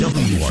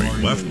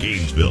WRUF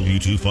Gainesville,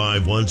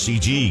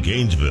 U251CG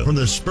Gainesville. From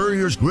the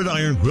Spurrier's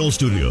Gridiron Grill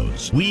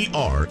Studios, we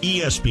are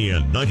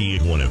ESPN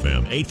 98.1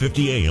 FM,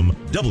 850 AM,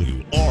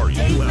 WRUF.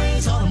 Dave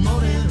Mays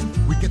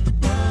Automotive, we get the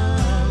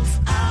bugs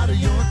out of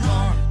your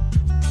car.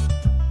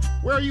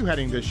 Where are you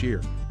heading this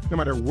year? No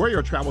matter where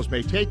your travels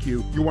may take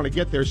you, you want to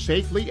get there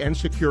safely and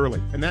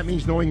securely. And that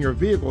means knowing your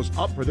vehicle is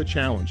up for the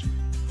challenge.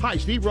 Hi,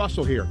 Steve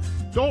Russell here.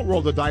 Don't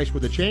roll the dice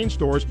with the chain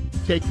stores.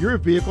 Take your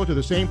vehicle to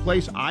the same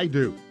place I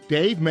do,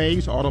 Dave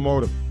Mays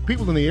Automotive.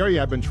 People in the area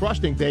have been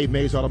trusting Dave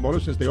Mays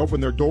Automotive since they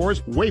opened their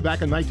doors way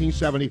back in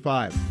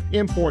 1975.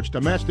 Imports,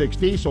 domestics,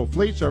 diesel,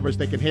 fleet service,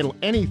 they can handle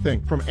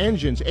anything from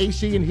engines,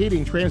 AC and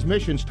heating,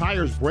 transmissions,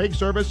 tires, brake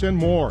service, and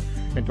more.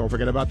 And don't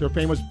forget about their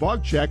famous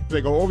bug check.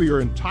 They go over your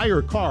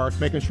entire car,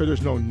 making sure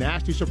there's no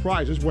nasty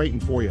surprises waiting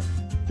for you.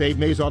 Dave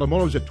Mays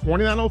Automotive is at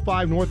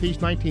 2905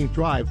 Northeast 19th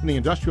Drive in the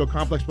industrial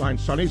complex behind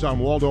Sonny's on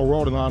Waldo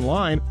Road and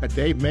online at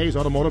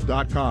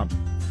DaveMaysAutomotive.com.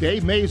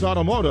 Dave Mays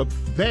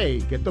Automotive, they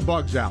get the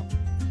bugs out.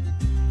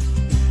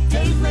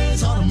 Dave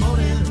Mays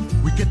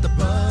Automotive, we get the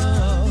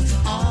bugs,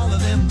 all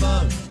of them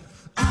bugs,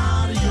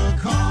 out of your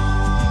car.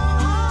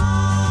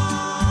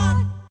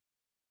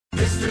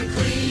 Mr.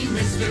 Clean,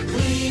 Mr.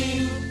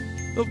 Clean.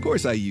 Of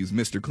course I use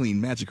Mr.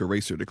 Clean Magic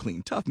Eraser to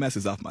clean tough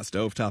messes off my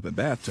stovetop and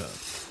bathtub.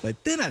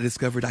 But then I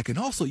discovered I can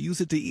also use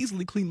it to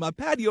easily clean my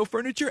patio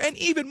furniture and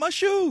even my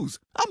shoes.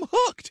 I'm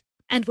hooked.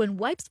 And when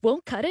wipes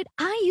won't cut it,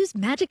 I use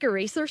Magic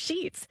Eraser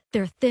Sheets.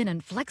 They're thin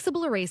and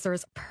flexible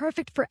erasers,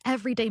 perfect for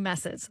everyday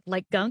messes,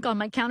 like gunk on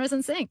my counters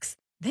and sinks.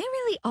 They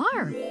really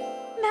are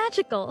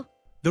magical.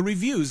 The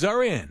reviews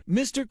are in.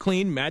 Mr.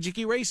 Clean Magic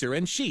Eraser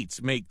and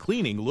Sheets make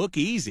cleaning look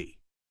easy.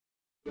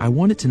 I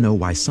wanted to know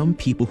why some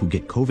people who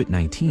get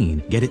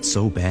COVID-19 get it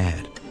so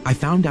bad. I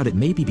found out it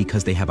may be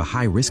because they have a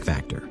high risk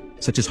factor,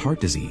 such as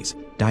heart disease,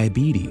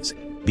 diabetes,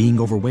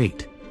 being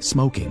overweight,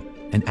 smoking,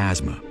 and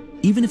asthma.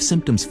 Even if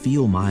symptoms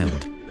feel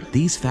mild,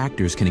 these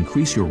factors can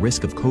increase your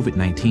risk of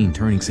COVID-19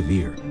 turning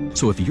severe.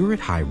 So if you're at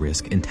high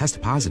risk and test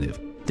positive,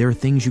 there are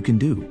things you can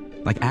do,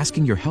 like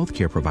asking your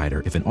healthcare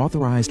provider if an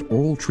authorized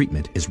oral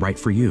treatment is right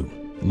for you.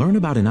 Learn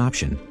about an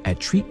option at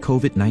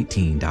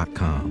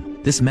treatcovid19.com.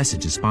 This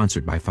message is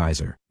sponsored by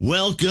Pfizer.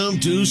 Welcome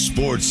to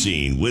Sports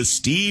Scene with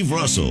Steve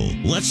Russell.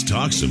 Let's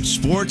talk some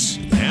sports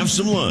and have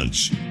some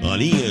lunch on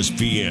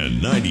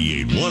ESPN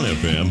 98.1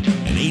 FM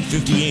and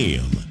 850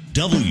 AM,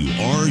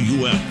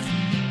 WRUF.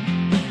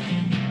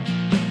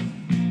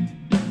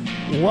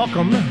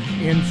 Welcome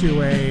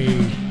into a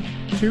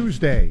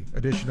Tuesday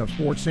edition of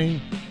Sports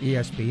Scene,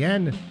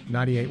 ESPN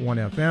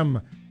 98.1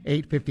 FM,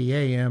 850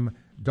 AM,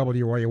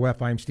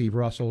 WRUF. I'm Steve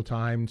Russell.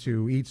 Time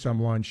to eat some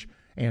lunch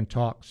and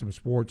talk some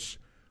sports.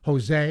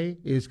 Jose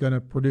is going to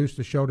produce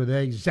the show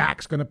today.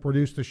 Zach's going to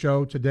produce the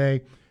show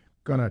today.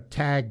 Going to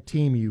tag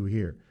team you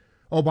here.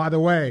 Oh, by the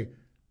way,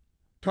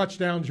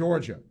 touchdown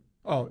Georgia.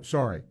 Oh,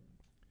 sorry.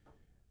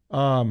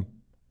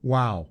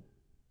 Wow.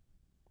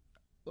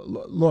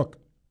 Look,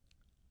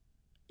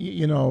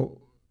 you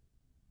know,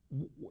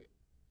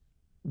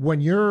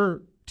 when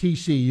you're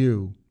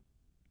TCU,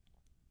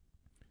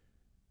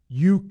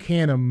 you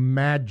can't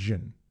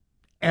imagine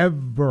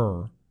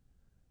ever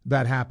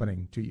that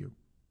happening to you.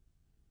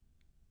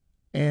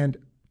 And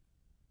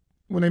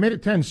when they made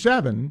it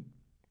 10-7,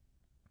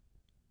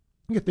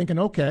 you're thinking,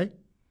 okay.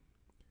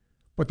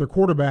 But their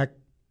quarterback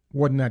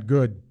wasn't that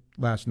good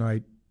last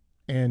night.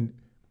 And,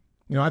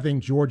 you know, I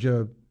think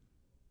Georgia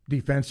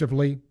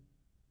defensively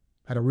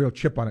had a real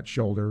chip on its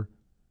shoulder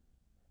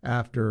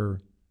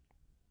after,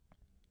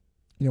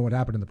 you know, what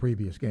happened in the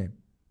previous game.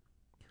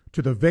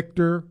 To the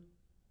victor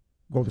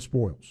go the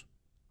spoils.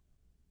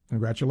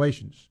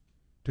 Congratulations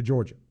to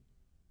Georgia.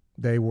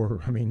 They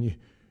were, I mean,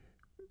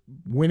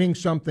 winning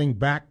something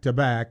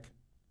back-to-back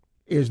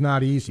is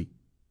not easy,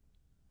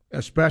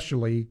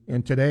 especially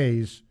in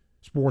today's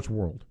sports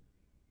world.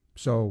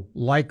 So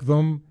like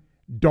them,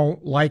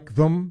 don't like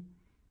them,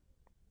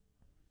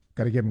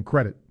 got to give them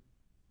credit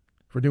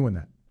for doing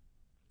that.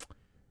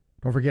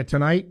 Don't forget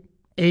tonight,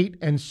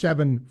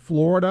 8-7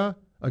 Florida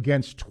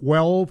against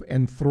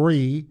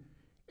 12-3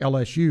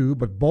 LSU,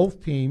 but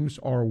both teams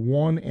are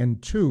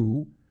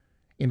 1-2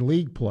 in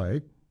league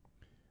play.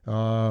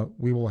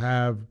 We will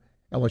have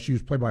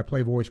LSU's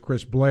play-by-play voice,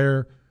 Chris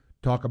Blair,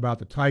 talk about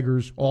the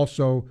Tigers.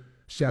 Also,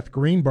 Seth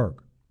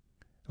Greenberg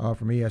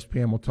from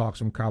ESPN will talk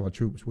some college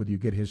hoops with you,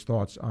 get his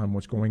thoughts on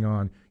what's going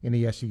on in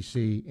the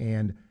SEC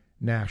and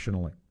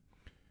nationally.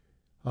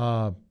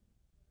 Tim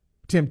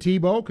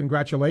Tebow,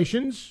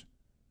 congratulations.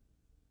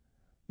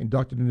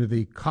 Inducted into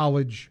the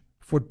College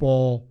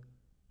Football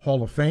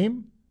Hall of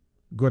Fame.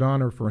 Good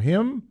honor for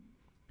him.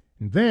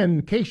 And then,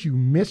 in case you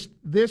missed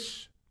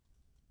this,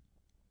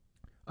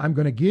 I'm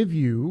going to give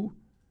you,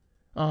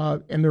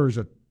 and there's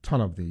a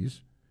ton of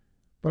these,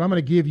 but I'm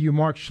going to give you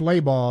Mark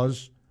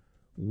Schlabach's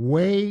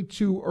way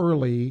too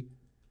early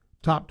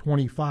top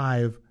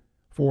 25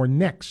 for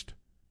next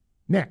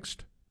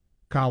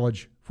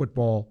college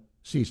football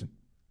season.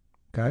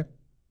 Okay?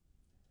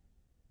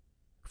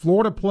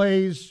 Florida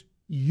plays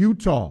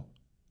Utah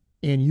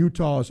in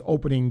Utah's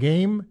opening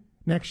game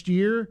next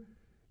year.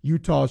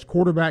 Utah's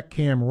quarterback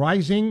Cam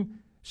Rising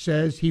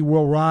says he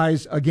will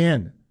rise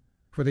again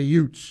for the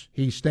Utes.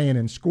 He's staying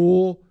in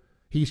school.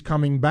 He's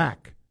coming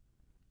back.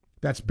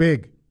 That's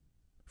big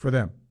for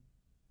them.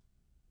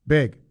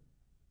 Big.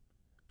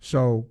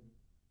 So,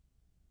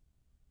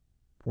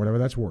 whatever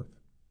that's worth.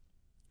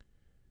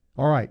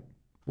 All right.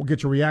 We'll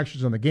get your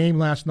reactions on the game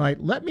last night.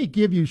 Let me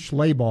give you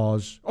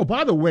Schlabach's. Oh,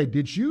 by the way,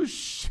 did you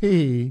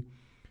see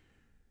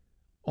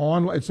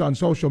it's on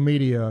social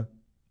media,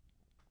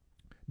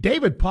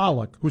 David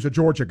Pollack, who's a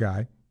Georgia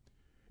guy,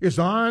 is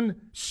on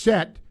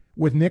set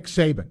with Nick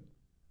Saban.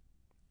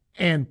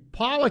 And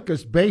Pollack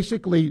is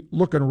basically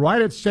looking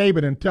right at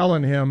Saban and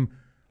telling him,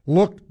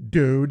 look,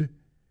 dude,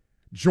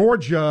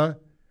 Georgia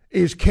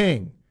is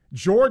king.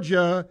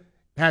 Georgia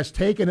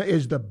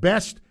is the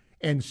best.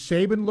 And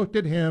Saban looked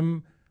at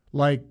him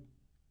like,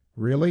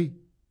 really?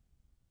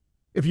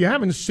 If you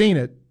haven't seen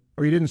it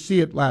or you didn't see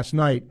it last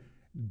night,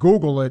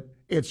 Google it.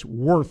 It's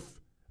worth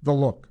the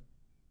look.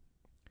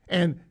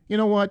 And you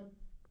know what?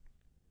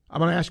 I'm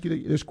going to ask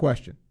you this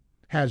question.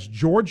 Has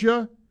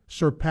Georgia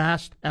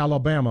surpassed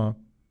Alabama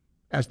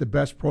as the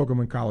best program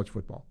in college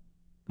football?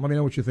 Let me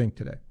know what you think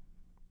today.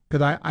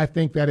 Because I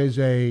think that is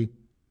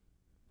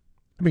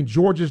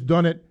Georgia's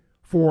done it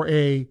for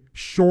a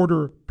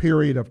shorter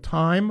period of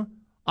time,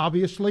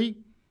 obviously.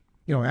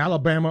 You know,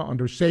 Alabama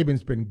under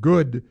Saban's been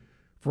good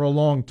for a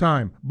long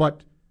time.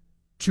 But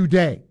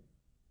today,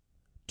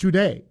 do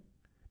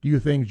you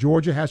think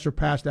Georgia has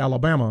surpassed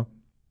Alabama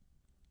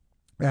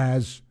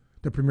as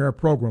the premier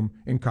program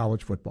in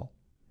college football?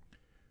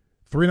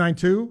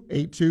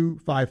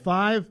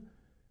 392-8255.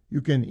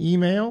 You can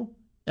email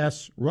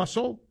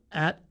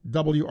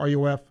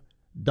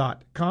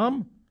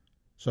srussell@wruf.com.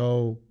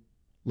 So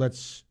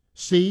let's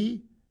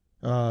see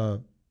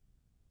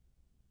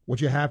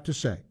what you have to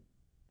say.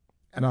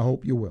 And I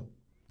hope you will.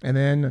 And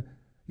then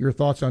your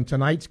thoughts on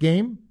tonight's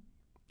game.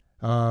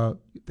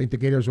 Think the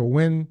Gators will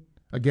win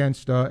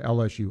against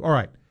LSU. All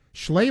right.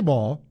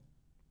 Schlabach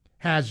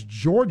has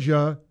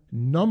Georgia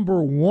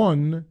number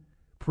 1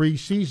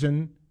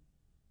 preseason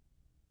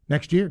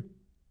next year.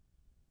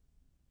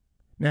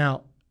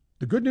 Now,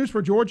 the good news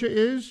for Georgia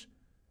is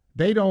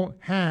they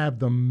don't have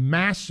the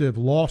massive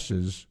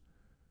losses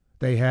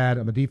they had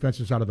on the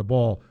defensive side of the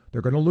ball.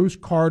 They're going to lose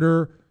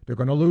Carter. They're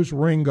going to lose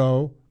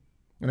Ringo.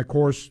 And, of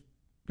course,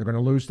 they're going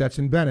to lose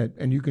Stetson Bennett.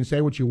 And you can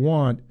say what you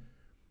want.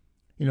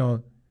 You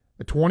know,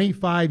 a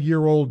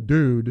 25-year-old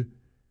dude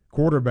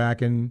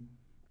quarterback, and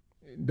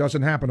it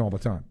doesn't happen all the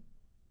time.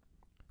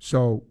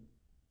 So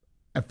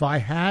if I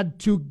had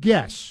to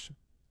guess,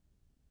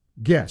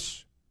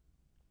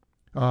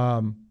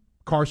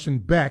 Carson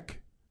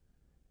Beck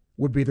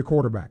would be the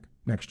quarterback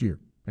next year.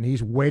 And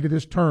he's waited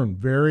his turn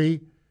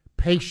very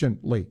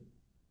patiently.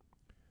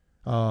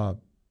 And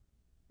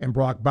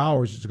Brock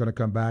Bowers is going to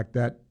come back.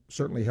 That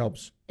certainly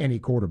helps any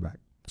quarterback.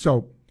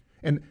 So,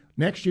 and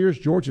next year's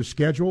Georgia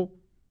schedule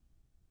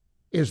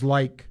is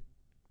like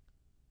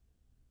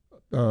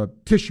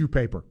tissue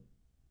paper.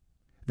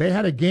 They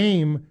had a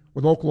game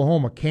with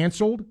Oklahoma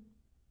canceled.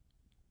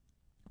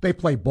 They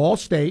play Ball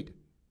State,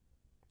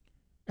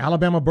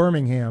 Alabama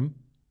Birmingham,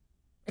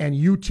 and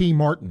UT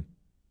Martin.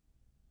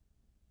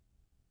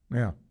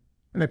 Yeah.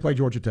 And they play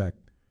Georgia Tech,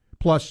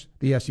 plus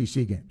the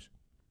SEC games.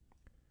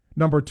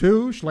 Number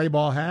 2,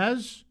 Schlabach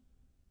has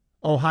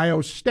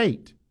Ohio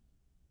State.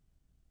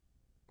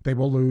 They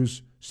will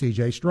lose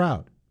C.J.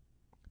 Stroud.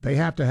 They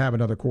have to have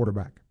another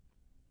quarterback.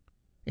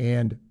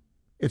 And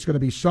it's going to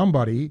be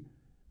somebody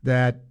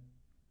that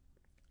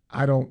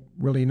I don't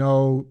really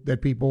know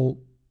that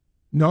people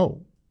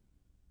know,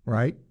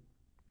 right?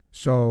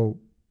 So,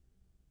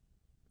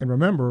 and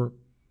remember,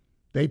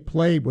 they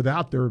played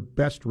without their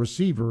best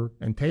receiver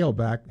and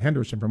tailback,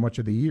 Henderson, for much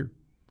of the year.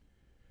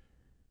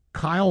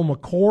 Kyle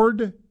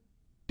McCord,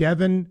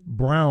 Devin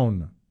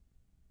Brown.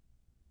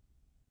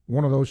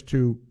 One of those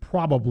two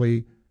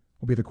probably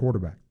will be the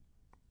quarterback.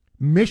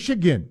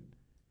 Michigan,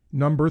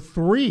 number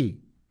 3.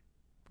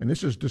 And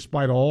this is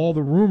despite all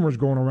the rumors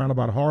going around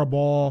about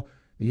Harbaugh,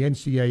 the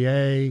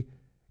NCAA,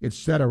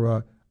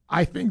 etc.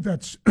 I think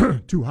that's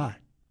too high.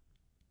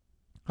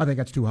 I think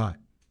that's too high.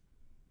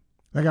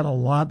 They got a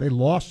lot. They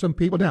lost some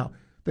people. Now,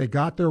 they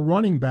got their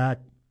running back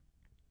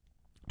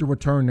to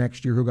return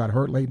next year who got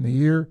hurt late in the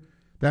year.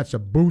 That's a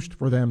boost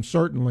for them,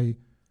 certainly.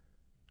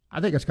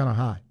 I think it's kind of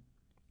high.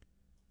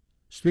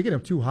 Speaking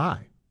of too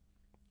high,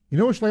 you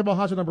know what Schlabach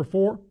has at number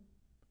 4?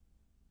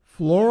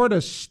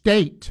 Florida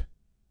State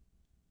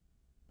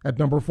at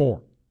number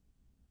 4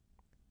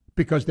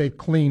 because they've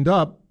cleaned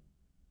up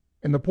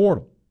in the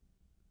portal.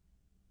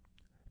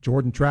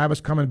 Jordan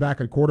Travis coming back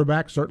at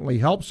quarterback certainly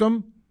helps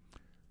them.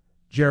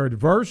 Jared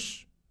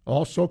Verse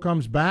also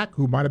comes back,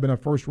 who might have been a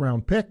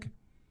first-round pick.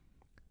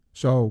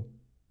 So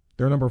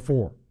they're number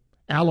 4.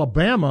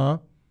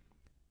 Alabama,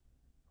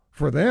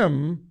 for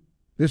them,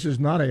 this is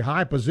not a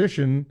high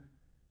position,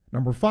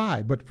 number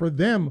 5. But for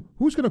them,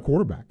 who's going to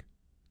quarterback?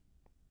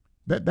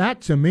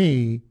 That to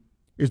me,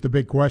 is the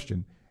big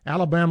question.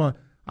 Alabama,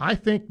 I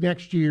think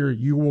next year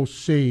you will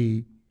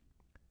see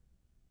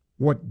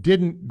what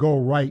didn't go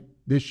right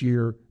this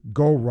year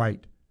go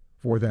right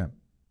for them.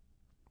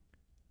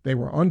 They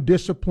were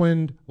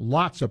undisciplined,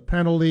 lots of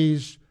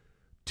penalties,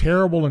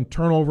 terrible in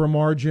turnover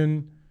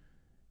margin.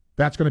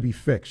 That's going to be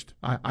fixed.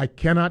 I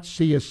cannot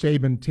see a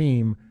Saban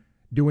team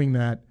doing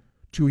that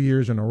 2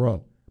 years in a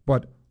row.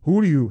 But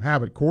who do you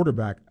have at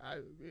quarterback?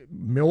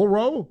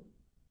 Milroe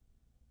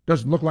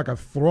doesn't look like a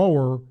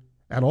thrower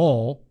at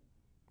all.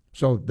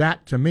 So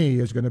that, to me,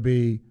 is going to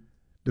be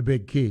the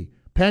big key.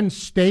 Penn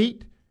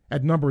State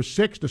at number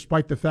 6,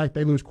 despite the fact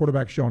they lose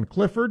quarterback Sean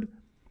Clifford.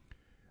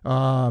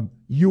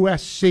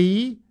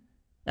 USC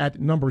at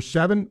number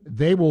 7,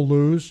 they will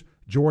lose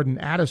Jordan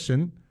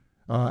Addison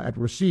at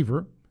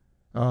receiver,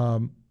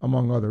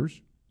 among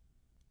others.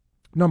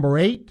 Number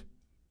 8,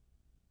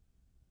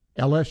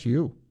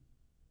 LSU.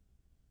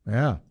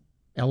 Yeah,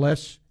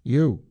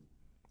 LSU.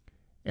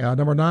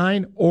 Number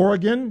 9,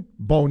 Oregon.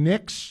 Bo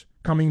Nix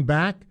coming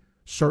back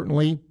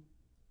certainly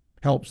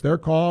helps their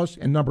cause.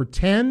 And number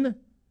 10,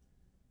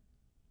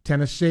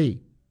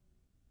 Tennessee.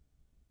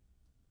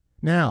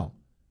 Now,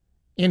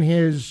 in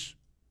his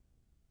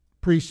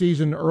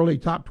preseason early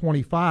top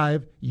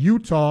 25,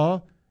 Utah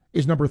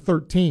is number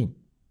 13.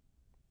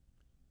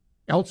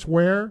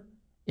 Elsewhere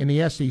in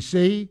the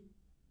SEC,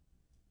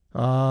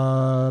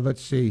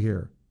 let's see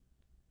here.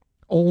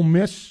 Ole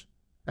Miss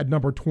at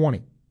number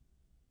 20.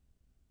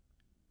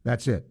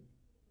 That's it.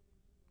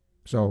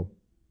 So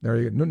there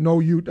you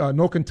go.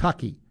 No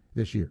Kentucky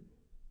this year.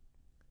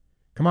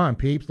 Come on,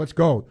 peeps, let's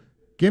go.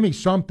 Give me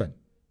something.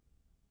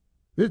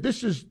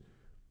 This is,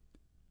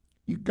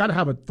 you got to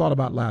have a thought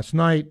about last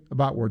night,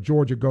 about where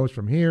Georgia goes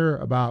from here,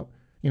 about,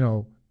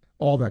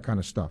 all that kind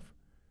of stuff.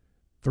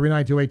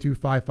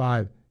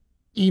 392-8255.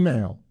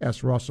 Email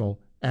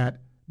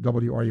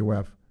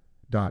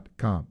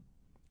srussell@wruf.com.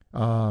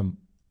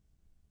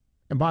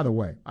 And by the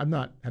way, I've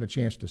not had a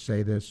chance to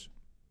say this.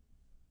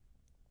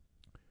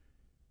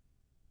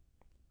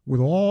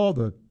 With all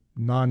the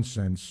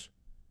nonsense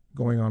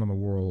going on in the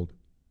world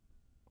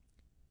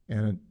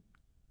and,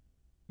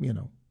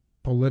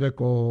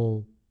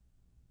 political,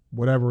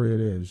 whatever it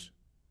is,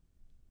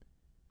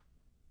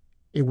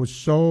 it was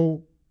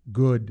so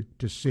good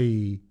to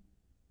see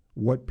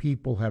what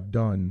people have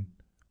done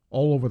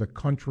all over the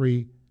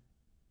country,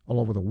 all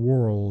over the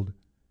world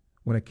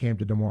when it came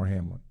to Damar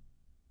Hamlin.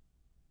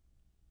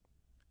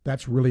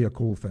 That's really a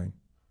cool thing.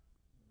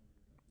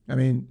 I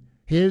mean,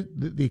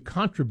 the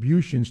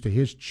contributions to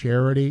his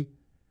charity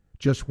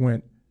just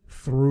went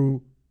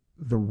through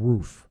the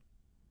roof.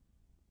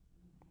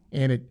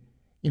 And it,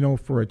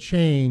 for a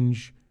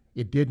change,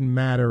 it didn't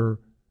matter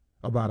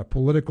about a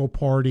political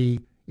party.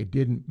 It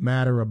didn't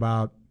matter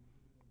about,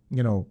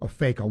 a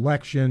fake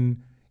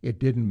election. It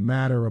didn't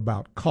matter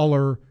about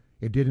color.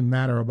 It didn't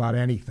matter about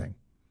anything.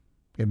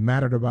 It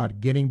mattered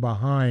about getting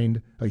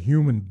behind a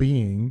human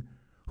being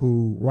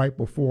who, right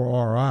before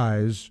our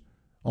eyes,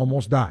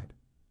 almost died.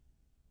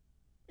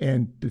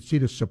 And to see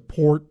the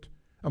support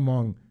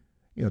among,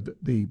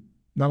 the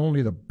not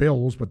only the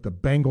Bills, but the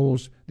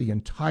Bengals, the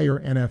entire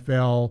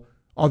NFL,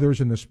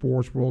 others in the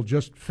sports world,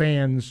 just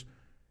fans,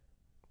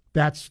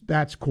 that's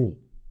cool.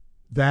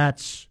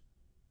 That's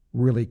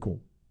really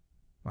cool.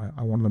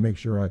 I wanted to make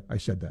sure I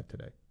said that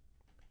today.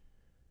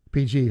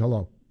 PG,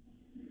 hello.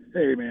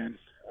 Hey, man.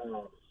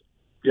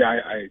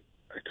 I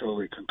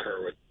totally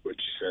concur with what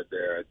you said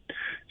there.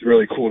 It's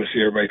really cool to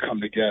see everybody come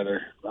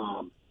together.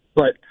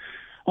 But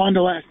on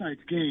to last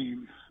night's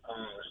game,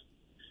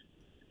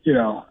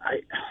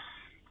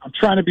 I'm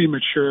trying to be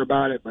mature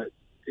about it, but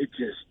it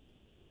just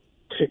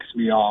ticks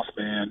me off,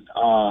 man.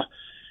 I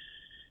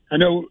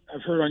know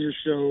I've heard on your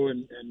show,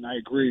 and I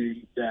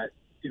agree that,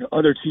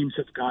 other teams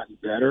have gotten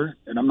better,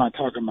 and I'm not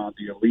talking about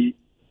the elite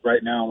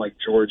right now like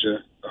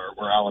Georgia or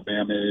where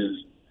Alabama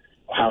is,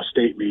 Ohio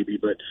State maybe,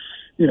 but,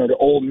 the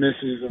Ole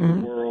Misses of the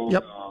world.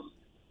 Yep.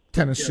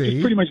 Tennessee.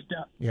 Pretty much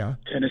down. Yeah.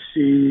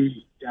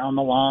 Tennessee, down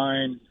the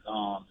line.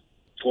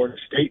 Florida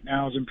State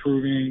now is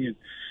improving. And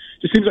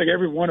it just seems like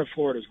every one of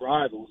Florida's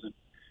rivals. And,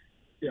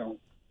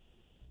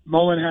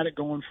 Mullen had it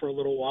going for a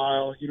little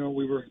while.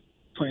 We were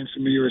playing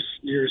some New Year's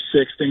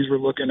 6. Things were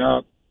looking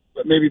up.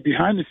 But maybe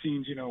behind the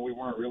scenes, we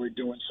weren't really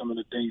doing some of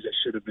the things that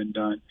should have been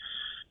done.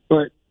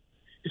 But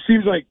it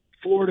seems like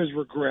Florida's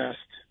regressed.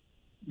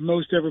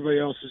 Most everybody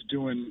else is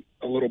doing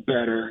a little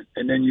better.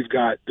 And then you've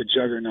got the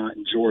juggernaut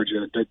in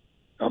Georgia that,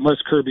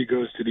 unless Kirby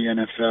goes to the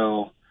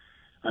NFL,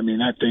 I mean,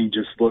 that thing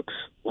just looks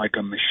like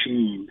a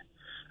machine.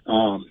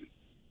 And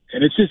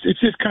it's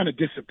just kind of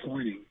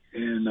disappointing.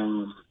 And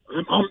I'm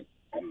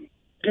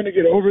going to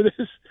get over this,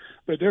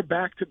 but they're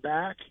back to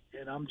back.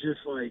 And I'm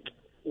just like,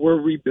 we're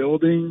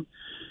rebuilding.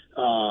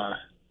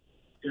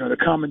 The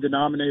common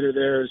denominator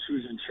there is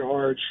who's in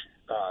charge,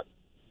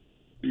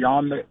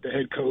 beyond the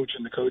head coach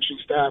and the coaching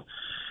staff.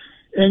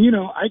 And,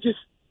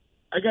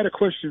 I got a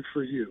question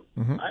for you.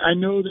 Mm-hmm. I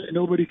know that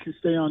nobody can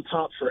stay on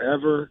top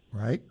forever.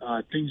 Right.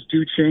 Things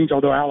do change,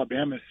 although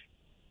Alabama's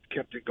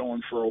kept it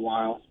going for a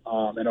while,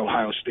 and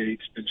Ohio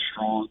State's been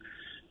strong.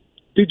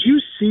 Did you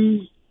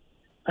see,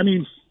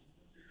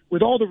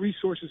 with all the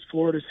resources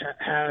Florida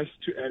has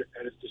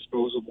at its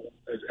disposal,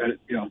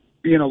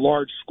 being a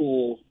large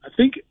school, I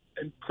think,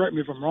 and correct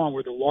me if I'm wrong,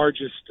 we're the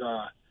largest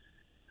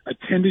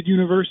attended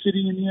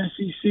university in the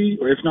SEC,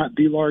 or if not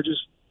the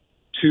largest,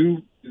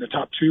 in the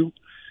top two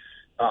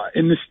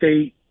in the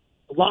state.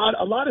 A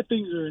lot of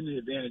things are in the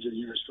advantage of the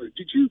university.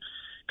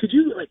 Could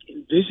you like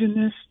envision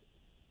this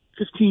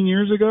 15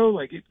 years ago,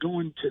 like it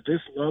going to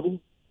this level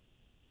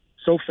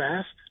so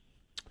fast?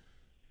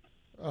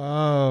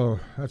 Oh,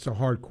 that's a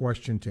hard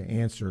question to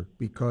answer,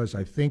 because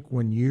I think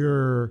when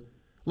you're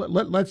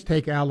let's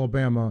take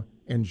Alabama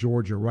and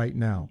Georgia right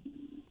now,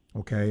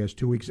 okay, as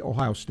 2 weeks,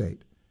 Ohio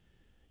State.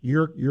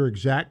 Your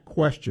exact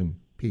question,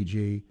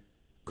 PG,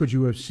 could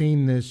you have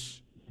seen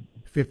this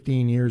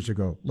 15 years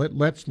ago?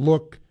 Let's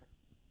look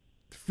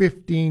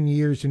 15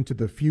 years into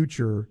the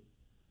future,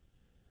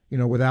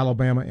 with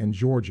Alabama and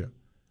Georgia.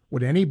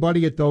 Would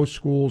anybody at those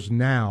schools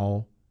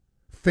now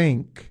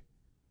think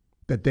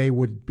that they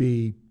would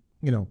be,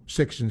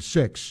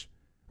 6-6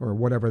 or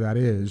whatever that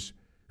is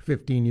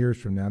 15 years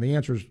from now? The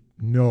answer is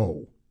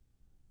no.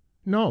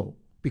 No,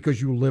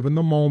 because you live in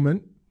the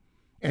moment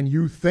and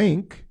you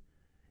think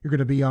you're going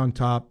to be on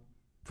top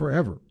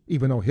forever,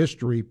 even though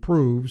history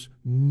proves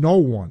no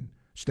one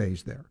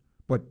stays there.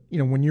 But,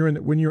 when you're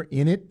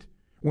in it,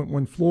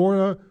 when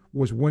Florida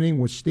was winning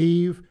with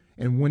Steve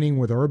and winning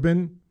with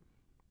Urban,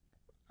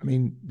 I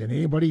mean, did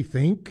anybody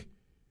think,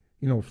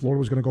 Florida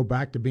was going to go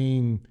back to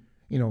being,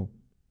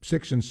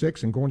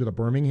 6-6 and going to the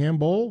Birmingham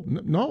Bowl?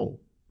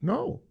 No.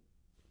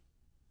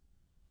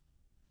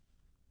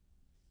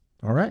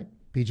 All right,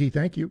 PG,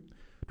 thank you.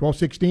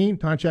 12:16,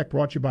 time check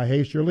brought to you by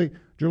Hayes Jewelry.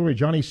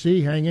 Johnny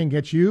C, hang in,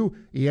 gets you.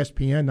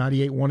 ESPN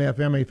 98.1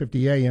 FM,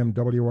 850 AM,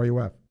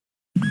 WRUF.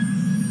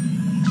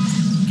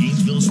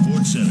 Gainesville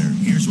Sports Center.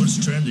 Here's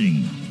what's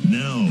trending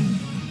now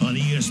on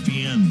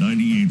ESPN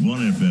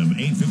 98.1 FM,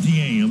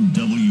 850 AM,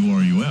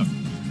 WRUF.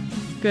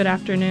 Good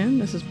afternoon.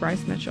 This is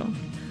Bryce Mitchell.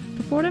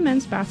 The Florida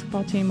men's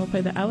basketball team will play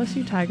the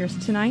LSU Tigers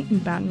tonight in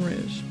Baton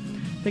Rouge.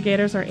 The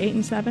Gators are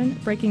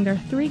 8-7, breaking their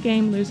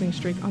 3-game losing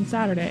streak on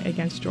Saturday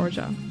against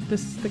Georgia.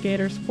 This is the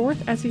Gators'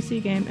 4th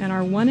SEC game and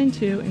are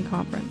 1-2 in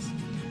conference.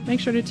 Make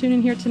sure to tune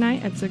in here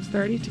tonight at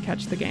 6:30 to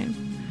catch the game.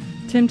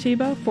 Tim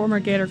Tebow, former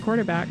Gator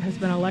quarterback, has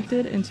been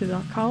elected into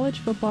the College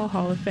Football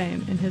Hall of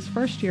Fame in his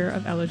first year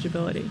of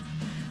eligibility.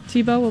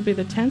 Tebow will be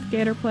the 10th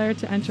Gator player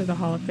to enter the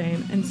Hall of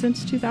Fame, and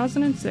since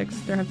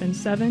 2006, there have been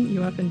 7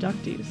 UF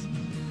inductees.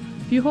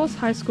 Buchholz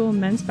High School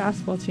men's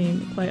basketball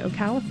team play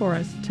Ocala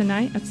Forest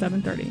tonight at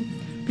 7:30.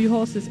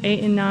 Buchholz is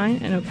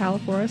 8-9, and Ocala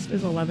Forest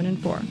is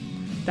 11-4.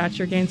 That's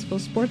your Gainesville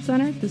Sports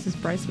Center. This is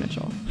Bryce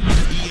Mitchell.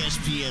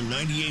 ESPN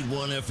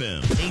 98.1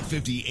 FM,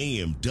 850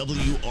 AM,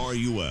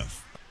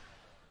 WRUF.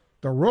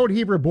 The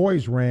Rodeheaver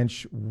Boys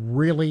Ranch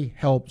really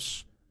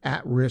helps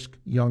at-risk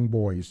young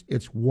boys.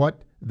 It's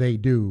what they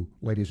do,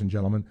 ladies and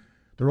gentlemen.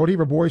 The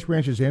Rodeheaver Boys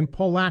Ranch is in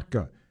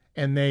Palatka,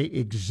 and they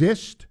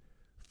exist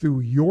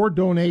through your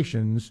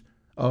donations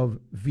of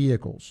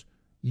vehicles,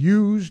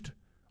 used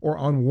or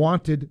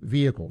unwanted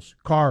vehicles,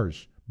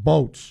 cars,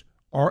 boats,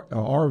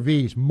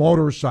 RVs,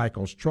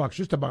 motorcycles, trucks,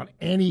 just about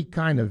any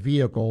kind of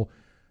vehicle,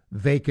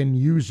 they can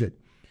use it.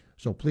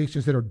 So please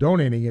consider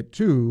donating it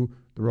to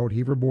the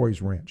Rodeheaver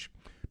Boys Ranch,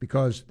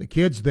 because the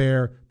kids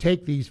there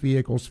take these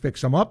vehicles,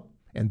 fix them up,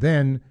 and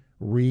then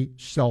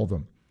resell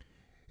them.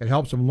 It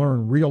helps them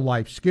learn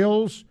real-life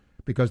skills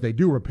because they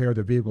do repair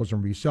the vehicles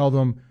and resell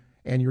them,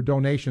 and your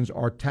donations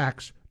are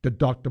tax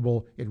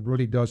deductible. It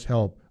really does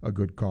help a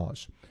good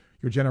cause.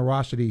 Your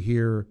generosity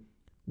here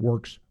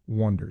works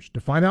wonders. To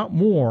find out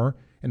more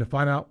and to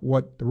find out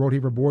what the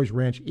Rodeheaver Boys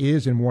Ranch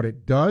is and what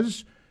it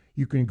does,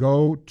 you can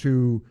go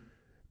to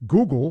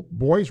Google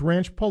Boys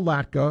Ranch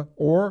Palatka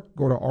or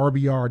go to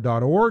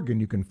rbr.org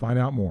and you can find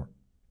out more.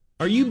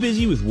 Are you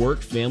busy with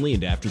work, family,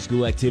 and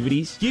after-school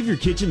activities? Give your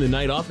kitchen the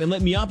night off and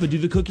let Miapa do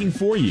the cooking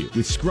for you.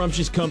 With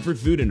scrumptious comfort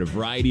food and a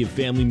variety of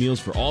family meals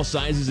for all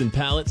sizes and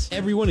palates,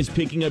 everyone is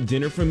picking up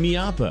dinner from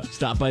Miapa.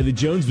 Stop by the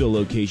Jonesville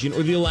location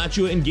or the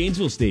Alachua and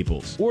Gainesville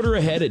staples. Order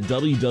ahead at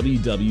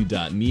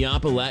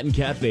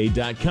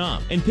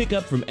www.miapalatincafe.com and pick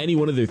up from any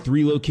one of their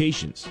 3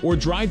 locations. Or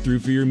drive through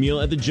for your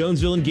meal at the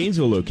Jonesville and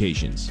Gainesville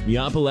locations.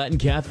 Miapa Latin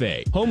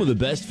Cafe, home of the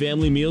best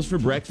family meals for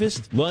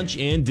breakfast, lunch,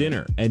 and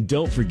dinner. And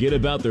don't forget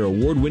about their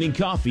award-winning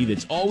coffee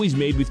that's always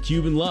made with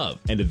Cuban love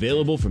and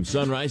available from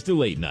sunrise to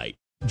late night.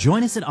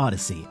 Join us at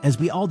Odyssey as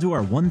we all do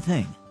our one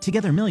thing.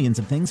 Together, millions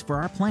of things for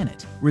our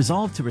planet.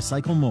 Resolve to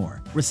recycle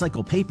more.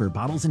 Recycle paper,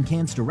 bottles, and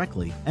cans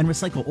directly, and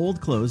recycle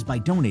old clothes by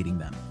donating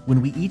them. When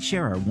we each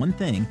share our one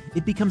thing,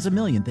 it becomes a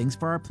million things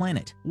for our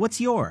planet. What's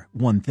your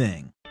one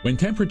thing? When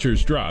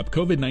temperatures drop,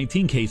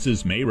 COVID-19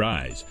 cases may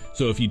rise.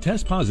 So if you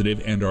test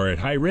positive and are at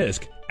high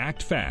risk,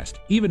 act fast,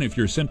 even if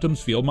your symptoms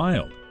feel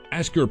mild.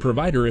 Ask your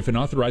provider if an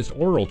authorized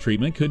oral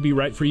treatment could be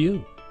right for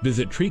you.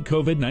 Visit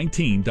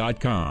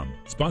treatcovid19.com.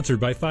 Sponsored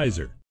by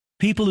Pfizer.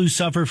 People who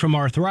suffer from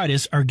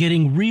arthritis are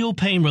getting real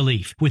pain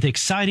relief with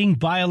exciting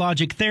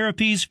biologic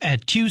therapies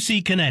at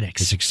QC Kinetics.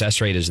 The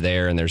success rate is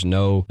there, and there's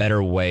no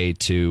better way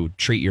to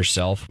treat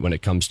yourself when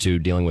it comes to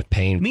dealing with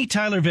pain. Meet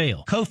Tyler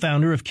Vale,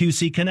 co-founder of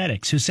QC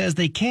Kinetics, who says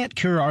they can't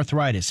cure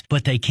arthritis,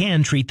 but they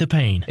can treat the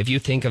pain. If you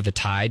think of the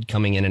tide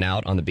coming in and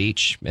out on the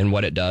beach and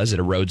what it does, it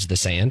erodes the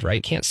sand,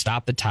 right? Can't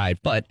stop the tide,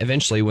 but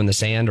eventually when the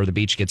sand or the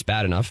beach gets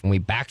bad enough, we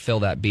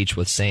backfill that beach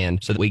with sand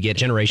so that we get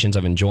generations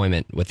of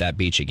enjoyment with that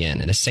beach again.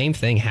 And the same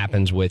thing happens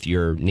with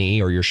your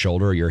knee or your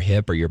shoulder or your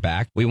hip or your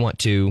back. We want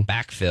to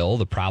backfill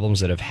the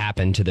problems that have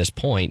happened to this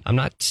point. I'm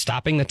not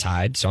stopping the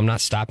tide, so I'm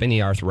not stopping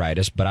the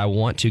arthritis, but I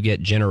want to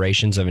get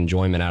generations of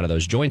enjoyment out of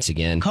those joints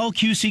again. Call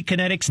QC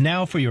Kinetics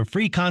now for your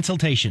free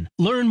consultation.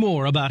 Learn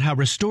more about how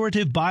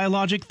restorative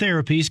biologic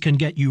therapies can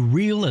get you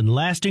real and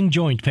lasting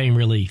joint pain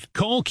relief.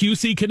 Call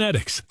QC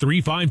Kinetics,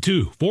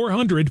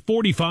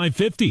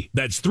 352-400-4550.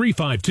 That's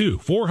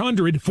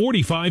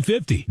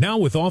 352-400-4550. Now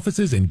with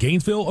offices in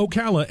Gainesville,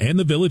 Ocala, and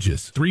the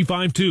Villages.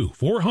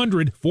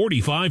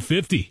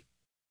 352-400-4550.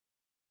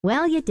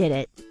 Well, you did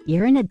it.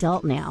 You're an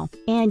adult now.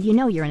 And you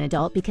know you're an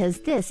adult because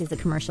this is a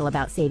commercial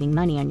about saving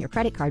money on your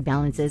credit card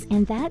balances,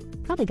 and that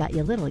probably got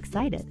you a little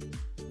excited.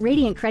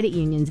 Radiant Credit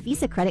Union's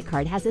Visa credit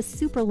card has a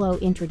super low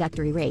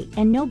introductory rate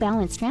and no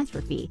balance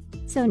transfer fee.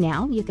 So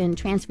now you can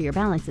transfer your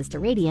balances to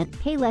Radiant,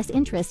 pay less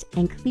interest,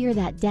 and clear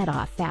that debt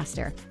off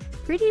faster.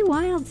 Pretty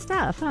wild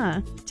stuff,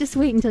 huh? Just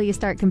wait until you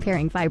start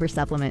comparing fiber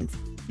supplements.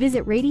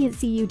 Visit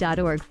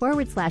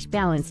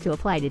radiantcu.org/balance to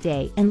apply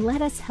today and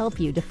let us help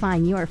you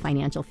define your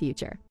financial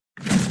future.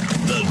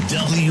 The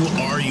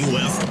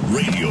WRUF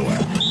radio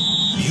app.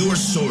 Your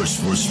source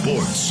for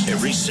sports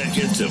every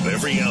second of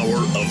every hour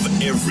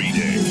of every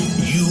day.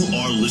 You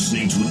are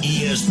listening to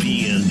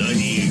ESPN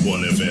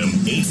 98.1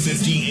 FM,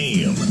 850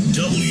 AM,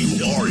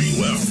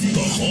 WRUF,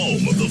 the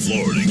home of the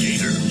Florida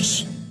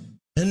Gators.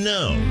 And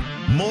now,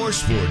 more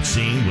Sports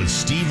Scene with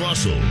Steve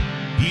Russell.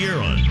 Here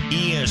on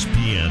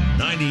ESPN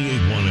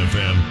 98.1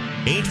 FM,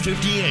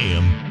 850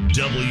 AM,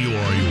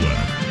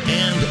 WRUF,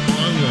 and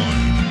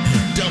online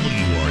at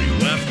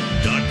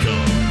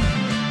WRUF.com.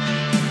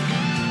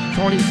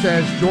 Tony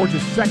says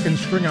Georgia's second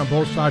string on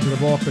both sides of the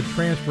ball could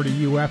transfer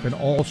to UF and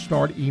all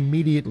start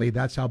immediately.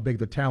 That's how big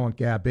the talent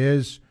gap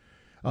is.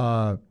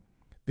 The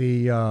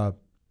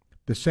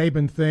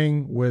Saban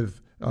thing with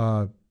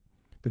the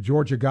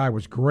Georgia guy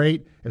was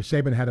great. If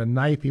Saban had a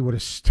knife, he would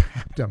have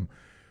stabbed him.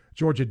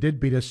 Georgia did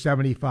beat us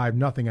 75-0 in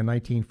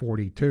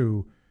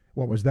 1942.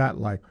 What was that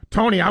like?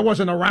 Tony, I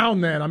wasn't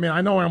around then. I mean, I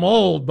know I'm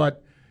old,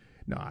 but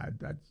no, I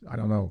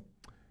don't know.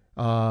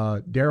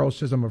 Daryl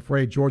says, I'm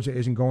afraid Georgia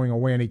isn't going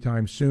away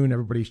anytime soon.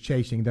 Everybody's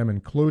chasing them,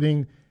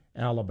 including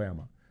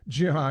Alabama.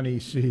 Johnny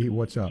C.,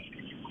 what's up?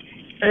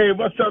 Hey,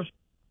 what's up?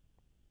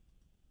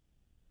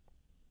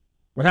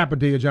 What happened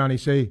to you, Johnny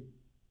C.?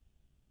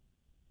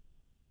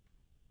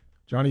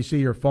 Johnny C.,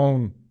 your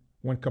phone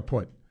went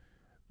kaput.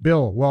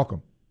 Bill,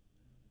 welcome.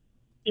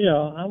 Yeah,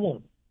 I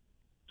want to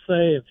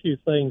say a few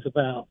things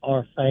about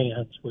our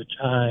fans, which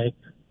I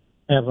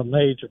have a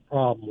major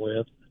problem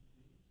with.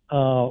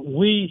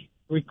 We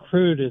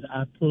recruited,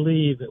 I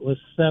believe it was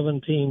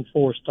 17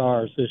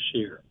 4-stars this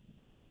year.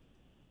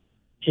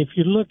 If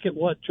you look at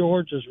what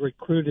Georgia's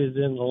recruited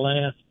in the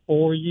last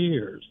 4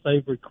 years,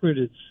 they've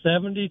recruited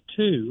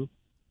 72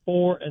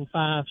 4- and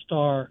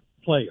 5-star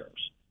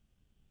players.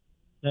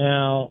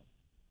 Now,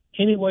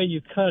 any way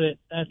you cut it,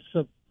 that's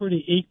a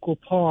pretty equal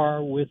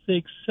par, with the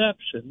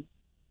exception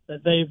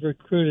that they've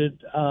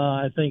recruited,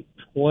 I think,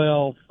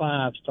 12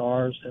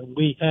 5-stars, and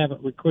we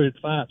haven't recruited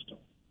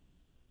 5-stars.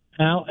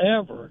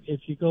 However,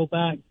 if you go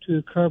back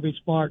to Kirby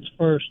Smart's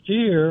first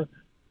year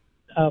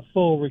of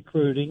full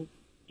recruiting,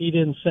 he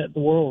didn't set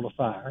the world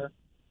afire.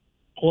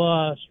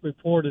 Plus,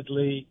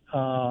 reportedly,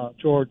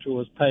 Georgia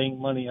was paying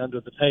money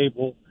under the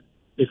table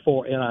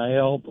before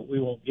NIL, but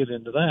we won't get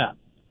into that.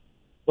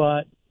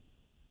 But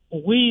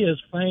we as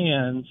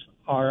fans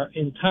are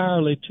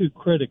entirely too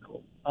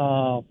critical.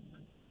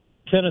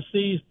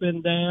 Tennessee's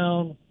been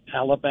down.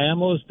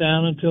 Alabama was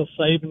down until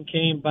Saban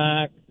came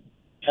back.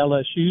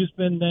 LSU's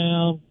been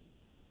down.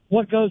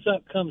 What goes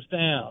up comes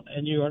down,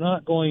 and you are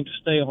not going to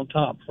stay on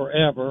top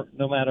forever,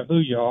 no matter who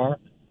you are.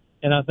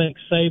 And I think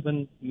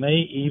Saban may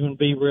even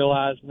be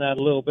realizing that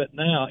a little bit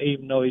now,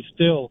 even though he's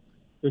still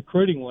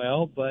recruiting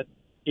well, but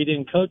he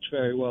didn't coach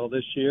very well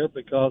this year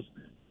because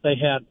they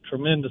had a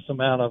tremendous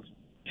amount of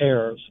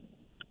errors.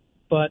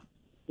 But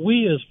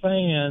we as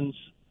fans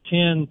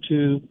tend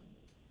to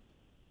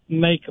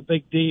make a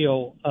big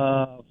deal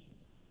of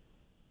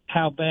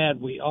how bad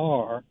we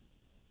are.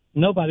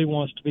 Nobody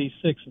wants to be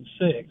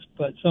 6-6,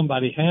 but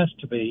somebody has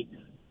to be.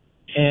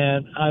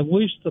 And I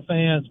wish the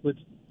fans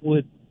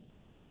would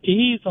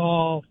ease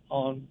off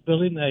on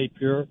Billy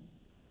Napier.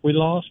 We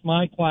lost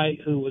Mike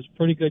White, who was a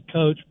pretty good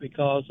coach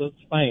because of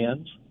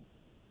fans.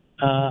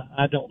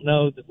 I don't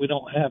know that we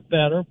don't have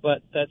better,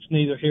 but that's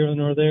neither here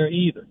nor there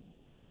either.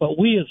 But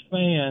we as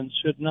fans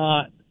should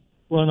not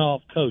run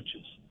off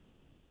coaches.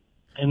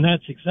 And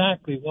that's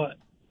exactly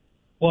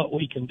what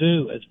we can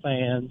do as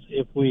fans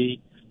if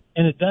we –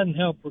 and it doesn't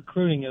help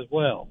recruiting as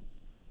well.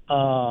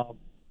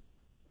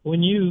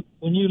 when you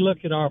look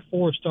at our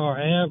 4-star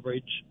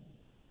average,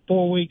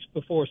 4 weeks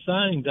before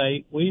signing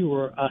date, we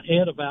were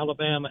ahead of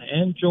Alabama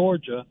and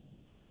Georgia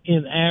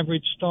in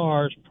average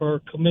stars per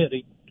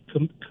committed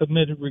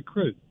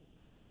recruit.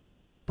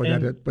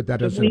 But that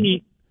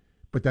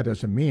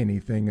doesn't mean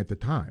anything at the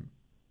time.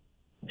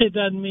 It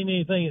doesn't mean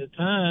anything at the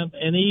time,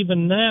 and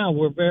even now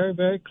we're very,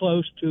 very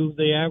close to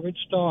the average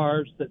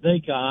stars that they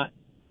got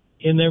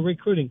in their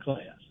recruiting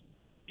class.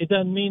 It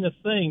doesn't mean a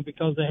thing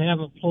because they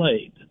haven't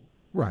played.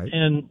 Right.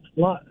 And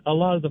a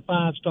lot of the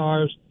 5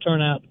 stars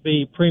turn out to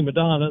be prima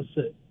donnas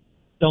that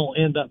don't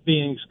end up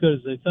being as good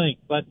as they think.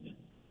 But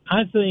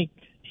I think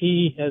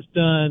Billy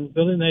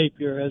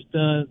Napier has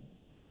done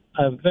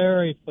a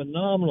very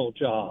phenomenal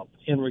job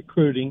in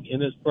recruiting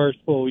in his first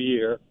full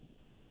year.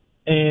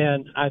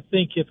 And I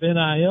think if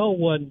NIL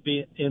wasn't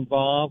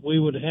involved, we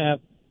would have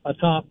a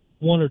top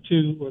 1 or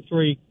 2 or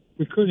 3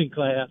 recruiting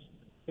class,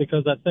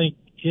 because I think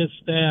his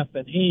staff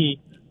and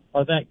he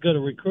are that good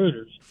of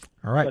recruiters.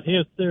 All right. But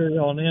his theory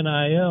on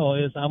NIL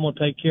is, I'm going to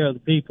take care of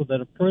the people that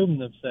have proven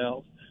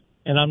themselves,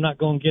 and I'm not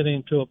going to get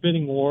into a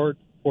bidding war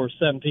for a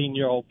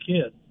 17-year-old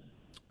kid.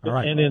 All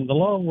right. And in the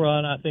long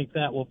run, I think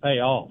that will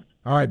pay off.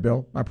 All right,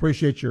 Bill. I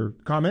appreciate your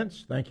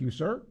comments. Thank you,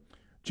 sir.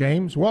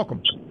 James,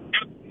 welcome.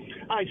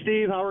 Hi,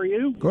 Steve. How are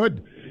you?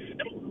 Good.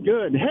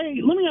 Good.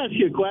 Hey, let me ask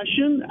you a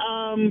question.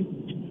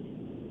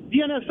 The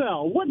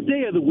NFL, what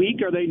day of the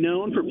week are they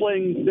known for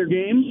playing their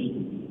games?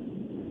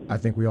 I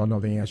think we all know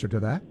the answer to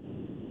that.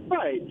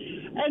 Right.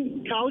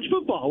 And college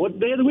football, what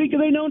day of the week are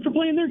they known for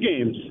playing their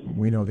games?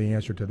 We know the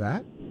answer to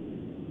that.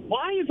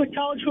 Why is the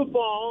college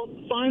football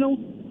final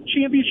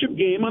championship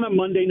game on a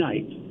Monday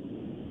night?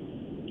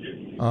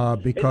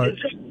 Because...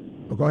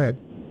 go ahead.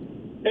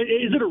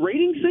 Is it a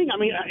ratings thing? I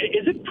mean,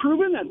 is it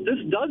proven that this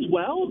does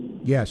well?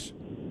 Yes.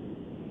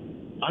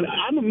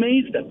 I'm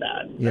amazed at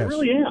that. Yes. I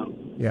really am.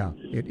 Yeah,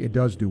 it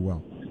does do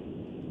well.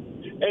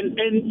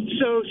 And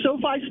so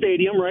SoFi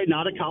Stadium, right,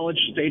 not a college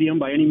stadium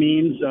by any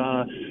means,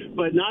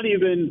 but not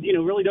even,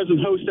 really doesn't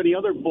host any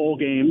other bowl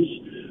games.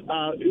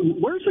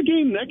 Where's the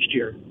game next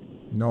year?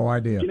 No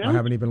idea. I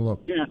haven't even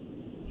looked. Yeah.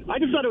 I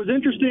just thought it was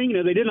interesting.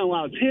 They didn't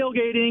allow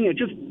tailgating.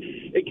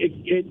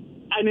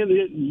 I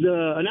mean,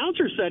 the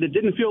announcer said it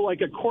didn't feel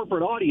like a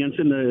corporate audience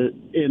in the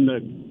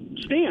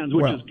stands,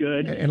 which is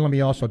good. And let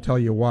me also tell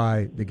you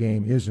why the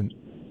game isn't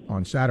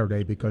on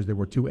Saturday, because there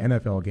were 2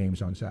 NFL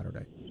games on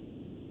Saturday.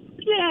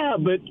 Yeah,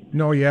 but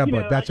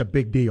but that's a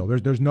big deal.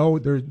 There's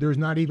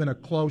not even a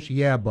close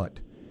but.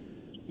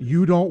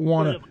 You don't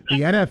want to.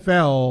 The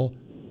NFL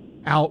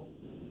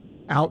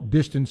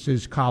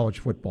outdistances college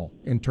football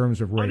in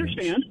terms of ratings.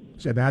 Understand.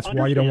 So that's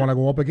why you don't want to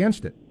go up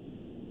against it.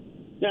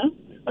 Yeah.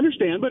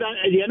 Understand, but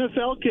the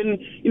NFL can,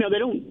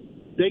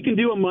 they can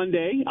do a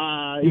Monday.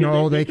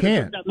 No, they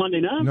can't. That Monday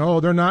night.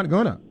 No, they're not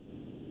gonna.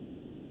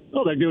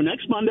 Oh, they're doing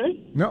next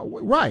Monday. No,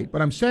 right,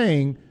 but I'm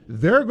saying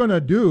they're going to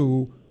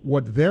do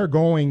what they're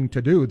going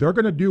to do. They're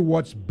going to do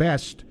what's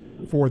best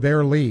for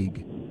their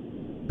league.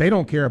 They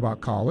don't care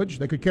about college.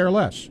 They could care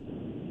less.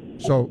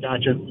 So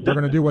gotcha. They're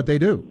going to do what they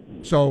do.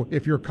 So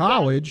if you're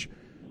college,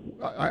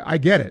 I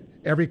get it.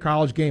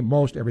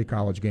 Most every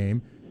college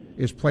game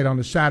is played on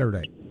a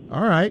Saturday.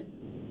 All right.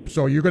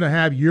 So you're going to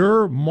have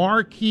your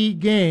marquee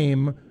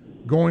game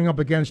going up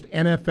against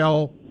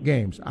NFL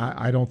games.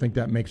 I don't think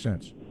that makes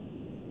sense.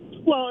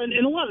 Well, and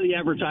a lot of the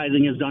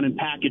advertising is done in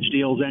package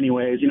deals,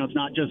 anyways. It's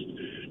not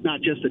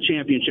just a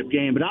championship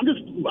game. But I'm just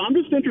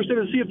interested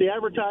to see if the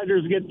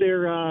advertisers get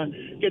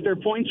their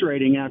points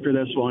rating after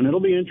this one.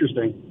 It'll be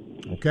interesting.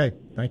 Okay,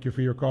 thank you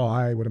for your call.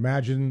 I would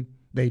imagine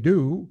they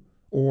do,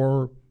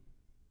 or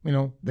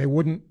they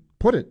wouldn't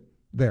put it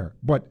there.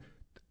 But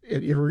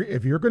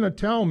if you're going to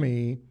tell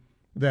me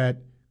that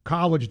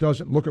college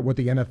doesn't look at what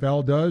the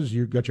NFL does,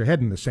 you got your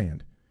head in the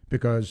sand,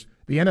 because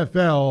the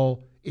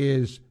NFL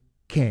is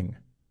king.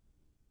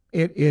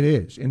 It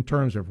is, in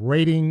terms of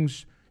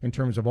ratings, in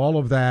terms of all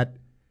of that,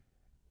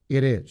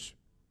 it is.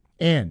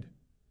 And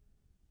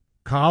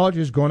college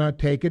is going to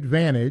take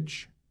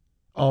advantage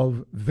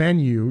of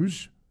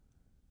venues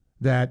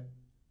that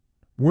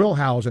will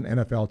house an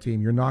NFL team.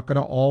 You're not going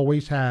to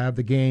always have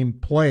the game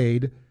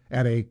played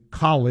at a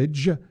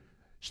college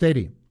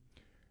stadium.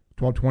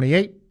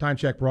 1228, time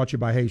check brought to you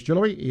by Hayes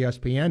Jewelry,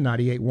 ESPN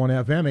 98.1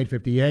 FM,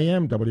 850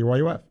 AM,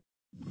 WRUF.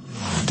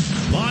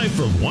 Live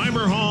from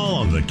Weimer Hall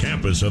on the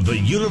campus of the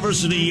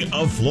University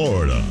of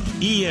Florida,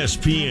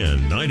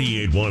 ESPN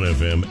 98.1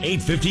 FM,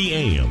 850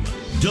 AM,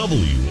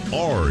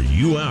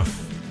 WRUF.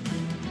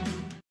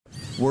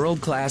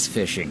 World-class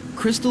fishing,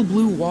 crystal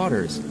blue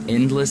waters,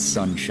 endless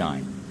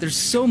sunshine. There's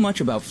so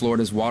much about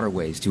Florida's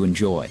waterways to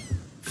enjoy.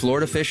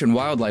 Florida Fish and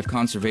Wildlife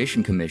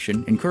Conservation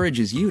Commission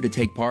encourages you to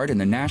take part in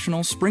the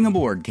National Spring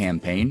Aboard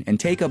campaign and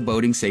take a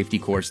boating safety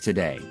course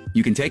today.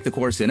 You can take the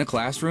course in a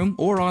classroom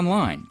or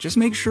online. Just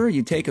make sure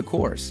you take a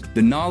course.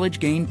 The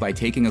knowledge gained by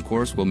taking a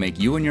course will make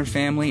you and your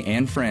family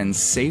and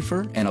friends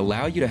safer and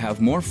allow you to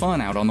have more fun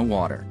out on the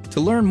water.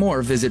 To learn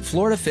more, visit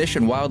Florida Fish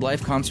and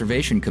Wildlife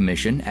Conservation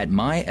Commission at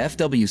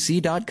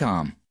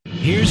myfwc.com.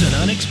 Here's an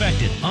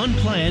unexpected,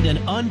 unplanned, and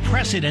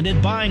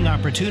unprecedented buying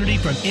opportunity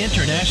from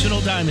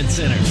International Diamond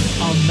Center.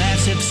 A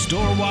massive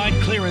store-wide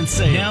clearance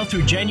sale. Now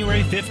through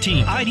January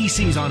 15th,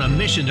 IDC's on a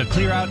mission to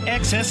clear out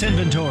excess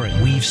inventory.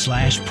 We've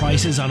slashed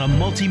prices on a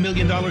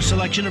multi-million-dollar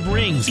selection of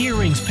rings,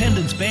 earrings,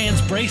 pendants,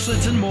 bands,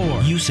 bracelets, and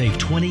more. You save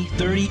 20,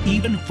 30,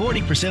 even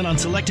 40% on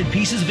selected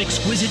pieces of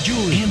exquisite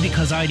jewelry. And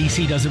because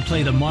IDC doesn't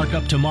play the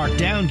markup to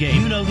markdown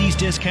game, you know these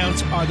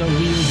discounts are the real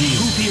deal.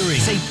 Hoop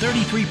earrings, save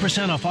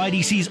 33% off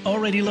IDC's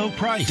already low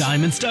price.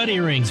 Diamond stud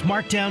earrings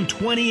marked down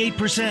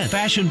 28%.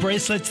 Fashion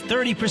bracelets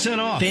 30%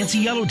 off. Fancy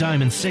yellow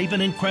diamonds save an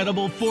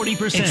incredible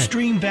 40%.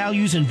 Extreme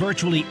values in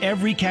virtually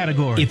every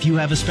category. If you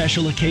have a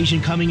special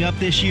occasion coming up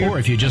this year, or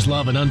if you just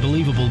love an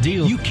unbelievable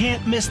deal, you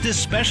can't miss this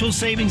special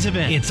savings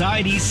event. It's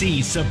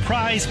IDC's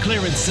surprise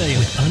clearance sale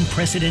with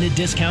unprecedented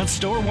discounts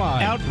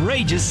store-wide.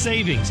 Outrageous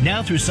savings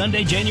now through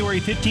Sunday,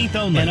 January 15th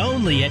only, and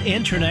only at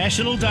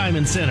International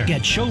Diamond Center.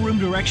 Get showroom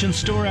directions,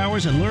 store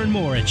hours, and learn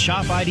more at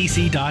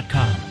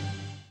shopidc.com.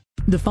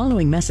 The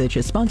following message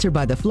is sponsored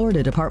by the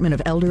Florida Department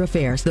of Elder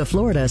Affairs, the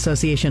Florida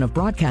Association of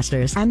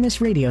Broadcasters, and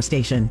this radio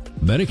station.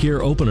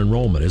 Medicare open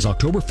enrollment is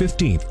October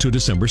 15th to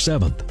December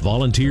 7th.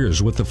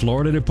 Volunteers with the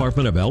Florida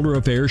Department of Elder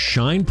Affairs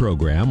SHINE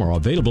program are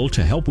available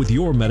to help with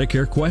your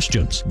Medicare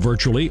questions,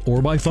 virtually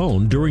or by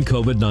phone during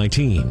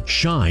COVID-19.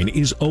 SHINE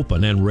is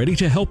open and ready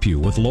to help you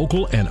with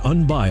local and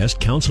unbiased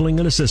counseling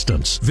and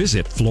assistance.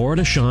 Visit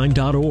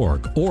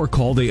floridashine.org or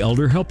call the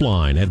Elder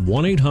Helpline at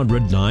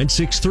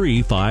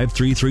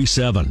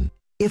 1-800-963-5337.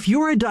 If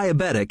you're a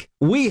diabetic,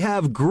 we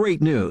have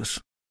great news.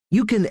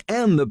 You can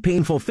end the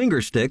painful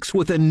finger sticks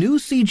with a new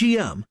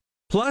CGM.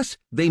 Plus,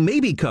 they may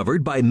be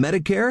covered by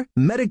Medicare,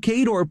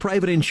 Medicaid, or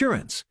private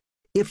insurance.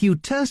 If you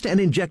test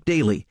and inject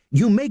daily,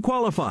 you may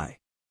qualify.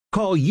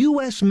 Call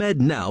US Med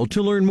now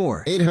to learn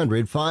more.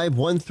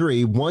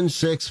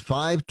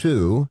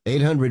 800-513-1652.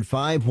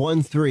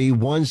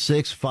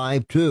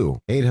 800-513-1652.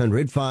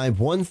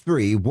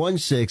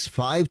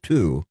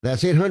 800-513-1652.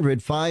 That's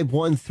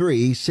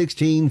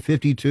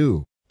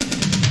 800-513-1652.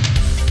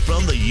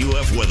 From the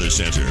UF Weather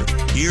Center,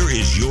 here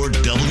is your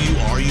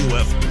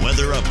WRUF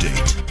weather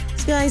update.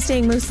 Skies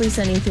staying mostly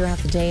sunny throughout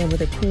the day and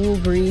with a cool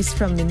breeze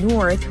from the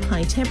north.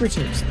 High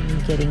temperatures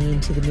getting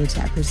into the mid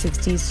to upper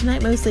 60s.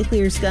 Tonight, mostly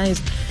clear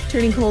skies,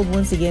 turning cold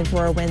once again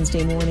for our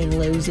Wednesday morning.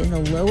 Lows in the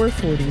lower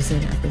 40s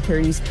and upper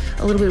 30s.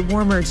 A little bit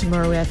warmer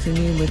tomorrow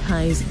afternoon with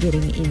highs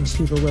getting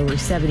into the lower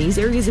 70s.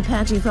 Areas of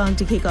patchy fog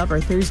to kick off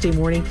our Thursday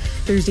morning.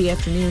 Thursday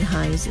afternoon,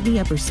 highs in the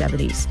upper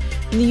 70s.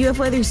 In the UF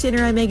Weather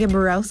Center, I'm Megan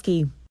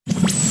Borowski.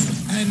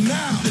 And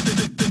now,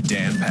 the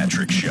Dan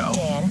Patrick Show.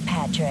 Dan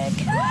Patrick.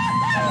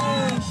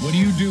 What do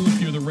you do if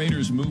you're the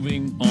Raiders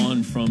moving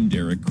on from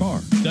Derek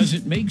Carr? Does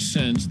it make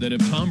sense that if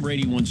Tom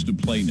Brady wants to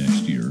play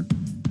next year,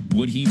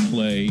 would he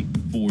play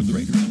for the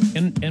Raiders?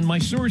 And my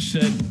source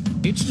said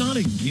it's not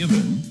a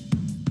given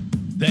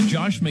that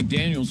Josh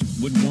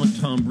McDaniels would want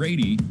Tom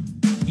Brady.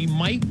 He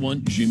might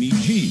want Jimmy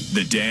G.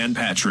 The Dan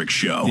Patrick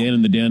Show. Dan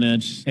and the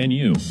Danettes and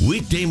you.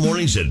 Weekday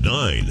mornings at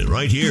 9,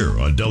 right here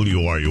on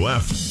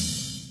WRUF.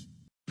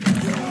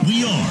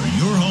 We are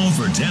your home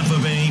for Tampa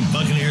Bay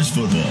Buccaneers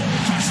football.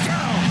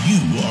 Touchdown! You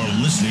are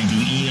listening to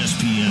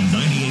ESPN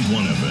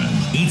 98.1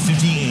 FM,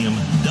 850 AM,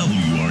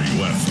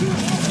 WRUF.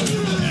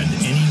 And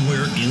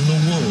anywhere in the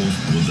world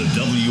with the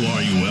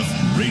WRUF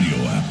radio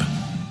app.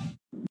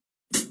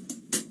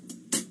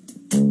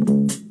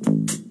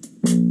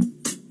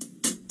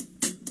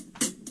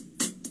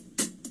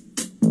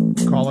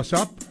 Call us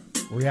up.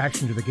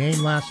 Reaction to the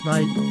game last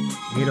night.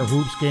 Gator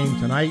Hoops game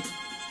tonight.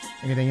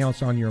 Anything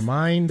else on your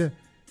mind?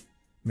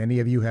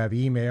 Many of you have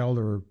emailed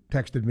or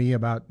texted me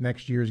about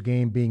next year's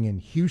game being in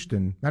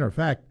Houston. Matter of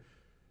fact,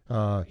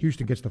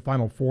 Houston gets the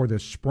Final Four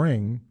this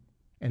spring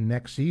and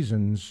next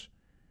season's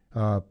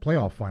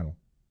playoff final.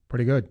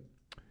 Pretty good.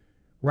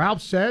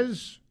 Ralph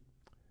says,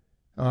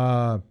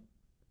 not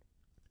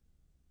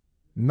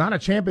a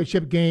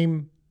championship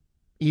game,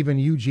 even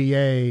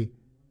UGA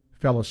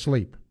fell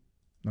asleep.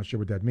 Not sure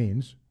what that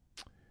means.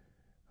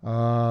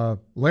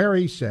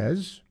 Larry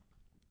says,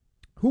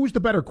 who's the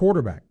better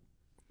quarterback?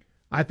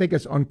 I think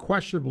it's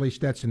unquestionably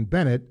Stetson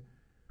Bennett,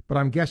 but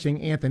I'm guessing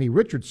Anthony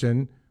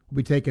Richardson will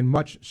be taken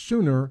much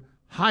sooner,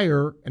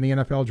 higher in the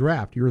NFL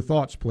draft. Your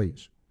thoughts,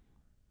 please.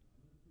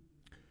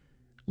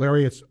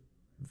 Larry, it's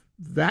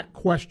that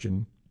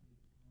question,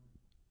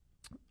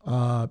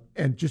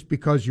 and just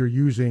because you're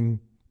using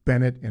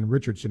Bennett and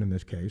Richardson in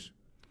this case,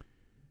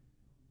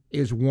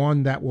 is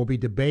one that will be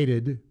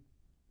debated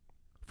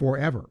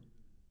forever.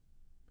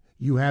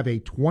 You have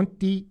a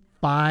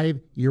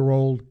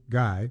 25-year-old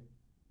guy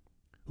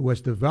who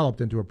has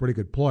developed into a pretty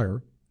good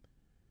player,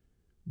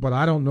 but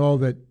I don't know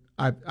that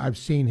I've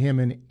seen him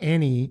in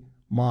any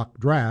mock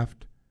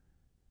draft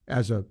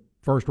as a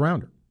first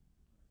rounder.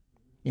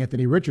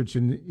 Anthony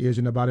Richardson is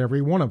in about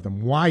every one of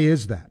them. Why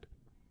is that?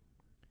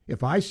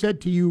 If I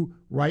said to you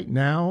right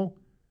now,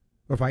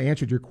 or if I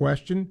answered your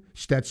question,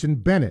 Stetson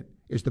Bennett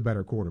is the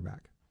better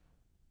quarterback.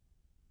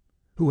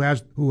 Who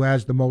has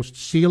the most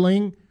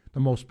ceiling,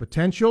 the most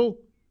potential,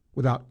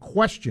 without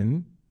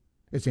question,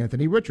 is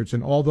Anthony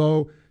Richardson,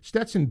 although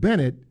Stetson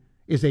Bennett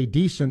is a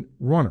decent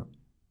runner.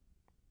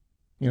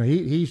 You know,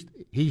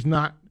 he's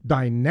not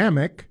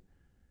dynamic,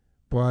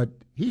 but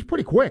he's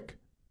pretty quick.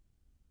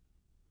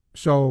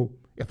 So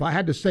if I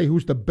had to say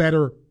who's the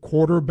better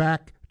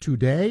quarterback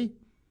today,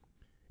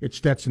 it's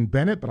Stetson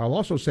Bennett. But I'll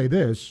also say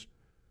this,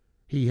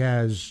 he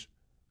has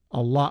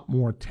a lot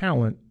more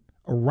talent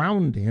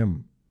around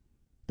him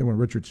than what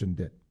Richardson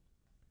did.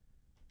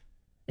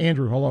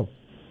 Andrew, hello.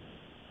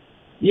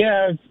 Yeah,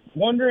 I was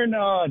wondering,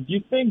 do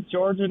you think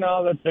Georgia,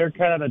 now that they're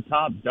kind of the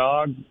top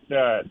dog,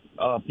 that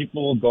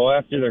people will go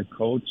after their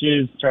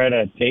coaches, try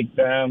to take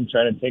their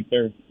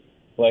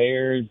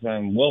players?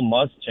 And Will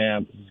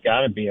Muschamp has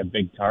got to be a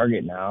big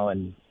target now,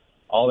 and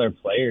all their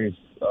players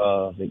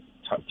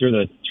through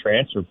the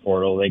transfer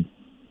portal,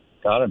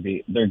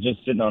 they're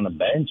just sitting on the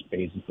bench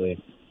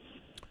basically.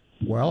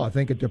 Well, I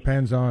think it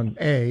depends on,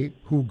 A,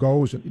 who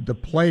goes. The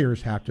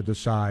players have to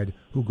decide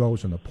who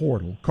goes in the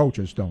portal.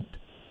 Coaches don't.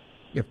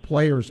 If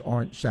players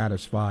aren't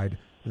satisfied,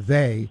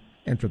 they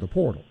enter the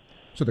portal.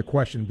 So the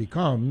question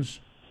becomes,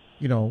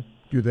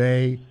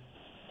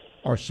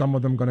 are some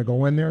of them going to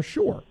go in there?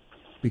 Sure.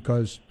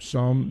 Because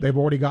they've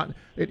already gotten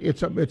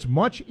it's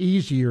much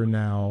easier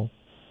now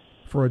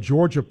for a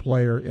Georgia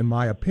player, in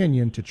my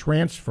opinion, to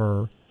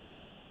transfer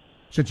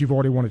since you've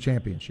already won a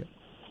championship.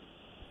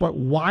 But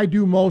why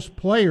do most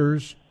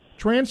players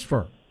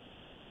transfer?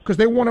 Because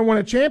they want to win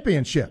a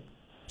championship.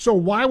 So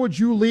why would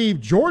you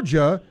leave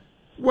Georgia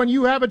when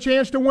you have a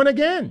chance to win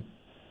again?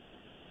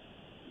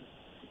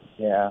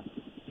 Yeah.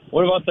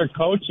 What about their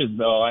coaches,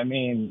 though? I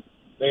mean,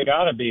 they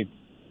got to be.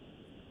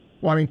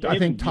 Well, I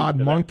think Todd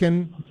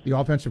Monken, the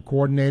offensive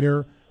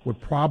coordinator, would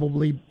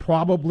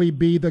probably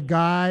be the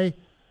guy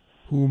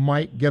who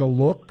might get a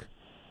look.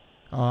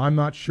 I'm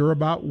not sure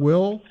about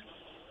Will,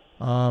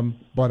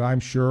 but I'm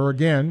sure,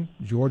 again,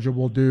 Georgia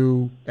will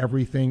do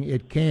everything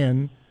it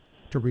can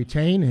to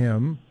retain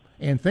him.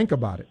 And think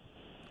about it.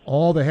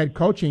 All the head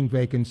coaching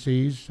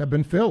vacancies have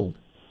been filled.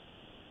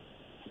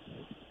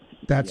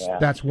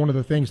 That's one of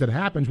the things that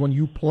happens when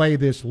you play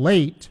this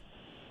late.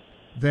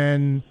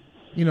 Then,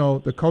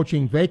 the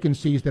coaching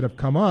vacancies that have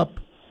come up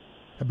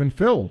have been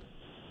filled.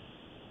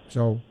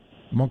 So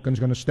Monken's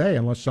going to stay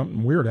unless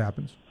something weird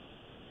happens.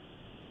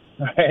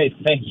 All right,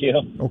 thank you.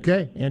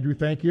 Okay, Andrew,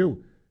 thank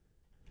you.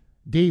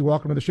 D,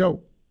 welcome to the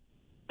show.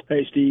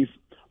 Hey, Steve.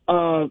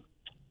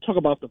 Talk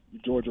about the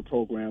Georgia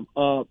program.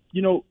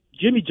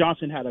 Jimmy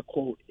Johnson had a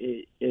quote,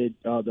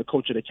 the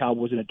coach of the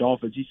Cowboys and the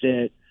Dolphins. He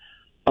said,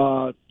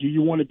 do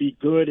you want to be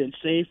good and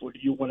safe, or do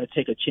you want to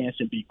take a chance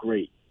and be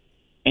great?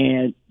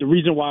 And the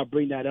reason why I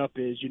bring that up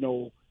is,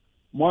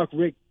 Mark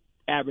Richt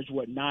averaged,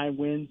 9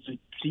 wins a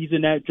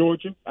season at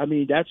Georgia? I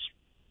mean, that's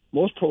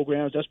most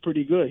programs, that's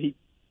pretty good. He'd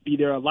be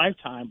there a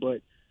lifetime.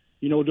 But,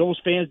 those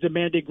fans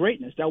demanded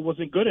greatness. That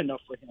wasn't good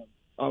enough for him,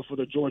 for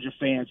the Georgia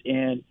fans.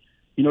 And,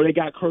 they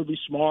got Kirby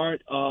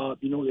Smart.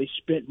 They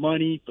spent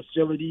money,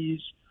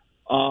 facilities,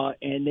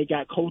 and they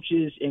got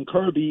coaches. And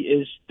Kirby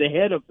is the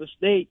head of the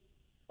state.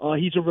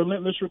 He's a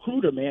relentless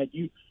recruiter, man.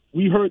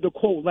 We heard the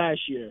quote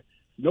last year.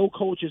 No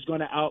coach is going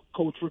to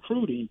out-coach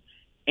recruiting.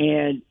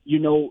 And,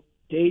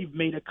 they've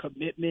made a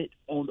commitment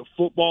on the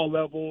football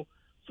level,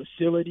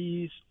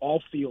 facilities,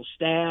 off-field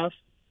staff,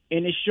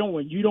 and it's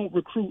showing you don't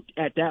recruit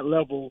at that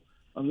level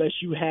unless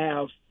you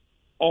have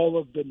all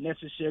of the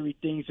necessary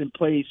things in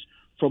place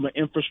from an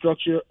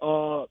infrastructure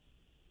part.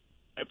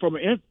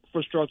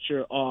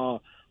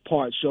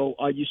 So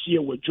you see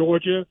it with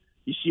Georgia,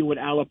 you see it with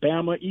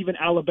Alabama, even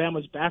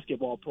Alabama's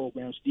basketball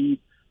program, Steve.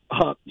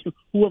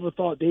 Whoever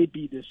thought they'd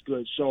be this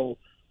good? So,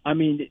 I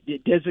mean,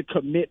 there's a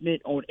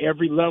commitment on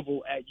every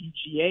level at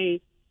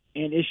UGA,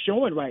 and it's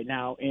showing right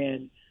now.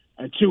 And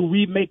until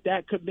we make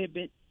that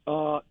commitment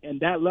and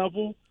that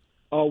level,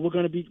 we're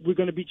going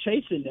to be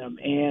chasing them.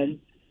 And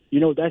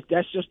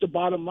that's just the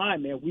bottom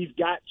line, man. We've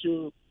got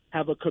to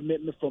have a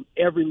commitment from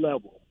every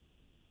level.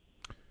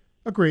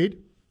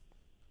 Agreed.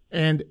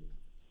 And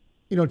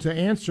to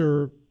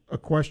answer a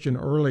question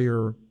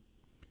earlier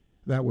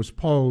that was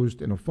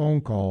posed in a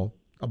phone call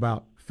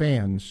about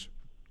fans,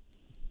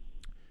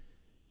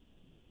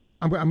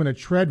 I'm going to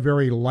tread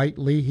very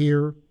lightly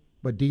here,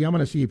 but D, I'm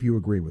going to see if you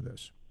agree with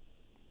this.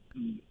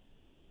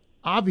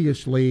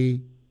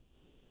 Obviously,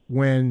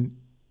 when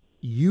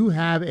you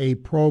have a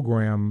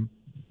program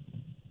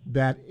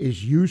that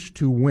is used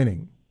to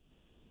winning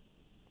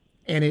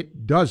and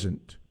it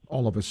doesn't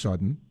all of a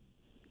sudden,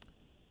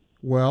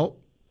 well,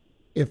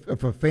 if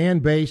a fan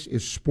base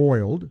is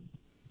spoiled,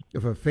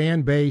 if a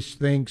fan base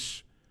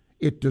thinks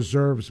it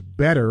deserves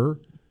better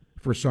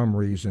for some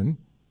reason,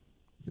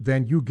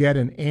 then you get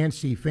an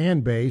antsy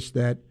fan base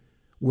that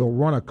will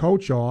run a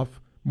coach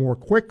off more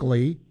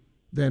quickly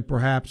than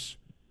perhaps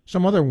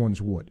some other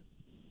ones would.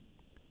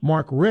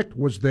 Mark Richt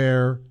was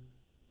there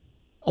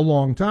a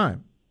long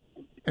time.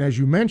 And as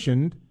you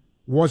mentioned,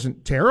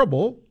 wasn't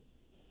terrible,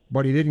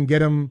 but he didn't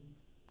get him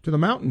to the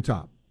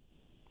mountaintop.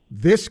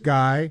 This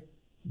guy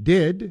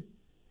did,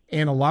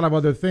 and a lot of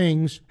other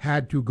things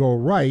had to go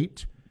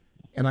right.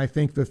 And I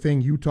think the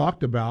thing you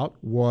talked about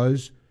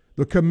was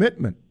the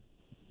commitment.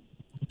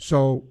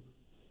 So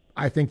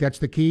I think that's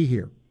the key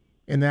here.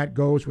 And that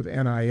goes with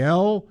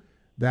NIL,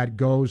 that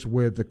goes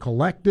with the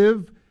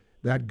collective,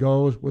 that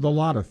goes with a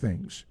lot of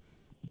things.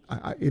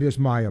 It is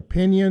my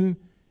opinion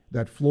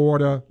that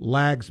Florida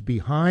lags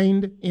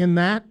behind in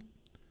that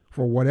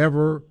for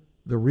whatever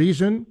the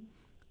reason.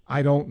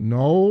 I don't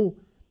know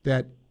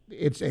that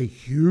it's a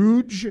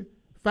huge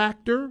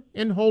factor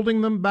in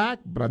holding them back,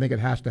 but I think it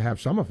has to have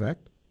some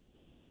effect.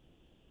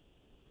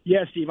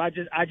 Yeah, Steve, I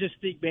just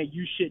think, man,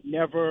 you should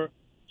never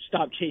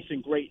stop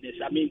chasing greatness.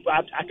 I mean,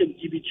 I can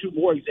give you two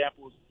more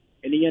examples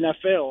in the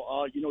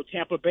NFL.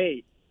 Tampa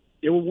Bay,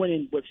 they were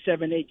winning with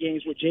 7-8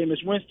 games with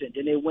Jameis Winston.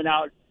 Then they went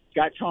out,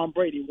 got Tom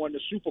Brady, won the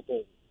Super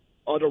Bowl.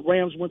 The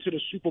Rams went to the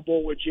Super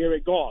Bowl with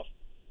Jared Goff.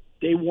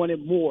 They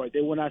wanted more.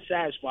 They were not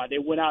satisfied. They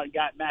went out and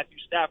got Matthew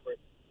Stafford,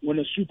 won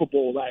the Super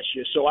Bowl last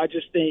year. So I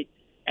just think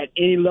at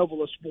any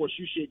level of sports,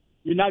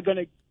 you're not going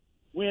to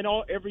win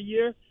every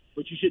year,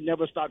 but you should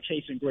never stop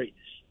chasing greatness.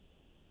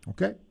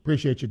 Okay.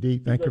 Appreciate you, D.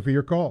 Thank you for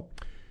your call.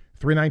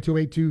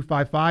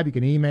 392-8255. You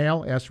can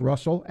email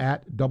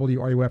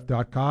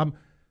srussell@wruf.com.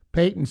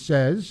 Peyton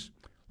says,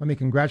 let me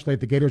congratulate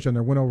the Gators on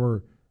their win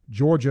over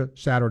Georgia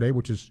Saturday,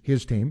 which is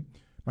his team.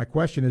 My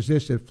question is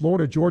this: if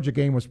Florida-Georgia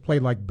game was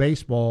played like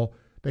baseball,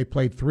 they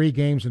played 3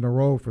 games in a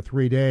row for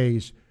 3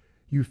 days,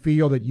 you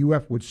feel that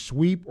UF would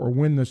sweep or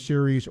win the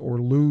series or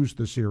lose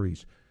the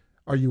series?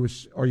 Are you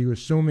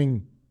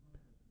assuming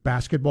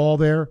basketball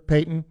there,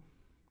 Peyton?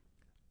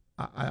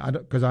 I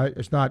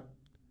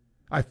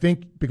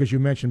think because you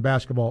mentioned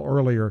basketball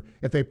earlier,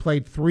 if they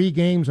played 3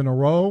 games in a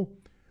row,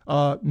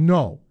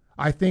 no.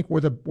 I think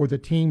where the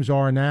teams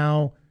are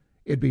now,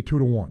 it'd be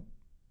 2-1.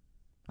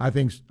 I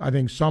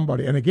think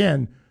somebody, and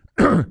again,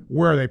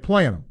 where are they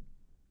playing them?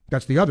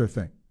 That's the other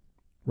thing,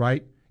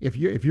 right? If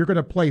you're going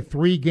to play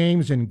 3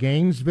 games in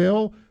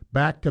Gainesville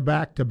back to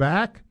back to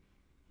back,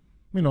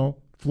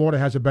 Florida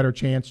has a better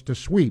chance to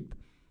sweep.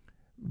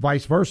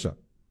 Vice versa,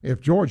 if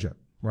Georgia,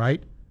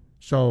 right?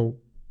 So,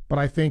 but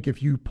I think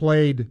if you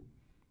played,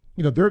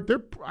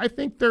 I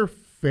think they're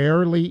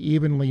fairly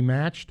evenly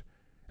matched,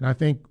 and I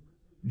think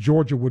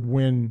Georgia would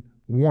win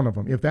one of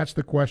them, if that's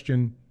the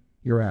question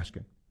you're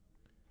asking.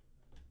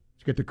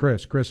 Let's get to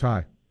Chris. Chris,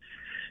 hi.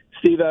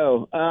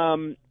 Steve-O,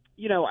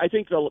 I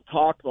think the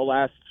talk the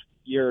last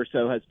year or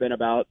so has been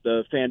about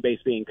the fan base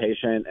being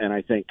patient, and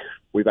I think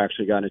we've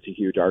actually gotten into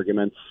huge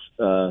arguments,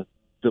 the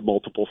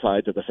multiple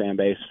sides of the fan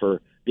base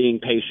for being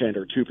patient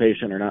or too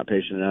patient or not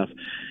patient enough.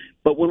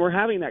 But when we're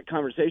having that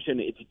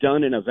conversation, it's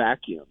done in a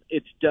vacuum.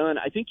 It's done,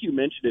 I think you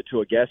mentioned it to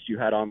a guest you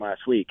had on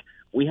last week.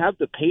 We have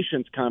the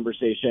patience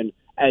conversation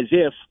as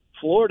if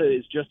Florida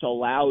is just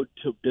allowed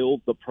to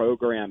build the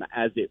program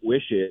as it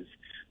wishes.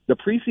 The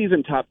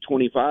preseason top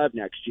 25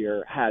 next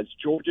year has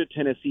Georgia,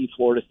 Tennessee,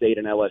 Florida State,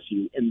 and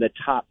LSU in the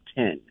top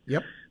 10.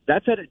 Yep.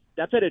 That's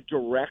at a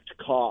direct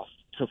cost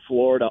to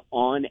Florida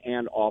on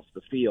and off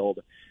the field.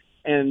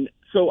 And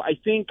so I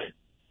think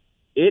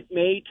it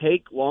may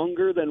take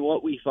longer than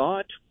what we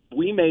thought.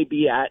 We may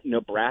be at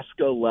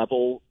Nebraska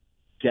level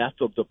death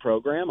of the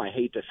program. I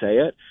hate to say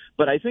it,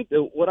 but I think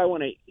that what I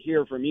want to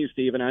hear from you,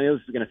 Steve, and I know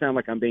this is going to sound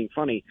like I'm being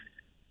funny,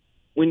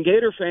 when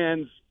Gator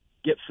fans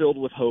get filled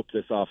with hope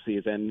this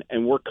offseason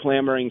and we're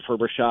clamoring for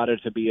Rashada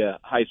to be a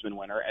Heisman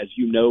winner, as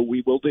you know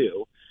we will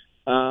do,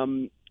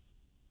 I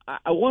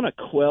want to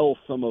quell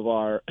some of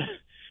our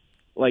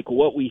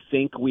what we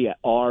think we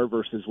are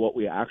versus what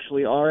we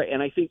actually are.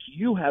 And I think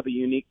you have a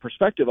unique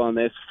perspective on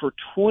this. For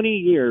 20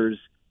 years,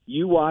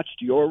 you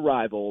watched your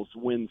rivals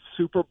win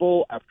Super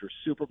Bowl after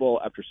Super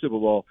Bowl after Super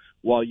Bowl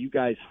while you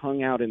guys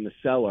hung out in the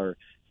cellar.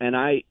 And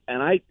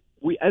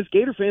we as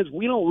Gator fans,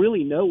 we don't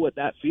really know what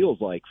that feels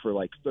like for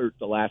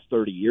the last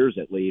 30 years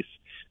at least.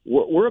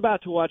 We're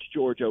about to watch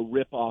Georgia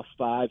rip off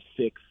 5,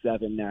 6,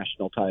 7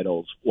 national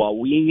titles while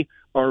we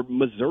are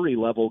Missouri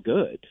level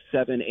good,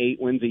 7,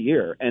 8 wins a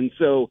year. And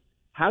so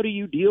how do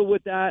you deal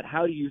with that?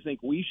 How do you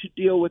think we should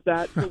deal with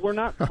that? So we're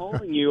not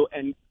calling you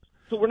and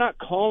so we're not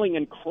calling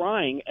and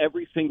crying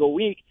every single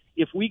week.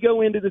 If we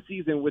go into the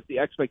season with the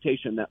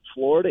expectation that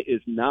Florida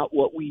is not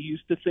what we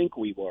used to think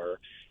we were,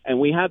 and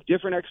we have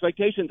different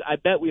expectations, I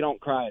bet we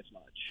don't cry as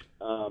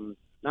much.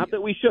 Not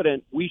that we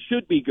shouldn't. We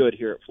should be good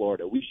here at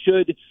Florida. We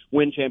should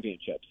win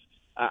championships.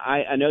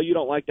 I know you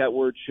don't like that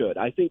word should.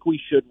 I think we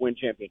should win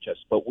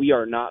championships, but we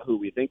are not who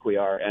we think we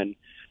are. And,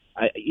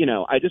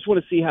 I just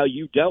want to see how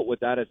you dealt with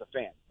that as a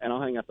fan. And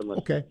I'll hang up and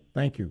listen. Okay,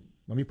 thank you.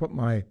 Let me put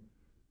my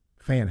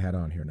fan hat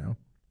on here now.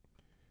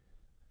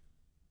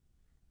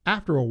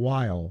 After a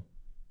while,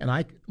 and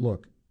I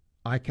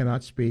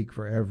cannot speak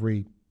for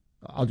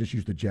I'll just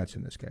use the Jets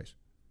in this case.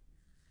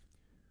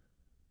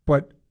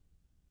 But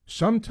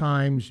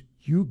sometimes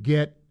you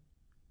get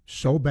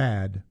so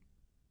bad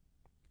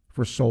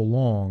for so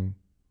long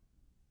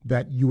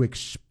that you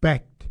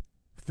expect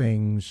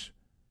things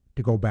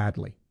to go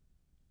badly.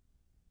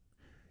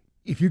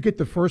 If you get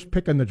the first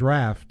pick in the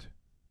draft,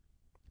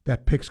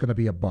 that pick's going to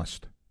be a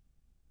bust.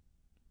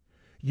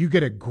 You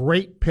get a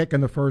great pick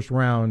in the first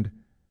round,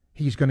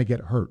 he's going to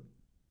get hurt.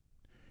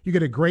 You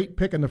get a great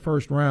pick in the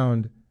first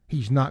round,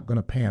 he's not going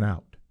to pan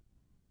out.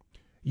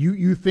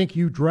 You think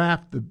you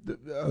draft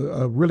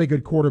a really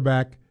good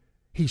quarterback,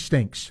 he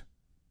stinks.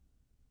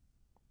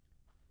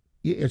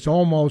 It's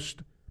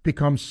almost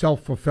become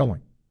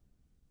self-fulfilling.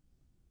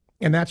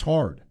 And that's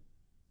hard.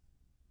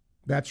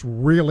 That's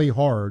really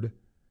hard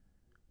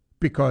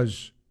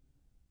because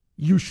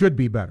you should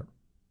be better.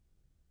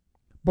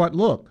 But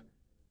look,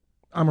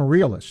 I'm a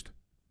realist.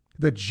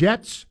 The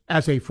Jets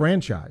as a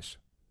franchise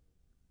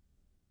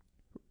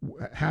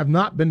have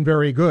not been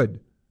very good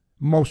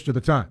most of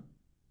the time.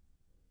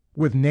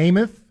 With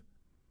Namath,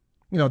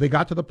 they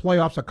got to the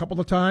playoffs a couple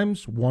of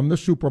times, won the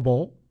Super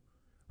Bowl.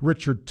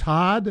 Richard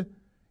Todd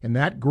and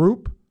that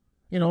group,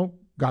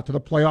 got to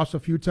the playoffs a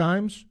few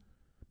times.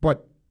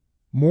 But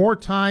more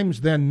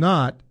times than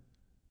not,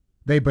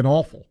 they've been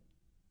awful.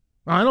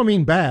 I don't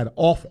mean bad,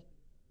 awful.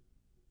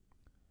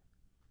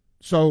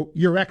 So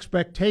your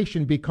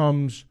expectation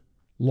becomes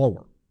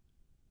lower.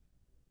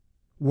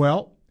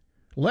 Well,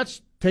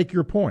 let's take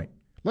your point.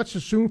 Let's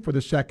assume for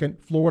the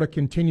second Florida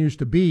continues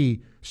to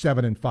be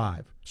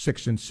 7-5,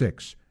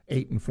 6-6,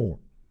 8-4.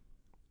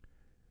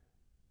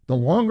 The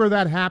longer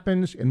that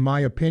happens, in my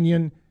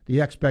opinion,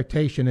 the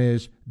expectation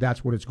is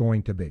that's what it's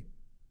going to be.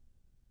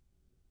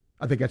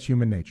 I think that's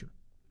human nature.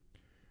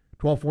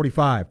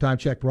 12:45, time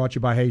check brought to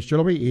you by Hayes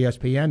Jewelry,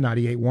 ESPN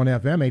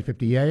 98.1 FM,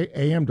 850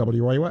 AM,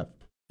 WRUF.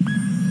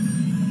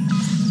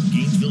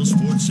 Gainesville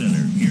Sports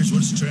Center. Here's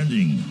what's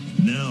trending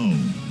now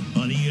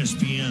on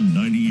ESPN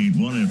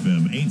 98.1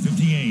 FM,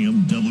 850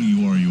 AM,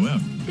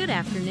 WRUF. Good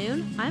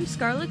afternoon. I'm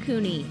Scarlett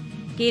Cooney.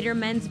 Gator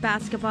men's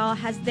basketball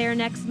has their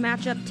next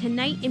matchup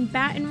tonight in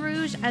Baton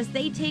Rouge as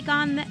they take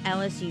on the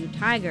LSU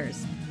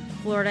Tigers.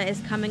 Florida is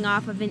coming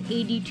off of an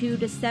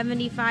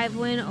 82-75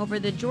 win over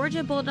the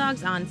Georgia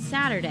Bulldogs on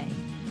Saturday.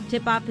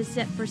 Tip-off is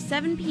set for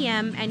 7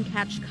 p.m. and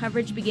catch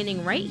coverage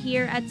beginning right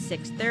here at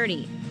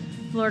 6:30.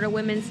 Florida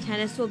women's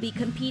tennis will be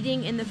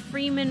competing in the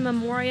Freeman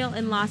Memorial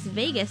in Las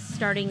Vegas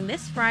starting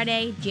this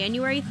Friday,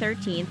 January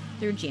 13th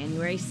through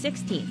January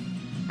 16th.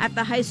 At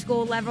the high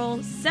school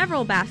level,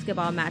 several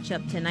basketball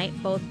matchups tonight,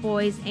 both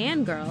boys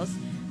and girls.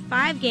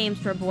 5 games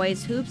for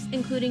boys hoops,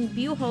 including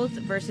Buchholz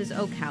versus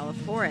Ocala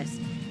Forest.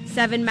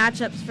 7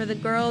 matchups for the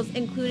girls,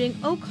 including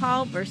Oak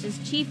Hall versus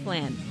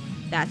Chiefland.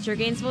 That's your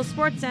Gainesville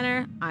Sports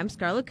Center. I'm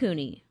Scarlett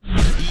Cooney.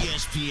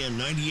 ESPN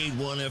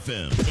 98.1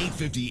 FM,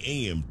 850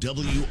 AM,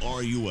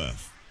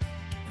 WRUF.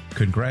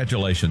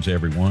 Congratulations,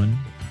 everyone.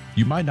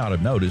 You might not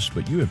have noticed,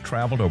 but you have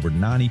traveled over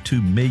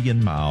 92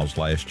 million miles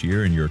last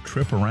year in your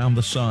trip around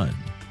the sun.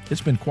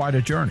 It's been quite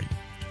a journey.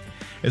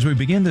 As we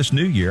begin this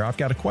new year, I've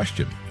got a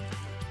question.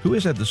 Who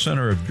is at the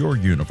center of your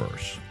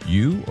universe,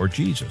 you or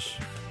Jesus?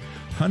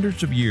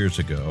 Hundreds of years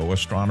ago,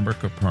 astronomer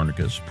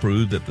Copernicus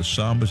proved that the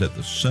sun was at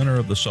the center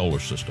of the solar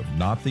system,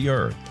 not the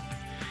Earth.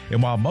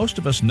 And while most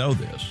of us know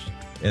this,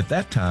 at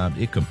that time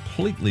it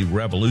completely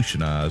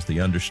revolutionized the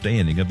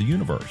understanding of the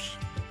universe.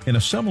 In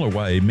a similar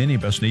way, many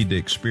of us need to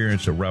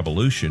experience a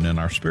revolution in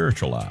our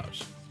spiritual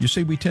lives. You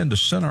see, we tend to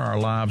center our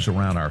lives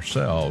around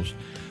ourselves,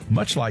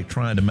 much like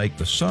trying to make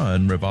the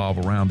sun revolve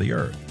around the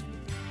earth.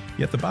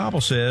 Yet the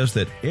Bible says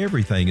that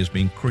everything is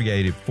being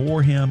created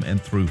for Him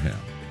and through Him.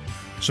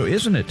 So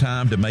isn't it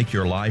time to make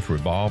your life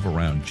revolve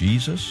around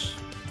Jesus?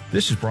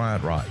 This is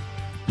Bryant Wright,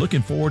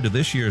 looking forward to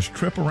this year's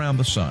trip around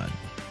the sun,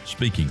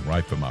 speaking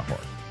right from my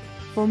heart.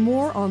 For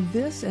more on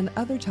this and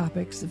other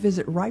topics,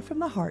 visit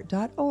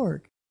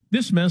rightfromtheheart.org.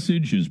 This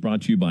message is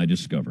brought to you by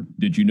Discover.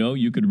 Did you know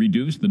you could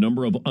reduce the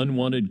number of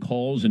unwanted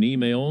calls and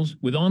emails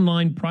with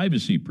online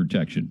privacy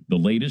protection? The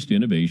latest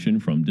innovation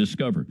from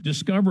Discover.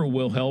 Discover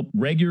will help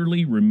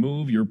regularly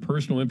remove your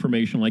personal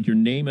information like your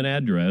name and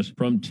address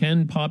from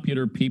 10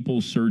 popular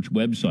people search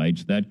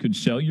websites that could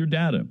sell your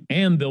data.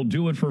 And they'll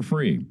do it for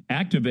free.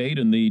 Activate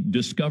in the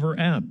Discover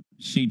app.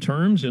 See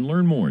terms and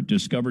learn more at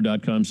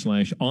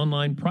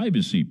discover.com/online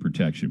privacy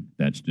protection.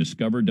 That's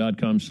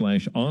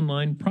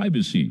discover.com/online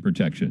privacy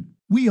protection.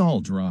 We all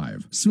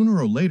drive. Sooner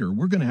or later,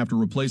 we're going to have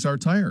to replace our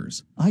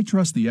tires. I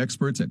trust the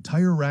experts at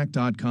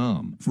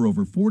TireRack.com. For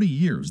over 40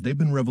 years, they've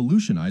been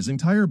revolutionizing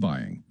tire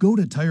buying. Go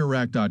to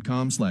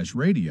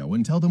TireRack.com/radio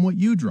and tell them what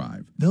you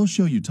drive. They'll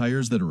show you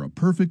tires that are a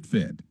perfect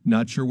fit.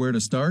 Not sure where to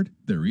start?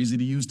 Their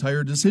easy-to-use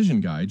tire decision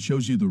guide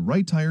shows you the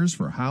right tires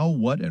for how,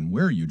 what, and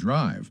where you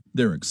drive.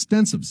 Their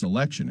extensive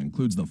selection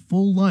includes the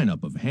full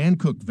lineup of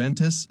hand-cooked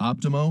Ventus,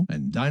 Optimo,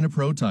 and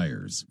Dynapro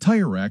tires.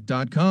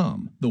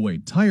 TireRack.com, the way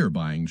tire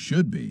buying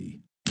should be.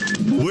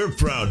 We're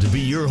proud to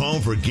be your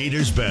home for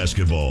Gators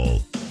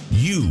basketball.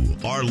 You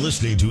are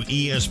listening to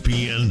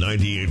ESPN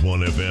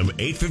 98.1 FM,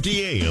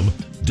 850 AM,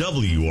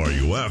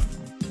 WRUF,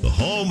 the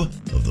home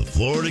of the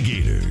Florida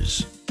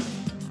Gators.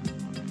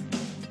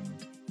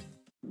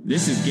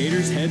 This is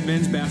Gators head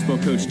men's basketball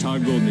coach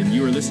Todd Golden, and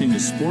you are listening to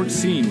Sports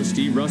Scene with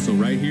Steve Russell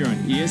right here on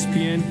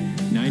ESPN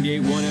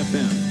 98.1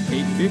 FM,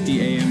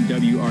 850 AM,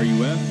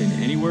 WRUF,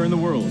 and anywhere in the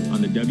world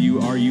on the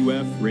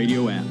WRUF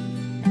radio app.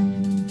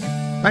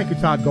 Thank you,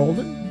 Todd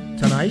Golden.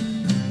 Tonight,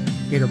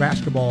 Gator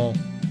basketball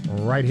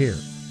right here.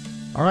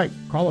 All right,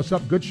 call us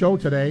up. Good show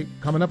today.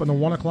 Coming up in the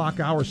 1 o'clock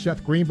hour,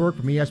 Seth Greenberg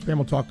from ESPN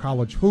will talk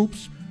college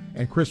hoops,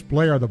 and Chris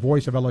Blair, the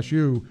voice of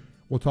LSU,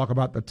 We'll talk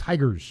about the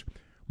Tigers.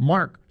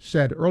 Mark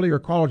said earlier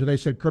caller today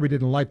said Kirby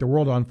didn't light the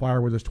world on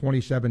fire with his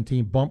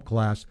 2017 bump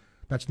class.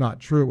 That's not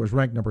true. It was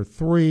ranked number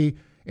 3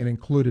 and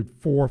included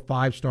 4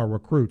 5-star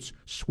recruits.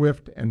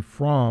 Swift and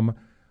Fromm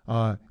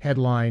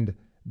headlined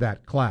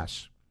that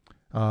class.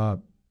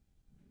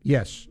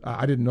 Yes,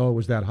 I didn't know it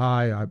was that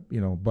high.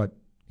 But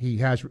he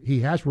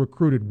has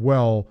recruited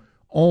well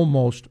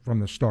almost from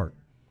the start.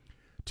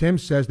 Tim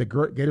says the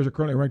Gators are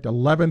currently ranked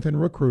 11th in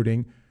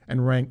recruiting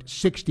and ranked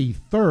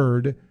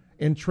 63rd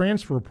in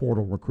transfer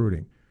portal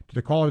recruiting. To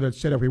the caller that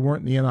said if we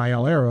weren't in the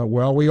NIL era,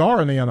 well, we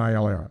are in the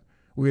NIL era.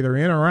 We're either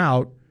in or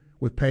out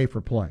with pay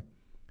for play.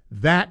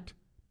 That,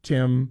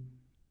 Tim,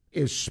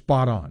 is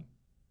spot on.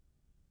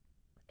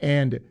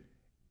 And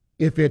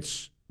if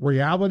it's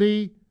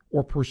reality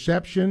or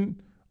perception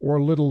or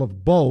a little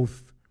of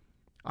both,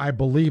 I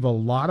believe a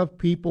lot of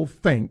people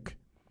think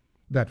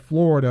that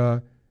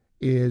Florida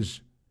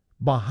is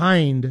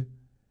behind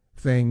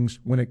things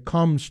when it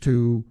comes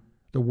to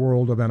the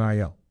world of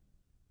NIL.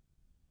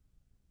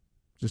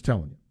 Just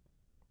telling you.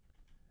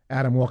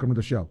 Adam, welcome to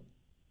the show.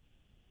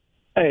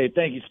 Hey,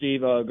 thank you,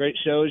 Steve. Great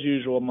show as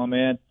usual, my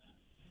man.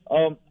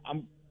 I'm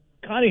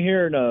kind of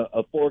hearing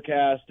a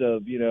forecast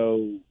of,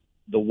 the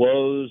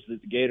woes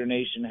that the Gator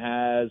Nation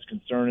has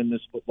concerning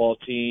this football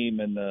team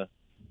and the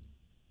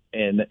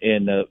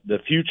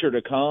future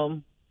to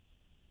come.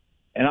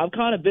 And I've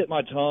kind of bit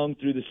my tongue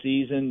through the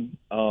season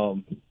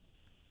because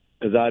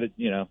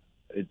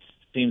it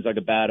seems like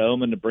a bad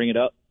omen to bring it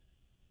up.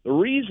 The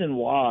reason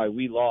why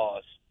we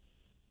lost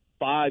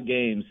 5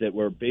 games that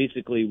were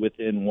basically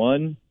within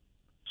 1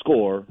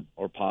 score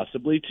or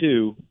possibly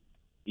 2,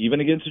 even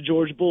against the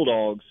Georgia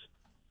Bulldogs,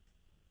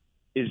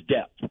 is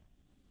depth.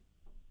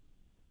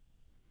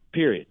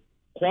 Period.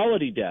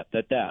 Quality depth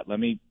at that. Let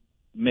me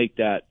make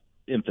that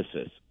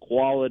emphasis.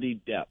 Quality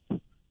depth.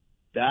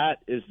 That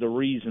is the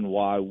reason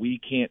why we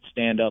can't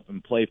stand up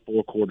and play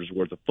 4 quarters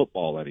worth of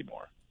football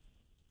anymore.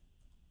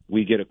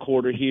 We get a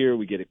quarter here,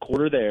 we get a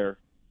quarter there.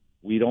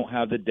 We don't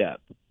have the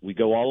depth. We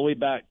go all the way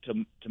back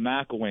to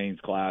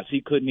McElwain's class.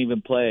 He couldn't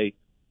even play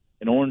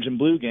an orange and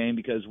blue game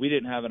because we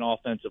didn't have an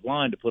offensive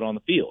line to put on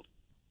the field.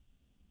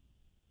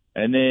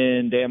 And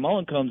then Dan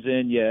Mullen comes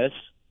in, yes,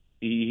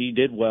 he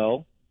did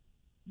well,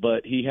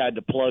 but he had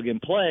to plug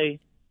and play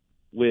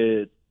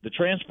with the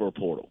transfer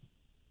portal.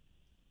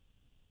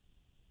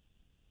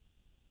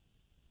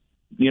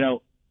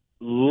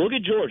 Look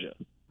at Georgia.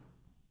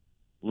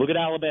 Look at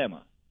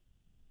Alabama.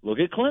 Look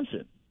at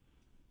Clemson.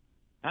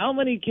 How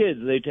many kids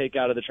do they take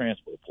out of the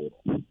transfer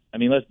portal? I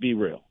mean, let's be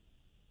real.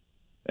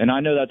 And I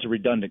know that's a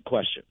redundant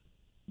question.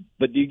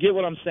 But do you get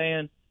what I'm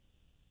saying?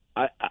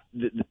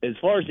 As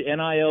far as the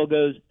NIL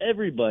goes,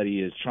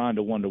 everybody is trying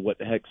to wonder what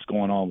the heck's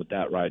going on with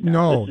that right now.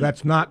 No,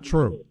 that's not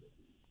true.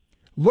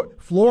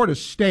 Look, Florida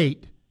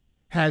State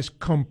has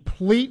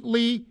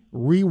completely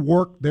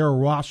reworked their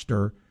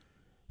roster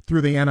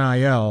through the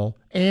NIL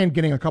and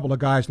getting a couple of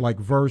guys like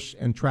Verse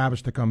and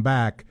Travis to come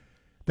back.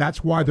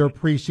 That's why they're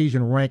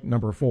preseason ranked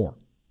number 4.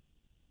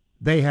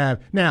 They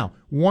have now.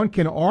 One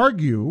can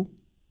argue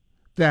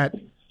that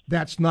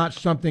that's not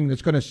something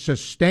that's going to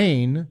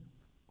sustain,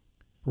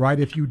 right?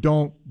 If you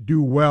don't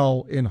do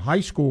well in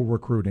high school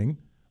recruiting,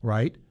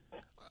 right?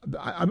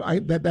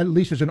 That at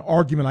least is an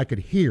argument I could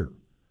hear.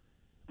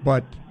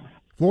 But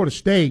Florida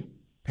State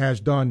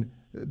has done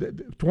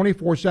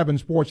 24/7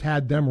 Sports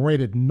had them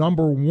rated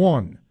number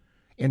 1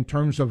 in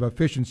terms of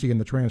efficiency in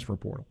the transfer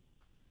portal.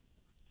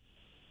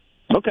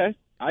 Okay.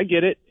 I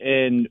get it,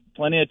 and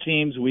plenty of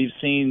teams we've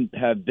seen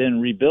have been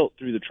rebuilt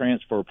through the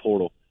transfer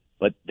portal,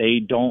 but they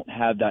don't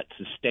have that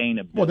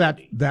sustainability. Well,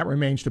 that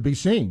remains to be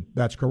seen.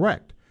 That's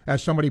correct.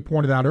 As somebody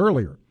pointed out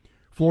earlier,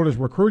 Florida's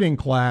recruiting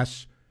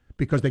class,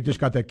 because they just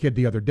got that kid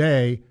the other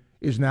day,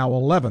 is now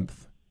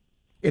 11th.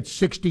 It's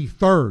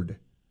 63rd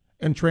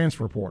in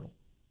transfer portal.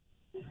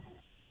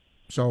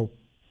 So,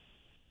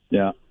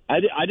 yeah,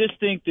 I just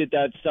think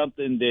that's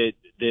something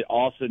that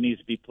also needs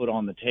to be put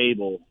on the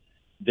table,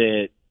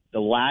 that the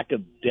lack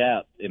of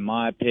depth, in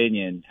my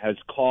opinion, has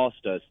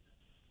cost us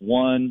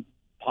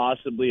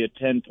possibly a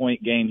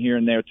 10-point game here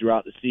and there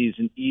throughout the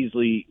season.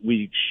 Easily,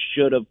 we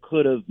should have,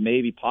 could have,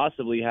 maybe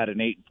possibly had an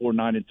 8-4,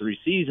 9-3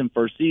 season,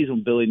 first season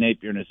with Billy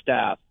Napier and his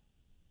staff,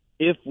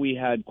 if we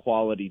had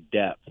quality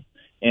depth.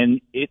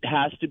 And it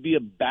has to be a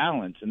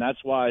balance, and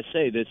that's why I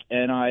say this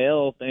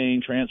NIL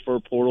thing, transfer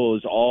portal,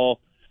 is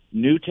all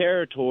new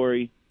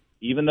territory.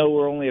 Even though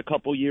we're only a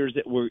couple years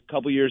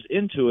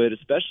into it,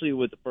 especially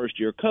with the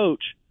first-year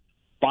coach,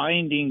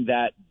 finding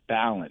that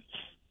balance,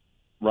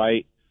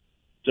 right?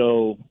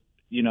 So,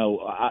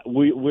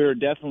 we're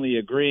definitely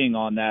agreeing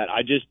on that.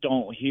 I just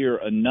don't hear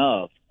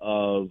enough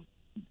of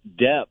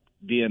depth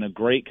being a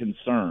great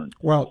concern.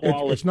 Well,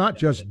 it's not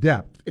just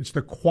depth. It's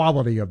the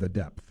quality of the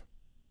depth.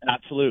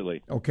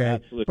 Absolutely. Okay.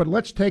 Absolutely. But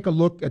let's take a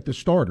look at the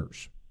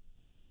starters,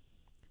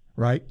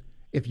 right?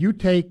 If you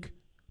take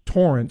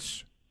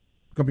Torrance,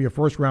 going to be a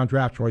first-round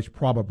draft choice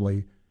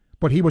probably,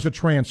 but he was a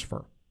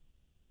transfer.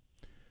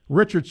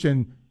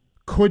 Richardson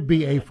could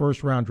be a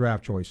first-round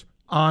draft choice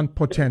on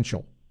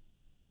potential,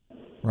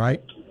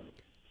 right?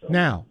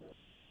 Now,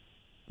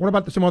 What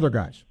about some other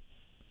guys?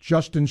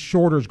 Justin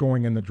Shorter's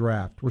going in the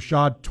draft.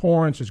 Rashad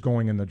Torrance is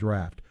going in the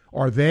draft.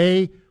 Are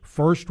they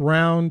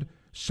first-round,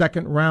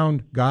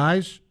 second-round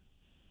guys?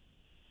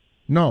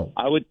 No.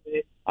 I would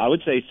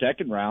say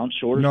second round.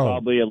 Shorter's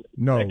probably a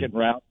second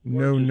round.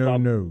 No.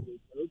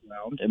 Third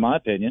round, in my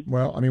opinion.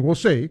 Well, I mean, we'll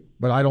see,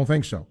 but I don't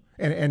think so.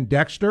 And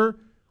Dexter,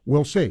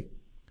 we'll see.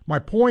 My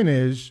point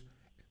is,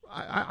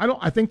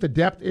 I think the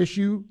depth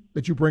issue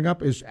that you bring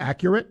up is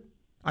accurate.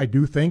 I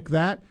do think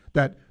that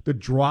the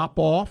drop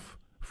off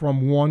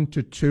from 1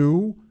 to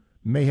 2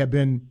 may have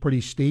been pretty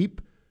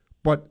steep,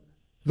 but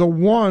the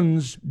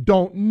ones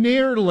don't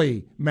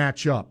nearly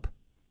match up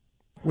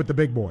with the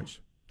big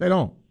boys. They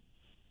don't.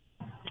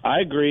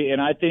 I agree,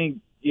 and I think,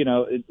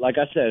 like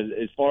I said,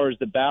 as far as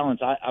the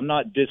balance, I'm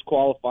not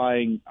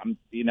disqualifying,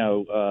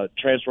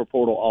 transfer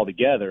portal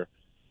altogether.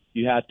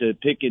 You have to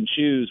pick and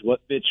choose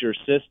what fits your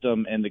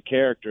system and the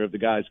character of the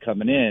guys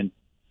coming in,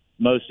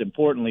 most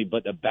importantly,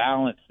 but the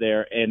balance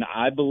there. And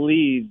I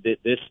believe that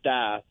this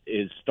staff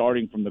is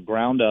starting from the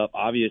ground up.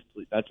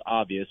 Obviously, that's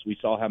obvious. We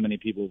saw how many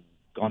people have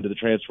gone to the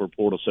transfer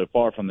portal so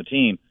far from the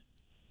team,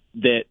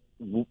 that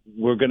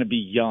we're going to be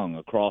young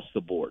across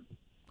the board.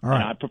 All right.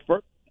 And I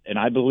prefer, and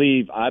I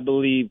believe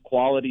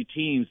quality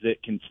teams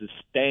that can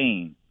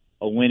sustain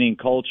a winning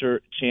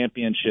culture,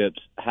 championships,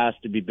 has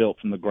to be built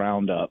from the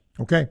ground up.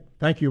 Okay.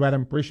 Thank you,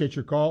 Adam. Appreciate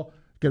your call.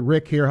 Get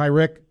Rick here. Hi,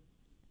 Rick.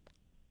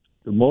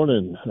 Good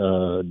morning.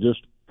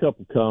 Just a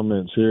couple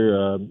comments here.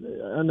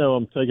 I know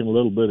I'm taking a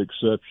little bit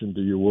exception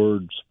to your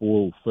word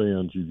spoiled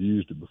fans. You've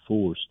used it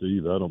before,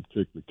 Steve. I don't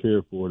particularly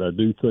care for it. I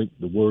do think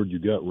the word you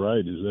got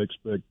right is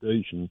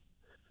expectation.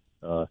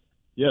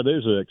 Yeah,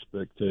 there's an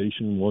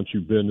expectation once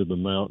you've been to the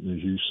mountain,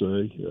 as you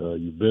say.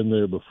 You've been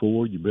there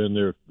before. You've been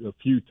there a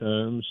few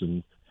times,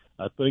 and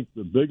I think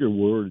the bigger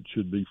word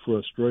should be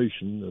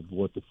frustration of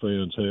what the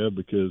fans have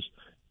because,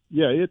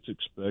 yeah, it's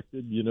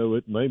expected.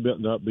 It may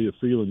not be a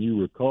feeling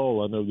you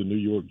recall. I know the New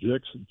York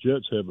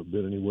Jets haven't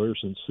been anywhere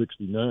since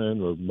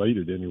 '69 or made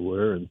it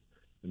anywhere, and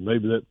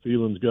maybe that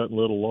feeling's gotten a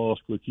little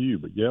lost with you.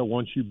 But, yeah,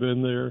 once you've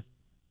been there,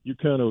 you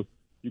kind of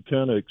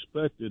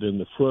expect it, and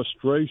the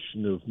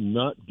frustration of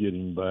not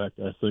getting back,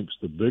 I think, is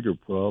the bigger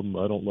problem.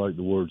 I don't like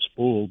the word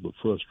spoiled, but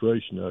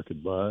frustration I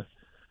could buy.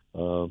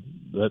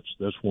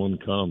 That's one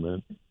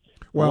comment.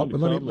 Well, but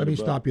let me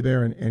stop you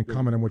there and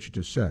comment on what you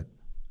just said.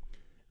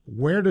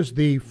 Where does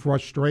the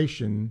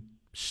frustration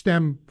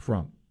stem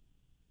from?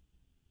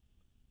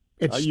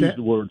 I use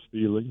the word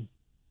feeling.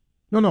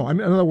 No. I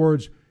mean, in other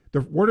words,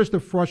 where does the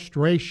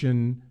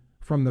frustration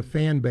from the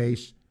fan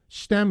base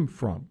stem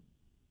from?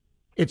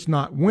 It's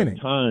not winning.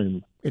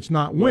 Time. It's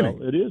not winning.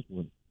 Well, it is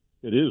winning.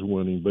 It is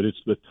winning, but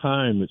it's the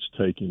time it's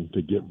taking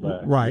to get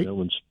back. Right.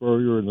 When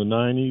Spurrier in the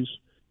 90s,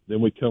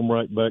 then we come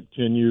right back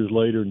 10 years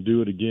later and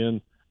do it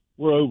again.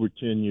 We're over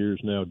 10 years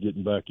now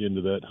getting back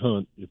into that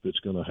hunt if it's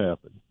going to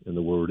happen. And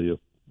the word if,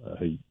 I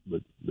hate,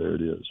 but there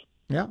it is.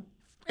 Yeah.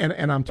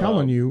 And I'm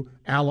telling you,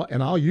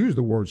 and I'll use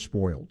the word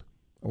spoiled,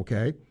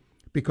 okay?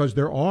 Because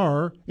there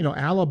are,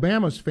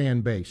 Alabama's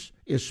fan base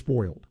is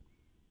spoiled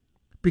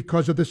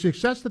because of the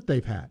success that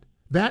they've had.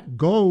 That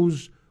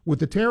goes with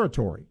the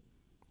territory.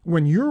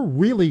 When you're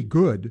really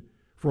good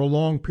for a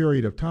long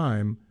period of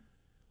time,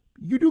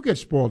 you do get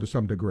spoiled to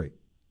some degree.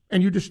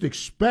 And you just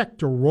expect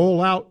to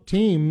roll out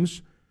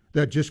teams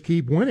that just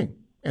keep winning.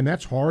 And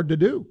that's hard to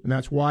do. And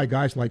that's why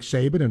guys like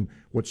Saban and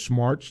what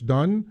Smart's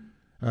done,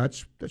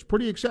 that's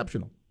pretty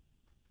exceptional.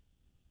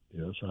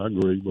 Yes, I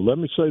agree. But let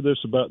me say this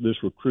about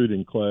this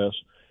recruiting class.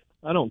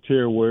 I don't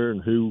care where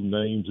and who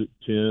names it,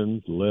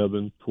 10,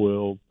 11,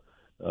 12.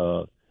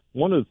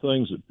 One of the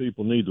things that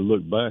people need to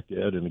look back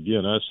at, and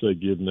again, I say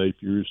give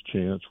Napier his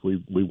chance.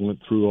 We went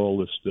through all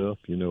this stuff.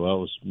 I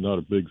was not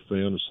a big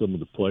fan of some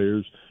of the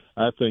players.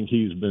 I think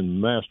he's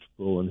been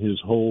masterful in his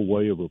whole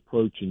way of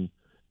approaching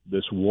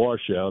this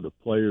washout of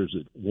players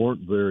that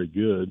weren't very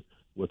good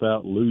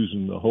without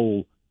losing the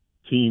whole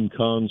team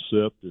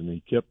concept, and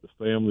he kept the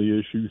family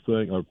issue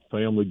thing, our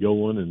family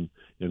going,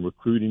 and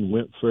recruiting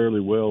went fairly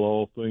well,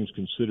 all things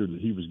considered,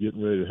 that he was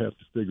getting ready to have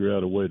to figure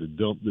out a way to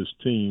dump this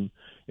team,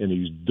 and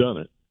he's done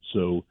it.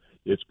 So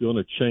it's going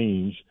to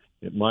change.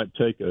 It might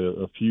take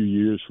a few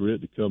years for it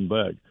to come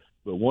back.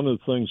 But one of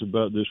the things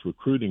about this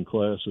recruiting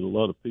class that a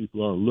lot of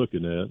people aren't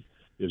looking at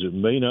is it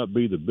may not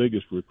be the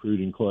biggest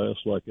recruiting class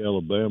like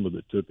Alabama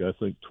that took, I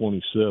think,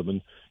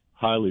 27,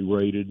 highly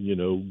rated,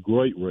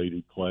 great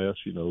rated class,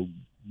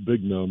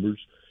 big numbers.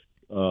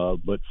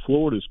 But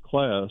Florida's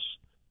class,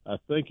 I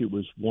think it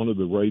was one of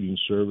the rating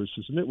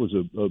services, and it was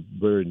a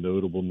very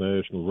notable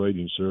national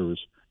rating service,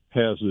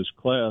 has this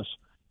class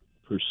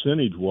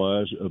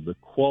percentage-wise of the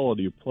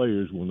quality of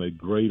players when they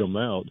grade them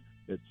out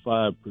at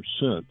 5%,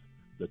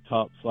 the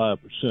top 5%.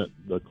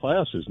 The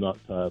class is not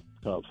top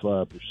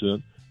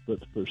 5%,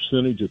 but the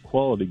percentage of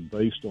quality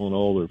based on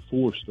all their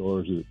 4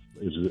 stars is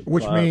at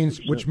which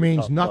 5%,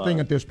 means nothing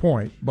 5. At this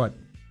point, but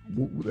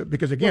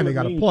because again, they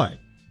got to play.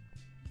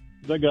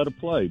 They got to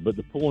play, but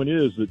the point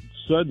is that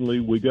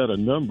suddenly we got a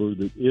number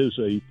that is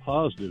a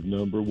positive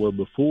number where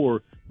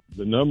before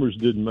the numbers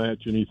didn't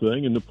match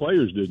anything, and the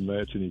players didn't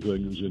match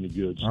anything that was any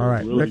good. So all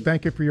right, really, Rick,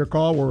 thank you for your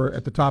call. We're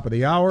at the top of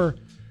the hour.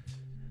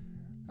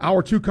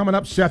 Hour 2 coming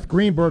up. Seth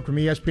Greenberg from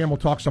ESPN will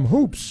talk some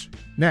hoops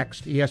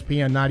next.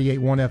 ESPN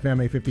 98.1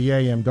 FM, 850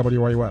 AM,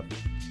 WRUF.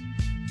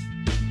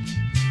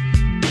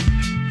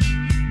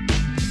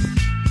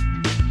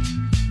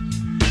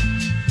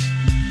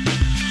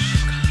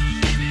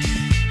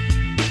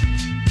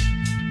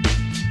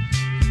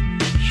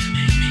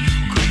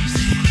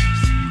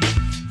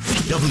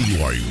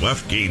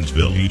 WRUF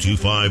Gainesville,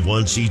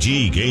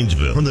 U251CG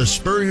Gainesville. From the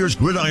Spurrier's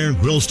Gridiron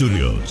Grill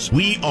Studios,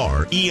 we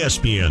are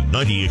ESPN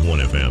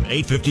 98.1 FM,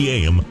 850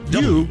 AM,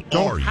 You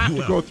don't have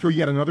to go through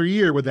yet another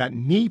year with that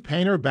knee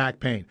pain or back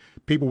pain.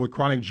 People with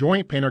chronic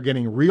joint pain are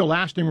getting real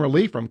lasting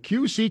relief from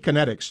QC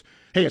Kinetics.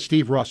 Hey, it's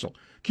Steve Russell.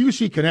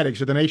 QC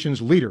Kinetics are the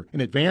nation's leader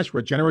in advanced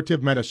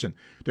regenerative medicine.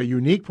 Their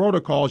unique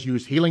protocols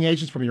use healing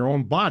agents from your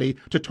own body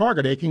to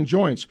target aching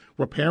joints,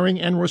 repairing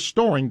and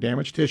restoring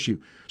damaged tissue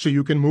so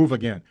you can move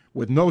again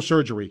with no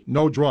surgery,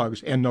 no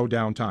drugs, and no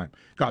downtime.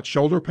 Got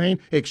shoulder pain,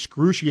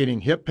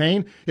 excruciating hip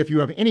pain? If you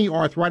have any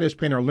arthritis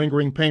pain or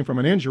lingering pain from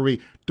an injury,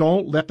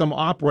 don't let them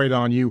operate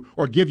on you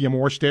or give you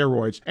more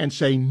steroids, and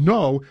say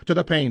no to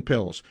the pain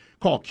pills.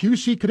 Call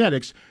QC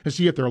Kinetics and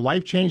see if their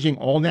life-changing,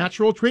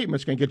 all-natural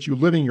treatments can get you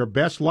living your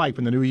best life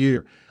in the new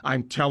year.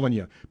 I'm telling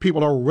you,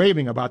 people are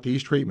raving about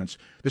these treatments.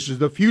 This is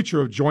the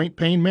future of joint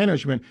pain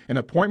management, and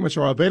appointments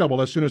are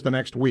available as soon as the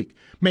next week.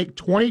 Make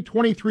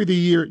 2023 the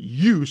year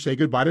you say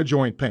goodbye to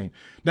joint pain.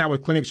 Now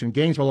with clinics in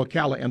Gainesville,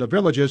 Ocala, and the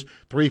Villages,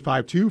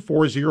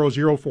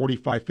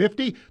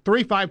 352-400-4550,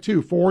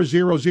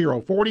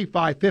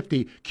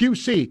 352-400-4550,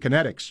 QC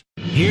Kinetics.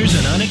 Here's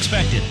an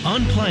unexpected,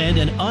 unplanned,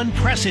 and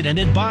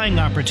unprecedented buying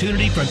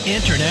opportunity from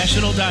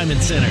International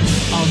Diamond Center.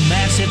 A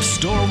massive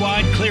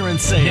store-wide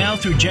clearance sale. Now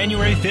through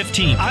January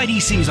 15th,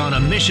 IDC's on a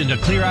mission to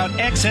clear out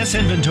excess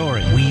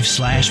inventory. We've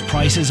slashed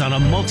prices on a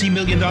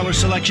multi-million-dollar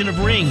selection of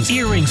rings,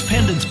 earrings,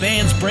 pendants,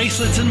 bands,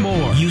 bracelets, and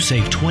more. You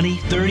save 20,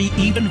 30,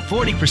 even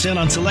 40%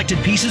 on selected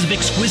pieces of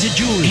exquisite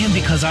jewelry. And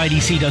because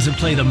IDC doesn't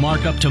play the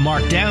markup to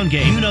markdown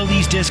game, you know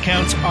these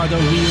discounts are the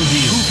real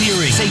deal. Hoop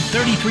earrings, save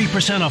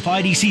 33% off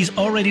IDC's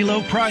already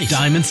low price.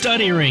 Diamond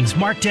stud earrings,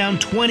 marked down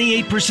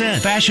 28%.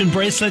 Fashion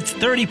bracelets,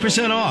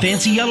 30% off.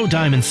 Fancy yellow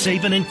diamonds,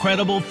 save an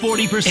incredible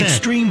 40%.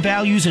 Extreme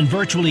values in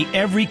virtually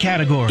every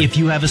category. If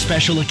you have a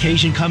special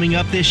occasion coming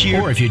up this year,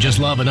 or if you just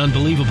love an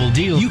unbelievable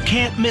deal, you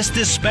can't miss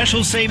this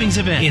special savings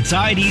event. It's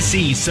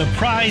IDC's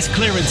surprise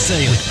clearance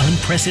sale with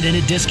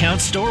unprecedented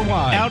discounts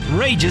store-wide.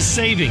 Outrageous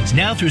savings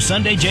now through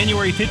Sunday,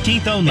 January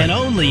 15th only, and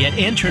only at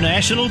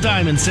International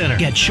Diamond Center.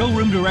 Get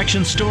showroom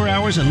directions, store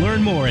hours, and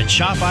learn more at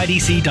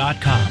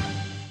shopidc.com.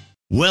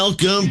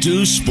 Welcome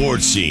to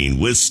Sports Scene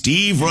with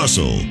Steve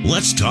Russell.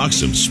 Let's talk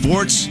some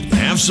sports and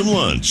have some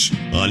lunch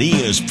on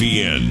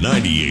ESPN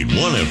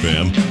 98.1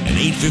 FM and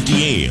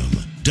 850 AM,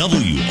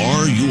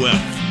 WRUF.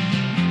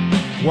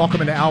 Welcome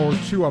into Hour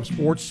 2 of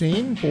Sports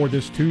Scene for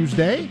this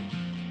Tuesday.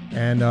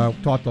 And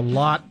talked a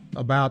lot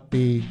about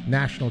the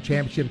national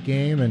championship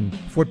game and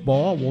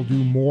football. We'll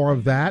do more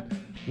of that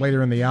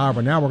later in the hour.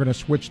 But now we're going to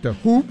switch to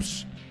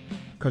hoops,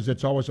 because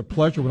it's always a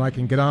pleasure when I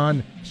can get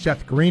on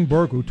Seth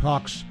Greenberg, who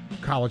talks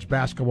college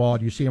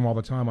basketball. You see him all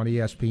the time on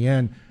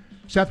ESPN.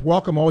 Seth,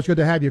 welcome. Always good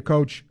to have you,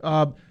 Coach.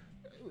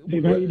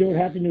 Steve, how you doing?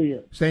 Happy New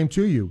Year. Same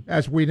to you.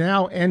 As we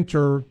now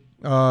enter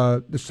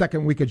the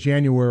second week of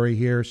January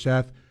here,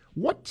 Seth,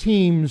 what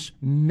teams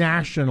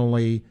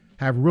nationally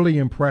have really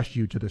impressed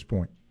you to this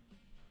point?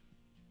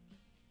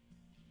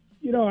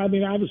 You know, I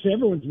mean, obviously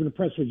everyone's been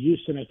impressed with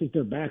Houston. I think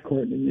their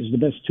backcourt is the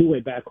best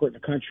two-way backcourt in the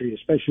country,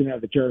 especially now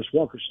that Jarris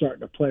Walker's starting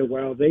to play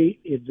well. They've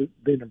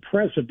been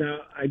impressive.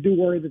 Now, I do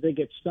worry that they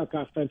get stuck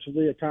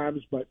offensively at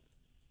times, but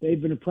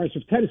they've been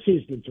impressive.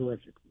 Tennessee's been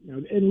terrific. You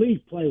know, in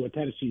league play, what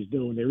Tennessee's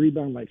doing, they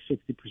rebound like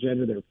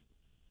 60% of their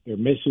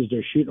misses.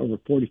 They're shooting over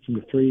 40 from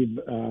the three.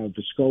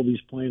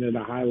 Vescovi's playing at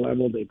a high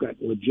level. They've got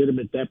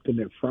legitimate depth in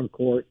their front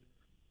court.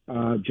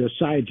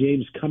 Josiah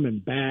James coming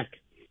back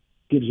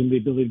gives them the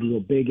ability to go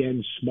big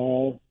and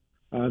small.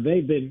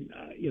 They've been,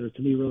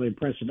 to me, really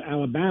impressive.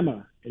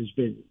 Alabama has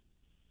been,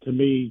 to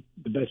me,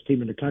 the best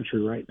team in the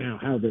country right now,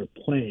 how they're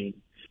playing.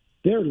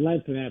 Their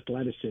length and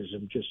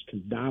athleticism just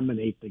can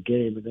dominate the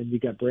game. And then you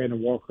got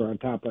Brandon Walker on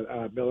top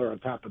of Miller on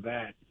top of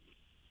that.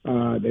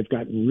 They've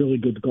got really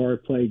good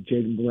guard play.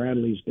 Jaden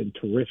Bradley's been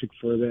terrific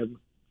for them.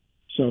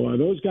 So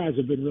those guys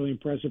have been really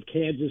impressive.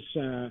 Kansas,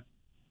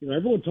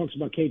 everyone talks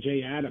about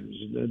KJ Adams,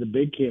 the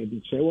big kid,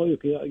 and say, well,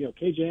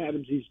 KJ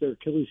Adams, he's their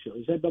Achilles heel.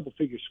 He's had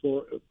double-figure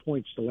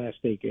points the last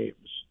 8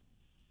 games.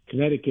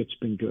 Connecticut's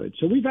been good.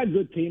 So we've had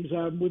good teams.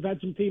 We've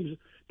had some teams.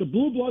 The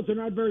Blue Bloods are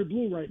not very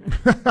blue right now.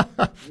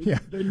 Yeah.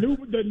 The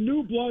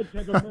new Bloods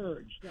have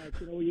emerged. Like,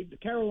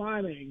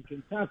 Carolina and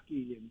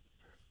Kentucky, and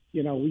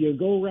you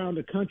go around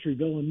the country,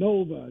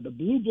 Villanova. The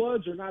Blue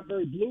Bloods are not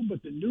very blue,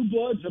 but the new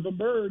Bloods have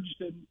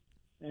emerged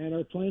and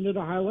are playing at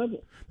a high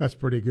level. That's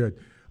pretty good.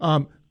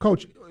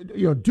 Coach,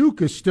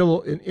 Duke is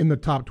still in the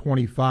top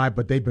 25,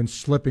 but they've been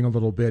slipping a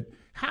little bit.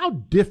 How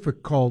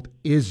difficult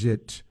is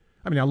it?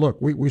 I mean, now look,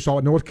 we saw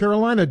what North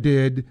Carolina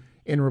did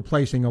in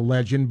replacing a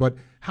legend, but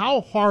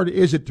how hard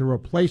is it to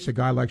replace a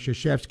guy like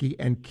Krzyzewski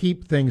and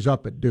keep things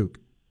up at Duke?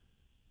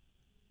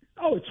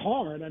 Oh, it's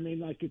hard. I mean,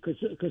 like, because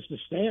the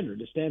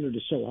standard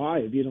is so high.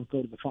 If you don't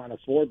go to the Final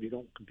Four, if you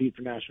don't compete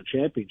for national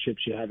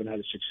championships, you haven't had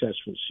a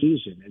successful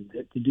season. And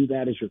to do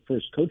that as your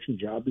first coaching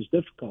job is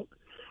difficult.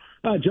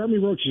 Jeremy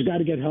Roach has got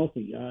to get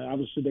healthy.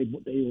 Obviously,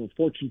 they were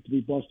fortunate to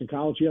beat Boston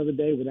College the other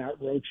day.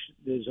 Without Roach,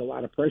 there's a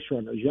lot of pressure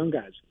on those young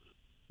guys.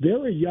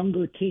 They're a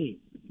younger team.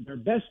 Their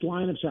best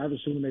lineups are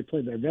obviously when they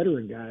play their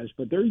veteran guys,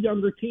 but they're a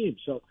younger team.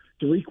 So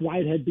Dariq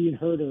Whitehead being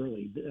hurt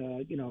early,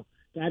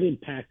 that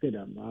impacted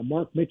them.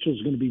 Mark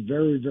Mitchell's going to be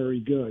very, very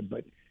good.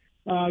 But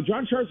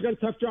John Sharp's got a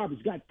tough job.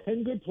 He's got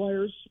 10 good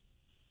players,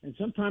 and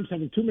sometimes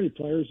having too many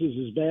players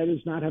is as bad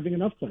as not having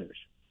enough players.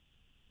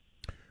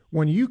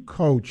 When you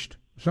coached,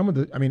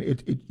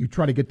 you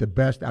try to get the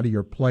best out of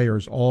your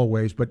players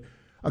always, but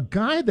a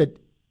guy that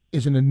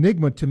is an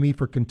enigma to me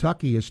for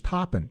Kentucky is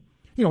Toppin.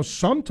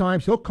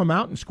 Sometimes he'll come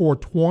out and score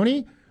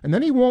 20, and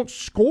then he won't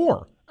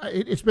score.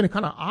 It's been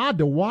kind of odd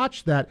to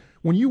watch that.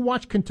 When you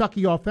watch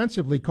Kentucky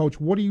offensively,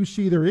 Coach, what do you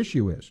see their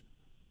issue is?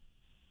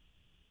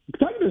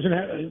 Kentucky doesn't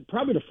have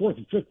probably the fourth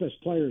and fifth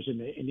best players in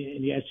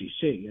the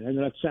SEC. And I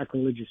know that's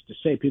sacrilegious to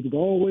say. People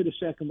go, wait a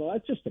second. Well,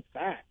 that's just a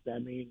fact. I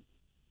mean,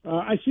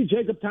 I see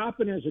Jacob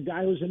Toppin as a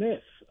guy who's an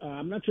if.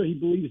 I'm not sure he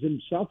believes in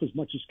himself as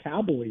much as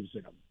Cal believes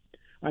in him.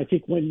 I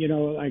think when,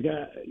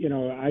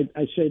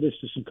 I say this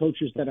to some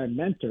coaches that I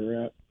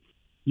mentor,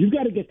 you've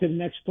got to get to the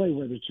next play,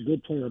 whether it's a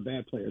good player or a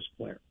bad player's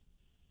player.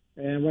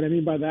 And what I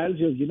mean by that is,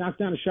 you knock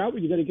down a shot,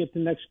 well, you got to get to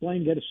the next play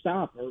and get a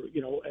stop, or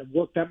and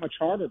work that much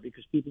harder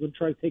because people can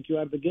try to take you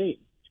out of the game.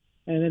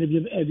 And then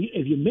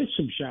if you miss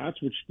some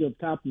shots, which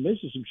Toppin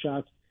misses some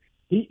shots,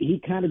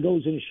 he kind of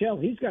goes in a shell.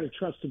 He's got to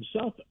trust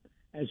himself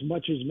as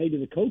much as maybe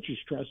the coaches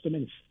trust him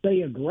and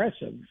stay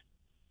aggressive.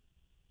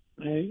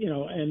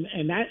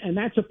 And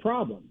that's a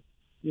problem.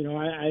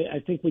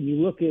 I think when you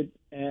look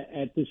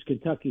at this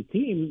Kentucky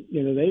team,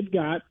 they've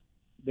got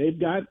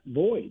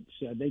voids.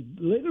 They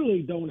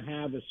literally don't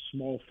have a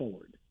small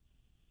forward.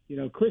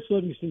 Chris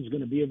Livingston's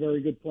going to be a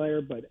very good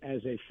player, but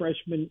as a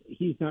freshman,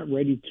 he's not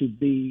ready to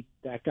be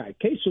that guy.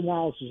 Casey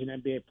Wallace is an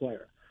NBA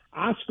player.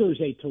 Oscar is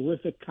a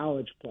terrific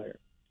college player.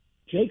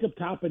 Jacob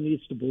Toppin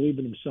needs to believe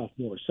in himself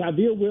more.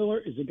 Xavier Wheeler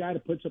is a guy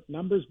that puts up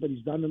numbers, but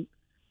he's done them.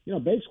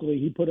 Basically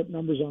he put up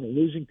numbers on a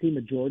losing team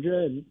at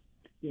Georgia, and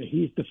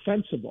he's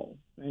defensible.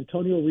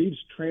 Antonio Reeves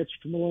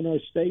transferred from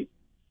Illinois State.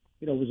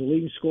 Was a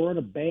leading scorer on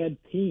a bad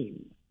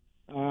team.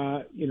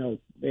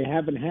 They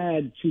haven't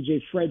had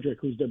C.J. Frederick,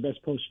 who's their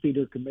best post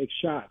speeder, can make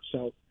shots.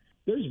 So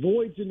there's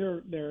voids in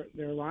their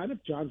lineup.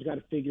 John's got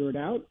to figure it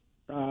out.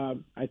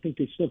 I think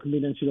they still can be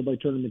an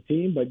NCAA tournament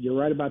team, but you're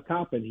right about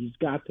Toppin. He's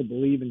got to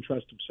believe and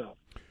trust himself.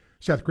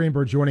 Seth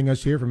Greenberg joining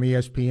us here from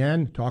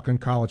ESPN, talking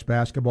college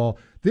basketball.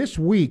 This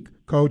week,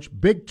 Coach,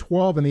 Big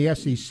 12 and the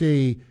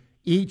SEC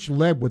each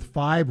led with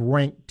 5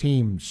 ranked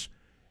teams.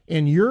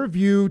 In your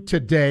view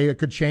today, it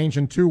could change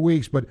in 2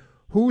 weeks, but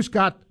who's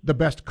got the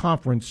best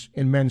conference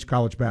in men's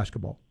college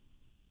basketball?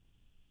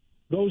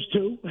 Those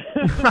two.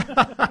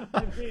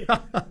 I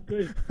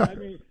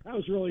mean, that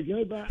was really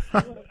good, but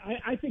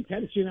I think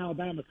Tennessee and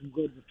Alabama can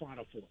go to the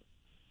Final Four.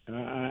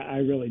 I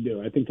really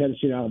do. I think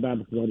Tennessee and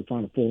Alabama can go to the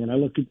Final Four. When I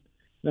look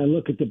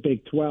at the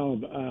Big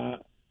 12,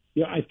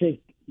 I think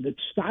the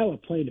style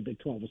of play in the Big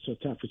 12 is so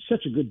tough. It's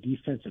such a good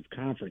defensive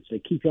conference. They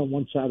keep you on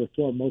one side of the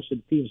floor. Most of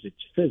the teams, it's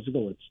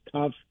physical, it's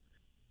tough.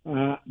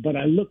 But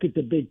I look at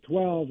the Big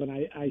 12 and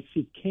I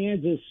see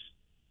Kansas.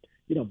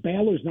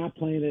 Baylor's not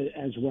playing it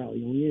as well.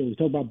 We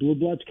talk about blue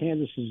bloods.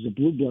 Kansas is a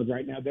blue blood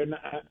right now. They're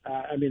not.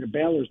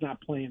 Baylor's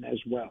not playing as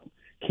well.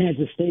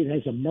 Kansas State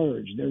has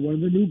emerged. They're one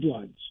of the new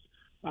bloods.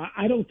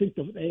 I don't think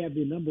they have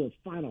the number of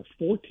Final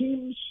Four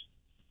teams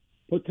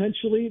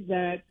potentially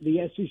that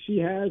the SEC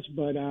has,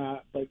 but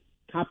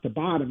top to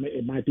bottom,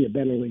 it might be a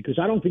better league because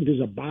I don't think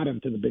there's a bottom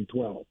to the Big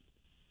 12.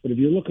 But if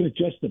you're looking at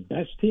just the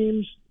best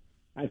teams,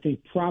 I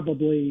think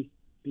probably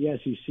the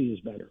SEC is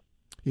better.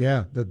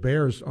 Yeah, the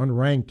Bears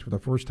unranked for the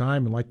first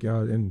time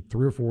in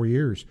 3 or 4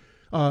 years.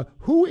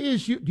 Who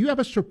is you? Do you have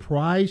a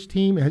surprise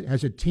team?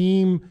 Has a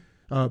team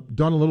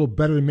done a little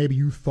better than maybe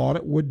you thought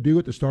it would do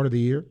at the start of the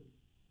year?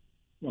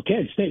 Well,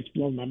 Kansas State's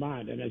blown my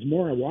mind, and as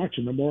more I watch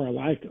them, the more I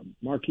like them.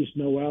 Marquise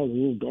Noel, the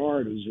little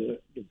guard, who's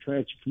a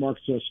transfer from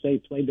Arkansas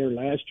State, played there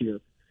last year.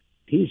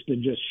 He's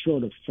been just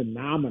sort of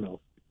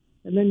phenomenal.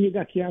 And then you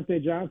got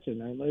Keontae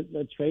Johnson. And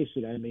let's face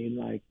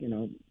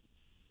it.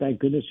 Thank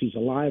goodness he's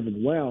alive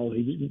and well.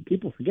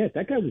 People forget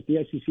that guy was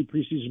the SEC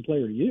preseason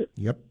player of the year.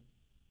 Yep.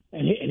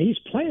 And he's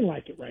playing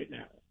like it right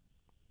now.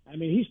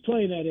 He's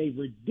playing at a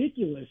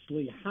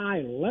ridiculously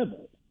high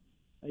level.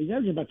 He's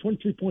averaging about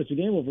 23 points a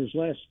game over his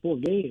last 4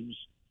 games,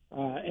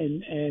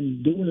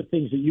 and doing the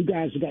things that you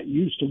guys have got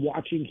used to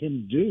watching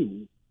him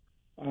do.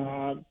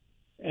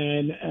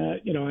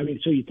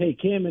 So you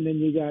take him, and then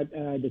you got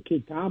the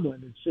kid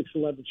Tomlin, the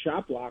 6'11"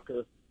 shot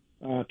blocker.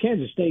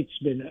 Kansas State's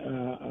been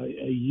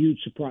a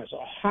huge surprise.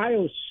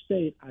 Ohio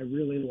State, I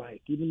really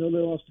like, even though they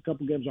lost a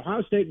couple games.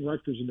 Ohio State and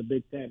Rutgers in the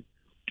Big Ten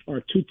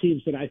are two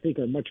teams that I think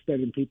are much better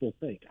than people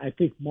think. I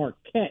think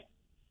Marquette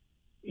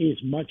is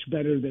much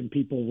better than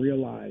people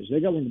realize.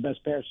 They got one of the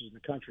best passers in the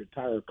country,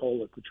 Tyler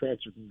Kolek, who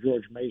transferred from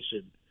George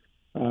Mason.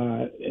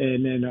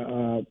 And then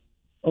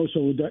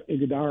Oso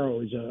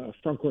Ighodaro is a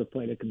front court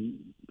player that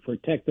can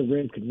protect the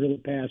rim, can really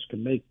pass,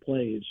 can make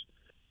plays.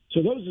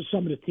 So those are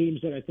some of the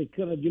teams that I think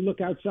you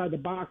look outside the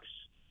box.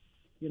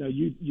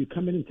 You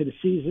come into the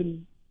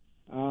season,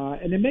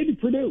 and then maybe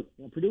Purdue.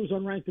 Purdue was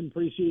unranked in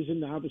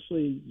preseason.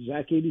 Obviously,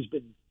 Zach Edey's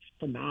been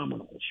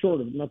phenomenal,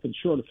 nothing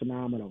short of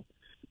phenomenal.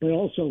 But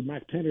also,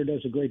 Mac Penner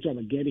does a great job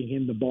of getting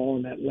him the ball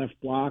in that left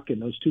block,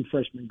 and those two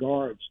freshman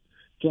guards,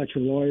 Fletcher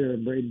Lawyer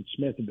and Braden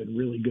Smith, have been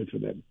really good for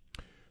them.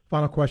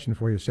 Final question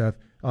for you, Seth.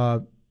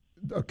 A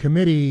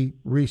committee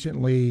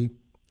recently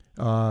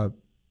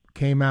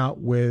came out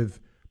with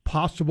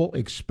possible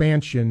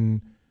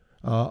expansion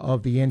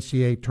of the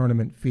NCAA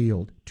tournament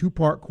field.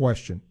 Two-part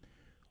question.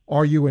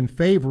 Are you in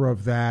favor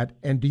of that,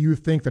 and do you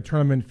think the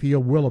tournament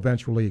field will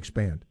eventually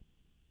expand?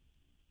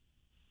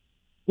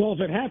 Well,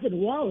 if it happened a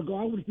while ago,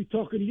 I wouldn't be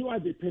talking to you.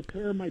 I'd be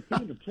preparing my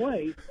team to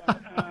play.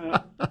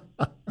 But,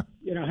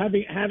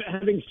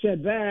 having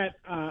said that,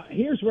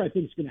 here's what I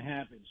think is going to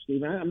happen,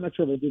 Steve. I'm not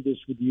sure if I did this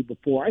with you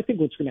before. I think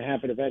what's going to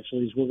happen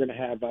eventually is we're going to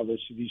have,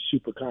 obviously, these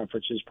super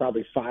conferences,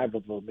 probably 5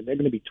 of them, and they're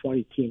going to be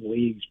 20-team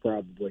leagues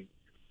probably.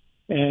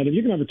 And if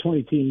you're going to have a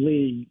 20-team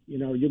league,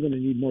 you're going to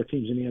need more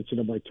teams in the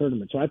NCAA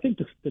tournament. So I think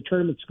the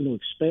tournament's going to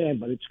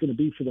expand, but it's going to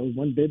be for those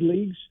one-bid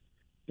leagues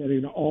that are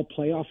going to all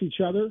play off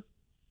each other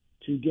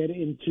to get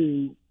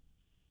into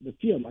the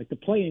field. Like the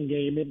play-in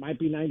game, it might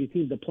be 90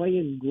 teams. The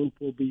play-in group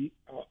will be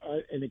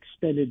an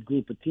extended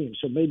group of teams.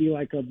 So maybe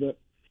like of the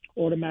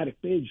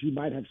automatic bids, you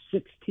might have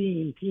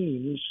 16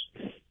 teams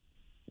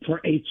for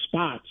 8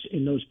 spots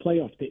in those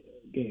playoff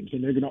games,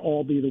 and they're going to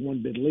all be the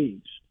one-bid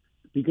leagues.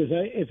 Because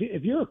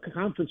if you're a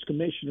conference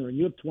commissioner and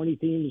you have 20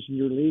 teams in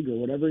your league or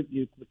whatever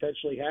you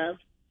potentially have,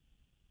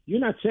 you're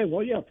not saying,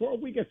 well, yeah, if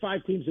we get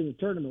 5 teams in the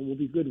tournament, we'll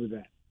be good with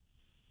that.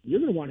 You're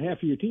going to want half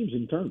of your teams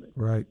in the tournament.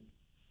 Right.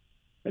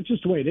 That's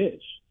just the way it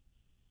is.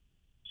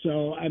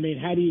 So, I mean,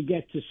 how do you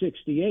get to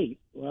 68?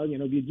 Well,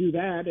 if you do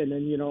that, and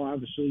then,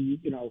 obviously,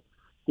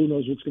 who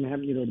knows what's going to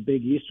happen, the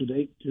Big East.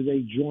 Do they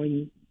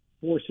join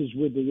forces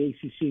with the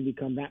ACC and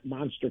become that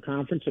monster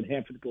conference, and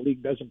half of the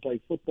league doesn't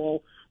play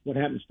football? What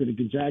happens to the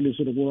Gonzagas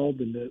of the world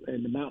and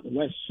the Mountain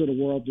Wests of the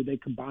world? Do they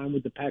combine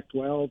with the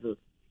Pac-12 or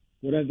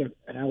whatever?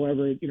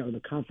 However,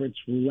 the conference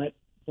roulette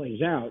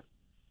plays out.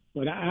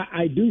 But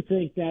I do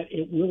think that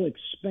it will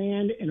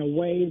expand in a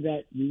way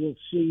that you will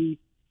see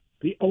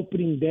the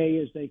opening day,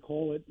 as they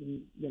call it,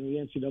 and the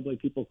NCAA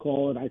people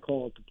call it. I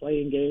call it the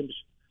play-in games.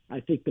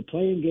 I think the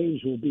play-in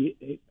games will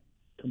be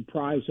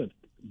comprised of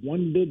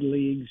one-bid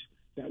leagues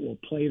that will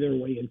play their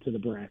way into the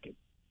bracket.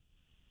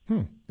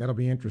 That'll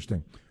be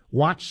interesting.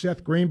 Watch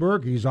Seth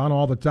Greenberg. He's on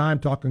all the time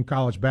talking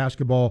college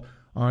basketball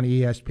on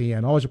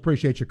ESPN. Always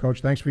appreciate you,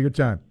 Coach. Thanks for your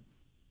time.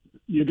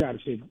 You got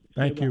it, Steve.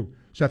 Thank you.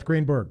 Seth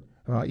Greenberg,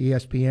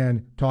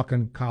 ESPN,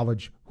 talking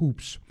college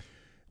hoops.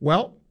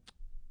 Well,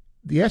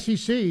 the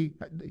SEC,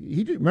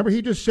 remember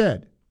he just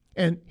said,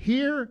 and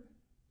here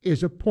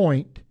is a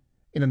point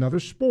in another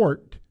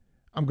sport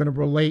I'm going to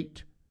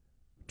relate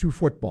to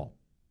football,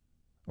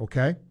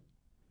 okay?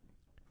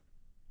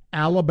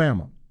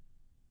 Alabama.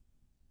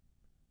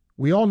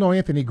 We all know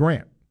Anthony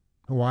Grant,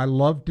 who I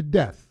love to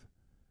death,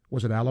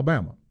 was at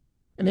Alabama.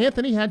 And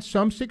Anthony had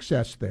some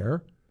success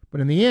there,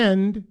 but in the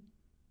end,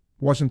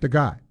 wasn't the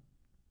guy.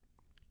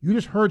 You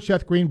just heard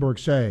Seth Greenberg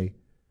say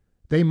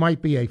they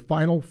might be a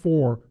Final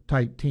Four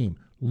type team.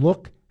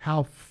 Look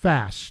how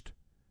fast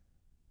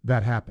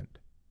that happened.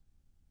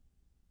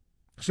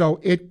 So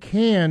it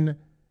can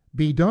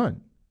be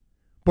done.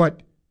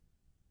 But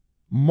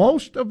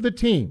most of the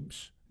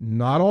teams,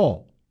 not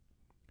all,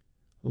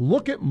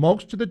 look at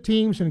most of the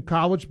teams in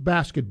college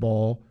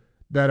basketball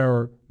that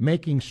are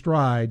making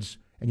strides,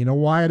 and you know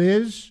why it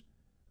is?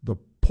 The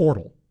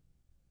portal.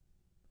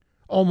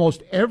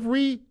 Almost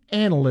every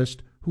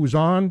analyst who's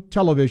on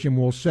television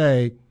will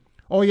say,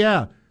 oh,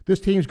 yeah, this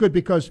team's good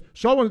because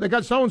they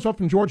got so-and-so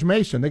from George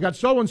Mason. They got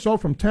so-and-so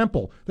from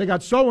Temple. They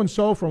got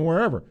so-and-so from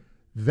wherever.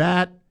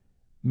 That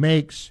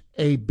makes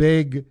a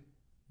big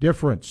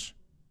difference.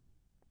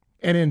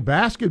 And in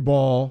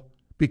basketball,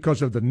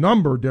 because of the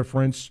number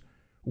difference,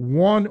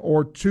 1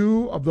 or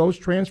 2 of those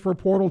transfer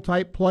portal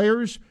type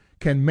players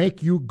can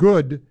make you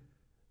good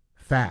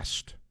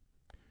fast.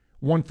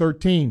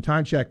 1:13,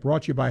 time check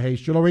brought to you by Hayes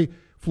Jewelry.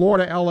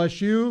 Florida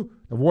LSU,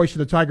 the voice of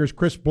the Tigers,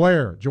 Chris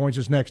Blair, joins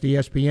us next.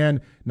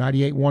 ESPN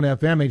 98.1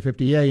 FM,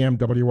 850 AM,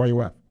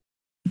 WRUF.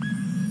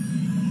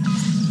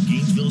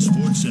 Gainesville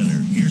Sports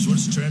Center. Here's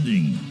what's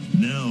trending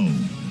now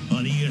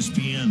on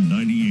ESPN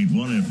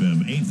 98.1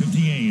 FM,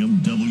 850 AM,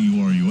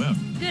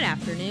 WRUF. Good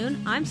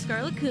afternoon. I'm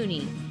Scarlett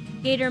Cooney.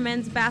 Gator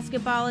men's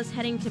basketball is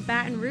heading to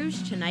Baton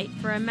Rouge tonight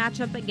for a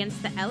matchup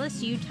against the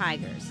LSU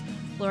Tigers.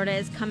 Florida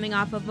is coming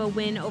off of a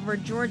win over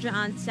Georgia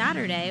on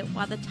Saturday,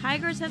 while the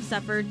Tigers have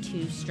suffered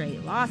 2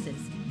 straight losses.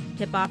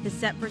 Tip-off is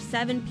set for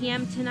 7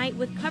 p.m. tonight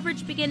with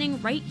coverage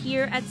beginning right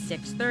here at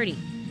 6:30.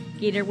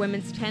 Gator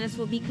women's tennis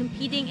will be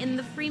competing in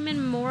the Freeman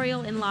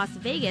Memorial in Las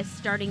Vegas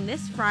starting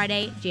this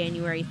Friday,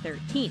 January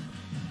 13th.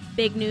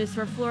 Big news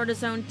for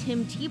Florida's own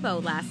Tim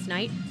Tebow last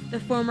night. The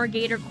former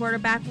Gator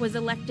quarterback was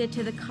elected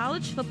to the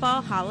College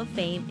Football Hall of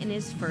Fame in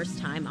his first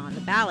time on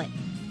the ballot.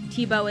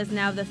 Tebow is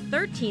now the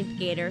 13th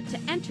Gator to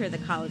enter the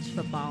College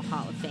Football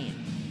Hall of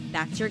Fame.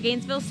 That's your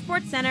Gainesville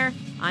Sports Center.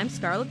 I'm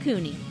Scarlett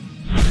Cooney.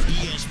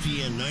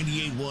 ESPN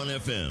 98.1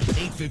 FM,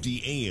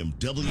 850 AM,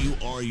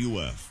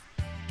 WRUF.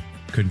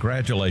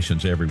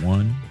 Congratulations,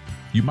 everyone.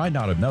 You might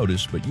not have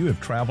noticed, but you have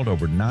traveled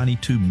over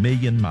 92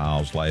 million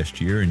miles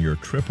last year in your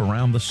trip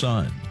around the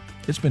sun.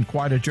 It's been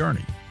quite a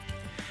journey.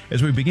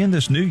 As we begin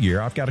this new year,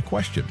 I've got a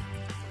question.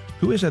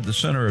 Who is at the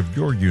center of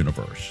your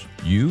universe,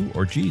 you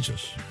or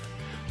Jesus?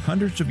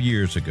 Hundreds of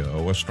years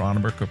ago,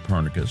 astronomer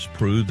Copernicus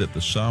proved that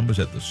the sun was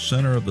at the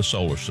center of the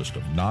solar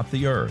system, not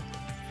the Earth.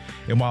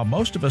 And while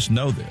most of us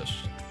know this,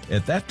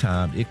 at that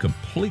time it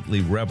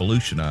completely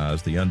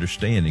revolutionized the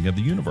understanding of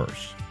the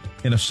universe.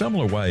 In a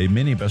similar way,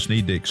 many of us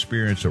need to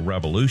experience a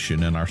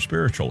revolution in our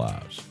spiritual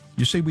lives.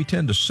 You see, we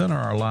tend to center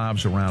our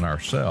lives around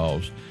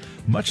ourselves,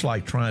 much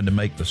like trying to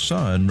make the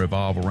sun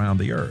revolve around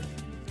the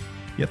earth.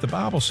 Yet the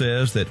Bible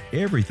says that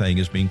everything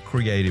is being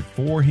created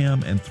for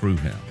Him and through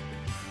Him.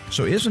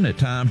 So isn't it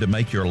time to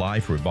make your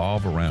life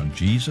revolve around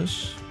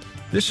Jesus?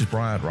 This is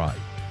Brian Wright,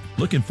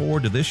 looking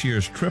forward to this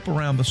year's trip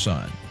around the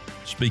sun,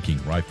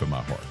 speaking right from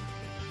my heart.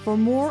 For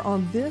more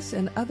on this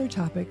and other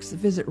topics,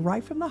 visit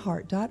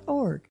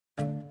rightfromtheheart.org.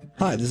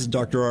 Hi, this is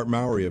Dr. Art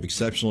Mowry of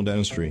Exceptional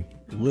Dentistry.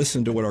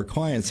 Listen to what our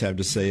clients have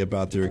to say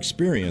about their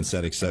experience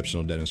at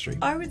Exceptional Dentistry.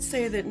 I would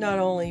say that not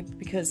only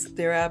because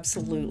they're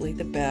absolutely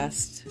the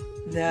best,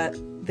 that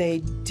they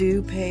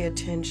do pay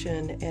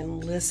attention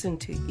and listen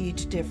to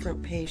each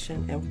different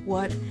patient and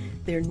what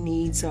their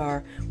needs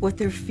are, what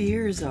their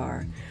fears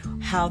are,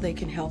 how they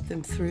can help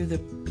them through the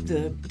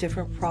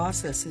different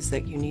processes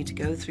that you need to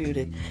go through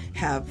to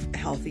have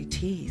healthy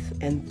teeth.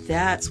 And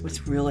that's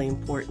what's really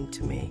important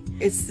to me.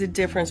 It's the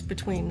difference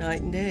between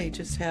night and day,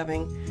 just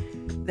having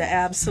the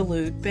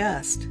absolute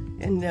best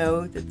and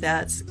know that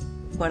that's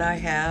what I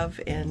have,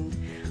 and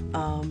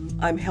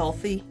I'm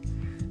healthy.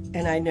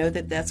 And I know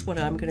that that's what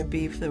I'm going to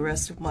be for the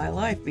rest of my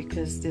life,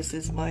 because this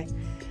is my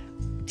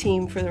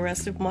team for the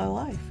rest of my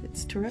life.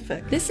 It's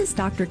terrific. This is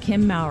Dr.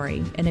 Kim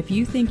Mowry, and if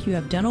you think you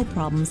have dental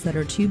problems that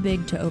are too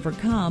big to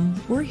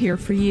overcome, we're here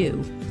for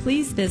you.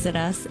 Please visit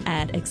us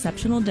at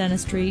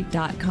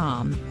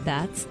exceptionaldentistry.com.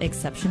 That's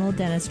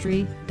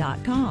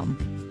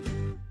exceptionaldentistry.com.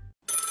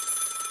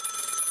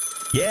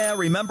 Yeah,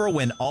 remember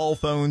when all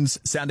phones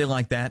sounded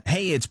like that?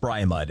 Hey, it's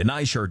Brian Mudd, and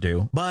I sure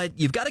do. But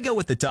you've got to go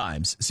with the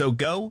times, so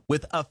go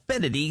with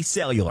Affinity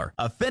Cellular.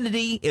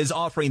 Affinity is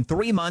offering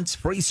 3 months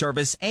free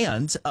service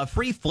and a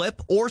free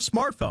flip or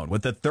smartphone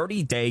with a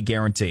 30-day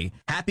guarantee.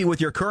 Happy with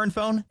your current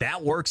phone?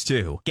 That works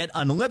too. Get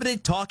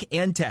unlimited talk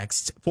and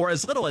text for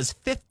as little as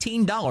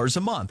 $15 a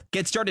month.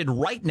 Get started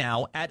right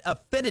now at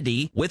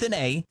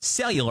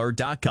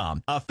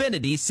affinitywithanA.cellular.com.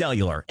 Affinity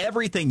Cellular.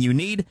 Everything you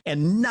need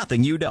and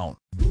nothing you don't.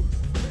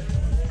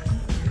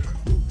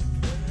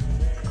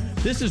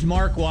 This is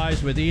Mark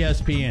Wise with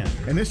ESPN.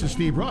 And this is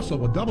Steve Russell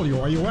with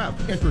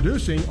WRUF,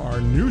 introducing our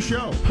new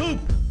show, Hoop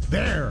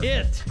There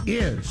It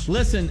Is.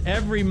 Listen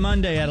every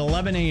Monday at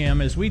 11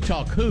 a.m. as we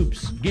talk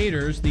hoops,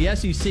 Gators, the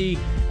SEC,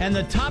 and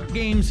the top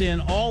games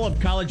in all of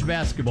college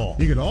basketball.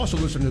 You can also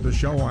listen to the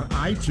show on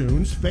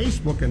iTunes,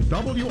 Facebook, and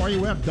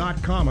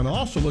WRUF.com, and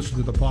also listen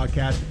to the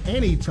podcast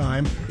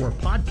anytime where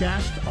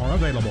podcasts are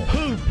available.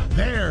 Hoop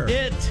There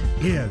It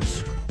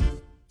Is.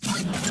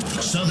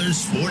 Southern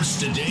Sports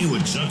Today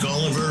with Chuck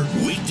Oliver,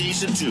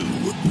 weekdays at 2,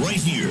 right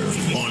here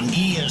on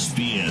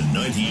ESPN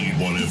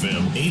 98.1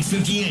 FM,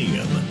 850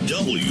 AM,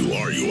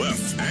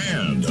 WRUF,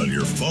 and on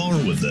your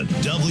phone with the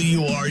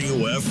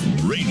WRUF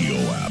radio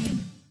app.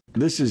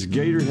 This is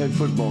Gator head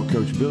football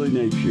coach Billy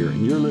Napier,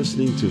 and you're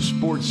listening to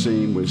Sports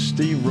Scene with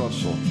Steve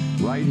Russell,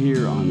 right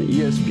here on the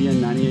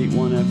ESPN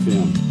 98.1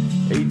 FM,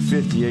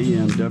 850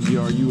 AM,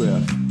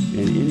 WRUF,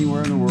 and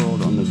anywhere in the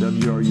world on the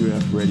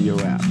WRUF radio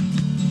app.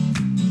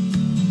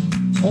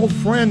 Old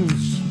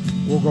friends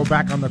will go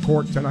back on the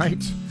court tonight.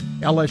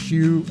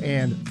 LSU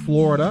and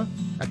Florida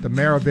at the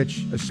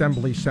Maravich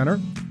Assembly Center.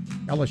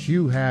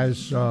 LSU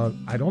has,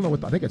 I don't know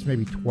what, I think it's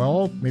maybe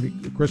 12. Maybe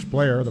Chris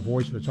Blair, the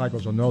voice of the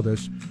Tigers, will know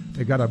this.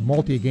 They've got a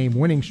multi-game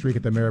winning streak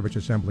at the Maravich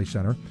Assembly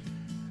Center.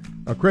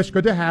 Chris,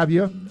 good to have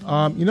you.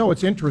 You know,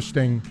 it's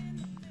interesting.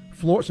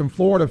 Some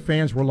Florida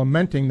fans were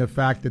lamenting the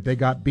fact that they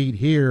got beat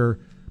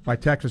here by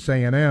Texas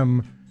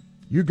A&M.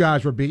 You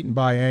guys were beaten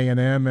by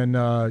A&M, and,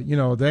 you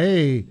know,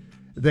 they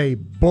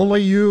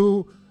bully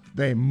you,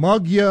 they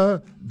mug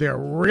you, they're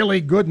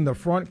really good in the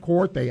front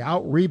court. They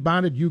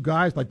out-rebounded you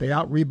guys like they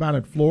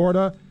out-rebounded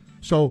Florida.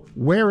 So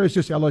where is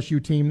this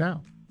LSU team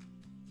now?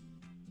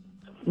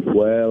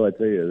 Well, I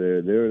tell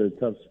you, they're in a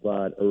tough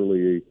spot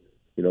early,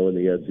 you know, in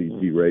the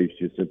SEC race,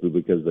 just simply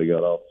because they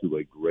got off to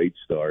a great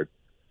start,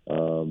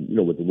 you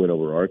know, with the win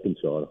over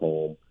Arkansas at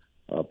home.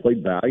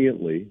 Played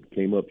valiantly,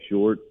 came up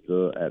short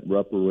at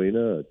Rupp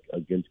Arena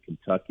against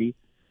Kentucky.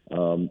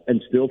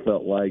 and still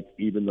felt like,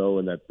 even though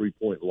in that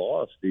 3-point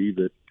loss, Steve,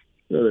 that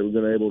they were going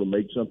to be able to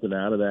make something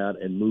out of that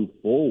and move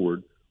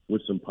forward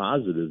with some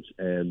positives,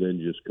 and then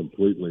just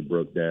completely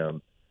broke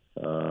down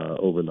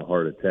over in the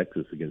heart of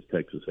Texas against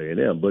Texas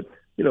A&M. But,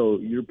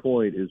 your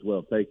point is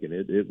well taken.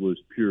 It was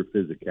pure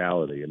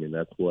physicality. I mean,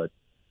 that's what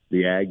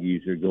the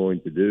Aggies are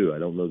going to do. I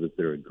don't know that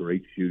they're a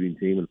great shooting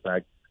team. In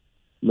fact,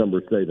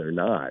 numbers say they're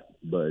not,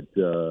 but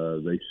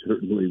they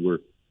certainly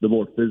were the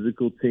more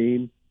physical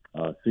team.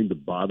 Seemed to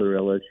bother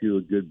LSU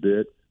a good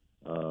bit.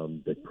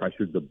 They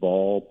pressured the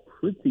ball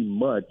pretty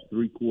much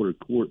three-quarter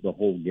court the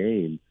whole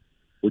game,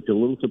 which is a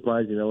little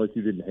surprising LSU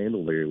didn't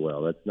handle very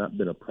well. That's not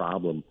been a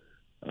problem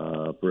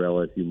for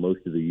LSU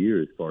most of the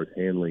year as far as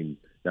handling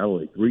not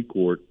only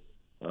three-quarter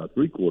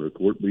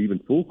court, but even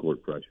full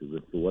court pressure.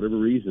 But for whatever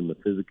reason, the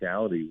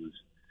physicality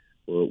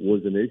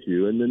was an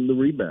issue, and then the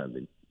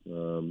rebounding.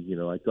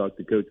 I talked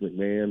to Coach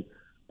McMahon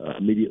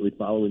immediately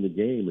following the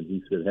game, and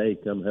he said, "Hey,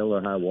 come hell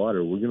or high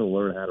water, we're going to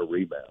learn how to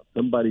rebound.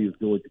 Somebody is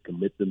going to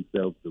commit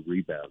themselves to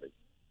rebounding."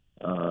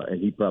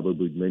 And he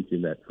probably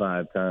mentioned that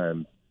 5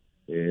 times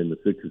in the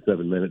 6 or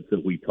 7 minutes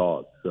that we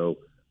talked. So,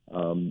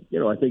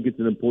 I think it's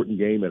an important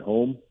game at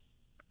home.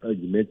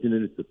 You mentioned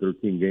it. It's a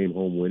 13-game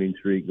home winning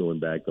streak going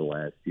back to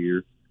last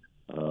year.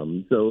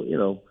 It's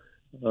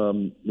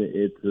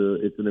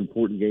an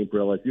important game for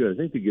LSU, I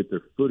think, to get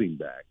their footing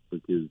back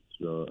because,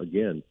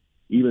 again,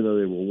 even though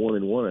they were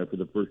 1-1 after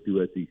the first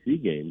 2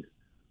 SEC games,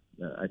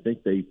 I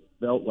think they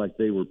felt like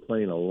they were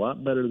playing a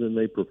lot better than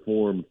they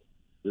performed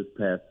this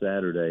past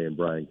Saturday in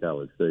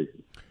Bryan-College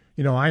Station.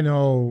 I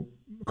know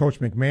Coach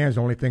McMahon's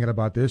only thinking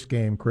about this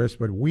game, Chris,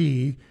 but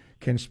we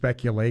can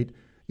speculate.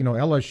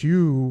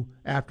 LSU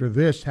after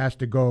this has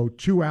to go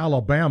to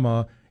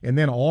Alabama and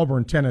then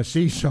Auburn,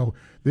 Tennessee. So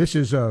this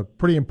is a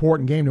pretty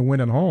important game to win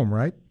at home,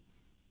 right?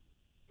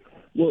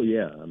 Well,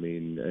 yeah. I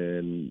mean,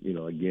 and,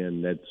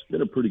 again, that's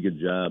been a pretty good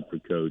job for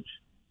Coach.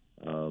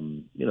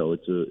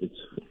 It's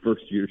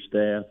first-year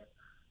staff.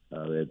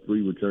 They had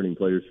 3 returning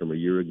players from a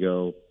year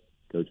ago.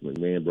 Coach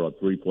McMahon brought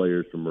 3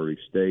 players from Murray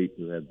State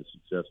who had the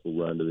successful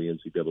run to the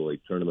NCAA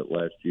tournament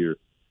last year.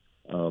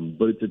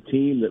 But it's a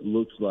team that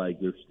looks like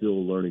they're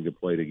still learning to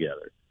play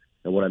together.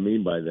 And what I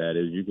mean by that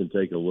is you can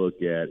take a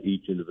look at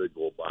each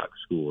individual box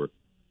score,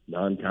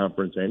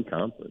 non-conference and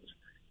conference,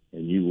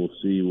 and you will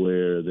see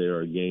where there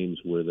are games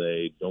where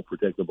they don't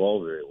protect the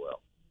ball very well.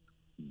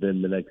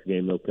 Then the next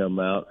game they'll come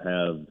out,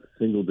 have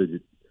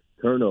single-digit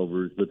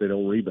turnovers, but they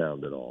don't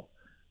rebound at all.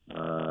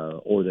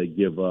 Or they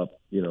give up,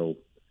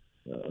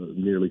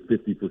 nearly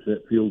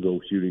 50% field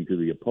goal shooting to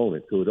the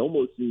opponent. So it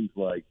almost seems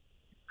like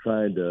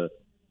trying to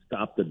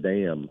stop the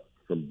dam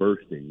from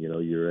bursting.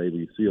 You're able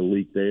to see a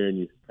leak there and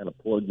you kind of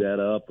plug that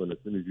up, and as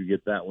soon as you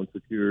get that one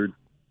secured,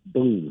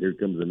 boom, here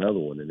comes another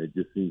one. And it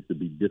just seems to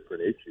be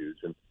different issues.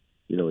 And,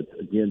 it's,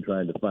 again,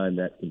 trying to find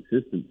that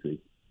consistency.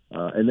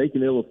 And they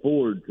can ill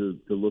afford to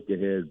look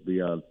ahead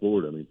beyond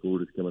Florida. I mean,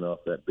 Florida's coming off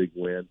that big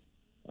win.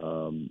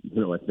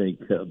 I think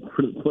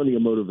plenty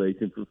of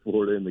motivation for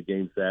Florida in the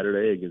game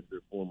Saturday against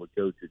their former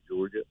coach at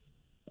Georgia.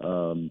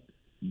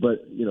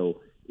 But,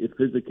 if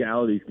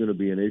physicality is going to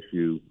be an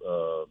issue,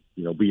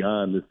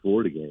 beyond this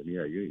Florida game,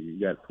 you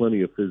got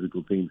plenty of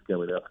physical teams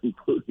coming up,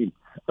 including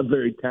a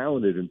very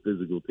talented and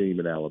physical team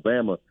in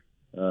Alabama,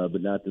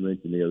 but not to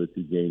mention the other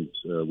 2 games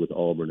with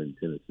Auburn and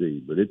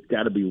Tennessee. But it's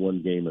got to be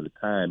one game at a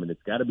time, and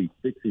it's got to be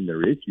fixing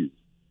their issues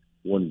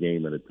one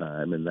game at a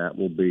time, and that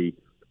will be,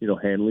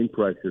 handling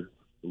pressure,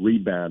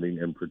 rebounding,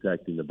 and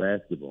protecting the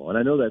basketball. And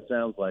I know that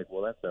sounds like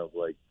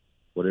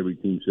what every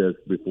team says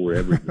before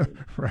every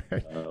game. Right.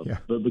 Yeah.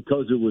 But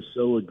because it was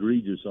so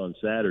egregious on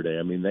Saturday,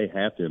 I mean, they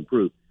have to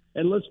improve.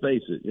 And let's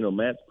face it,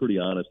 Matt's pretty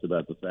honest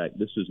about the fact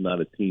this is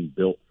not a team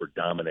built for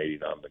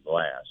dominating on the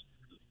glass.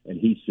 And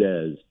he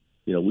says,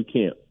 we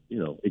can't,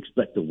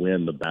 expect to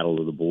win the battle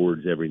of the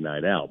boards every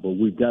night out, but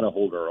we've got to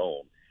hold our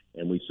own.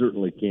 And we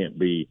certainly can't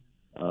be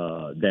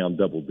down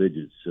double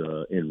digits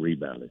in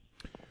rebounding.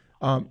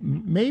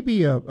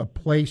 Maybe a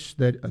place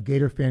that a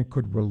Gator fan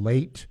could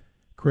relate,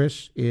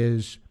 Chris,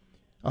 is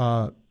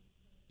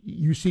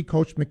you see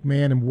Coach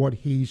McMahon and what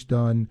he's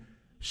done.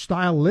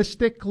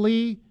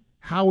 Stylistically,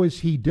 how is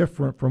he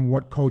different from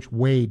what Coach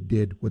Wade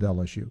did with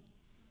LSU?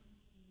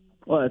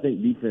 Well, I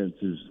think defense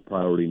is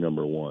priority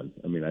number one.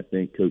 I mean, I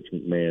think Coach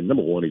McMahon,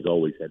 number one, he's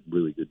always had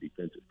really good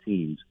defensive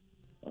teams.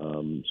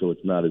 So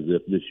it's not as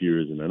if this year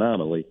is an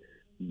anomaly.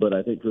 But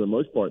I think for the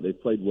most part, they've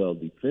played well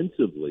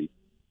defensively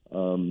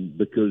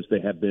because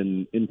they have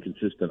been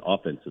inconsistent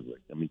offensively.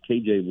 I mean,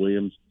 KJ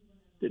Williams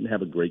didn't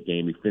have a great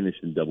game. He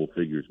finished in double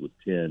figures with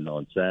 10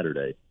 on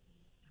Saturday.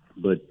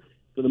 But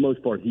for the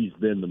most part, he's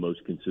been the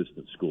most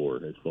consistent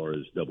scorer as far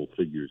as double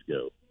figures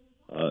go.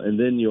 And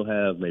then you'll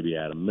have maybe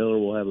Adam Miller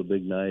will have a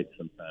big night.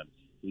 Sometimes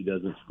he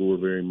doesn't score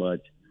very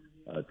much.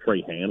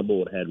 Trey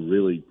Hannibal had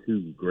really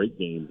 2 great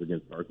games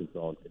against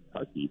Arkansas and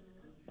Kentucky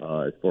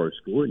as far as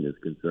scoring is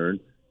concerned.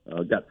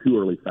 Got 2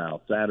 early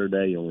fouls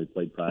Saturday. He only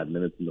played 5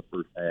 minutes in the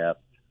first half.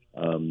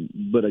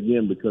 But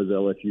again, because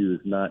LSU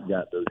has not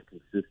got those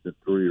consistent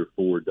 3 or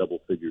 4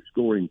 double-figure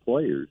scoring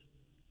players,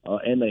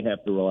 and they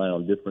have to rely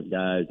on different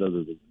guys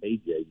other than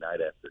KJ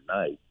night after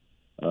night.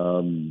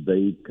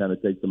 They kind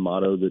of take the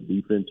motto that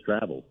defense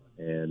travels,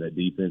 and that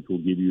defense will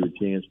give you a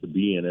chance to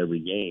be in every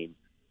game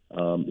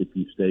if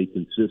you stay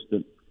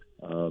consistent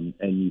and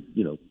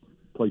you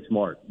play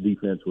smart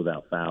defense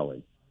without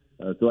fouling.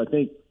 So I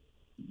think,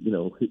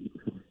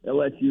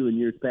 LSU in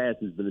years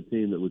past has been a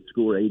team that would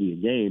score 80 a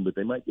game, but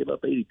they might give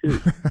up 82.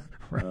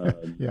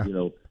 Yeah.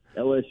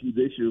 LSU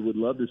this year would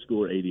love to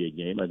score 80 a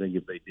game. I think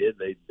if they did,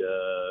 they'd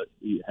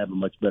have a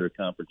much better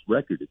conference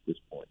record at this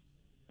point.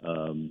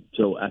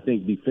 So I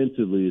think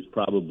defensively is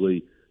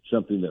probably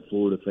something that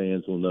Florida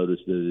fans will notice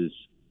that is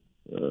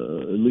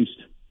at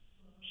least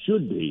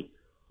should be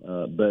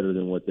better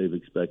than what they've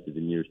expected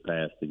in years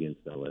past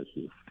against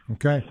LSU.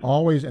 Okay,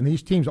 always, and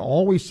these teams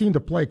always seem to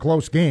play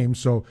close games,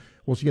 so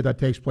we'll see if that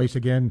takes place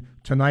again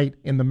tonight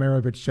in the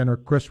Maravich Center.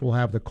 Chris will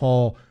have the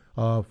call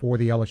for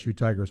the LSU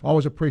Tigers.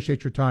 Always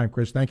appreciate your time,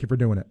 Chris. Thank you for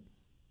doing it.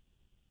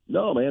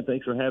 No, man,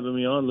 thanks for having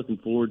me on. Looking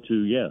forward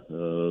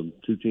to,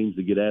 two teams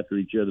to get after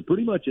each other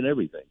pretty much in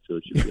everything, so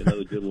it should be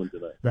another good one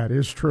tonight. That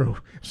is true.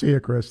 See you,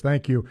 Chris.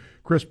 Thank you.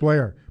 Chris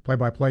Blair,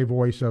 play-by-play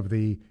voice of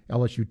the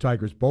LSU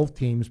Tigers. Both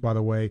teams, by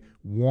the way,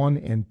 1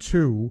 and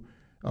 2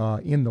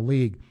 in the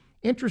league.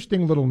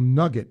 Interesting little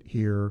nugget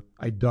here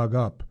I dug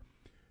up.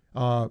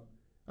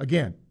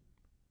 Again,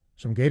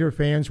 some Gator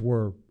fans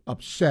were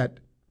upset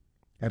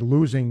at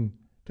losing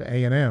to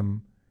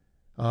A&M.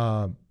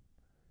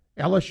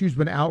 LSU's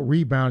been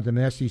out-rebounded in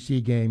the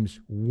SEC games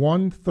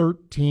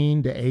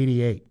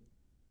 113-88.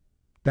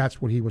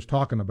 That's what he was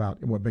talking about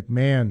and what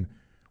McMahon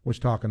was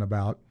talking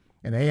about.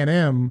 And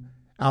A&M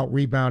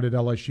out-rebounded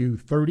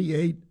LSU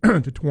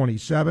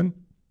 38-27.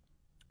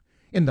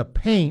 In the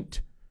paint,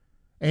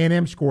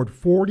 A&M scored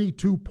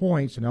 42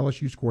 points and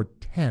LSU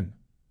scored 10.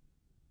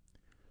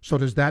 So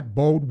does that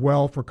bode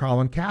well for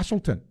Colin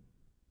Castleton?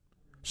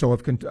 So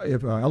if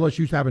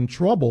LSU's having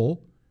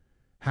trouble,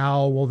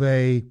 how will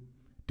they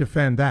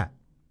defend that?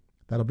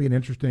 That'll be an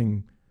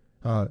interesting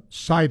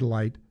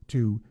sidelight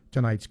to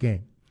tonight's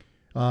game.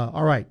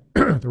 All right,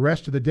 the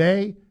rest of the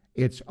day,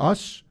 it's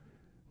us,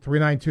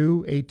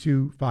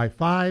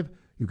 392-8255.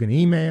 You can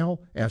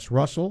email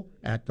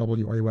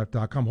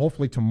srussell@wruf.com.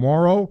 Hopefully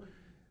tomorrow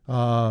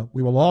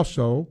we will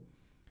also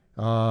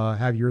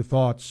have your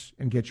thoughts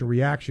and get your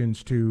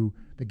reactions to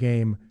the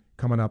game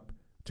coming up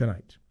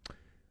tonight.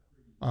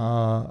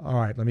 All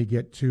right, let me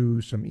get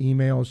to some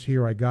emails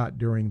here I got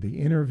during the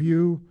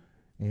interview,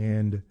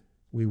 and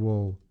we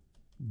will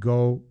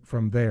go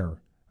from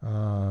there.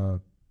 I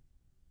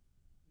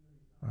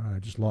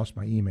just lost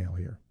my email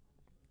here.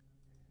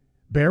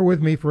 Bear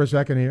with me for a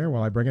second here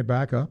while I bring it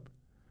back up.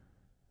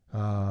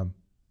 Oh,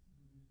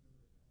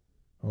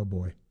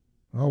 boy.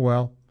 Oh,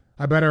 well.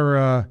 I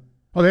better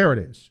there it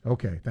is.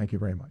 Okay, thank you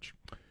very much.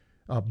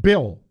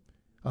 Bill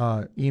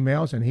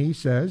emails, and he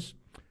says,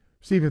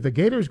 Steve, if the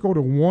Gators go to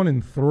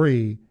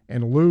 1-3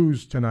 and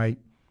lose tonight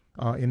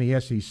in the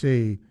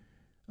SEC,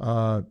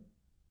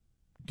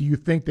 do you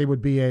think they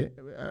would be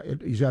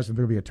he's asking if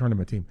there would be a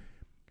tournament team?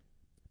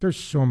 There's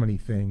so many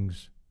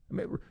things. I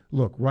mean,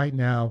 look, right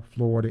now,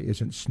 Florida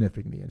isn't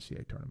sniffing the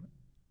NCAA tournament.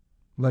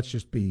 Let's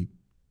just be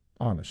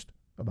honest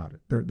about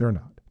it. They're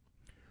not.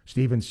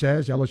 Steven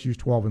says LSU's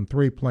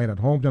 12-3 playing at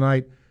home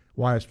tonight.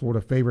 Why is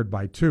Florida favored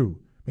by 2?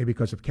 Maybe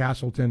because of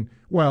Castleton.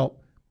 Well,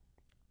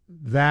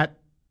 that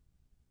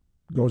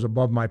goes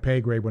above my pay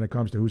grade when it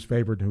comes to who's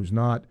favored and who's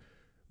not.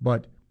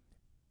 But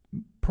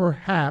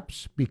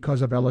perhaps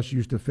because of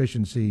LSU's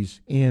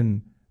deficiencies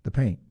in the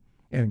paint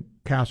and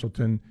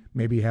Castleton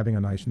maybe having a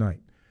nice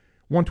night.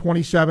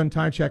 127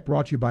 time check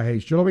brought to you by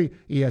Hayes Jewelry,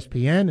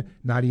 ESPN,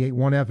 98.1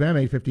 FM,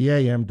 850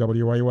 AM,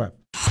 WRUF.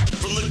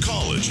 From the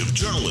College of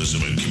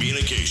Journalism and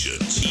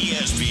Communications,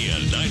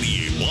 ESPN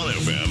 98.1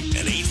 FM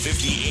and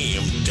 850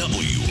 AM,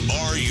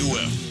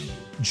 WRUF.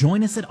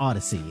 Join us at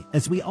Odyssey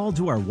as we all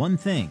do our one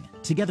thing,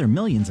 together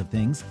millions of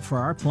things for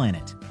our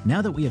planet.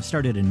 Now that we have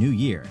started a new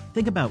year,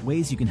 think about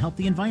ways you can help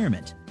the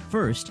environment.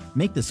 First,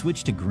 make the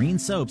switch to green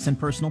soaps and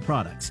personal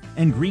products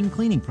and green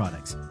cleaning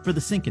products for the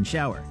sink and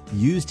shower.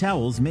 Use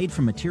towels made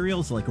from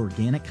materials like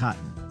organic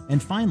cotton. And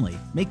finally,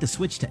 make the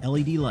switch to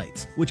LED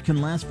lights, which can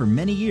last for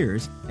many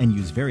years and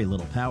use very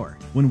little power.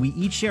 When we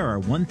each share our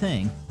one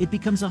thing, it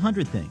becomes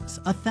 100 things,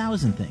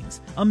 1,000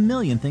 things,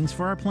 1,000,000 things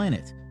for our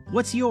planet.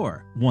 What's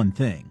your one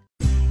thing?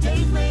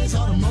 Dave Mays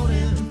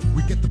Automotive,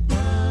 we get the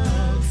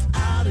bugs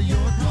out of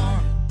your car.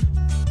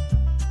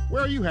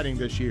 Where are you heading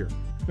this year?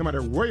 No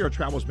matter where your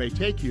travels may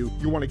take you,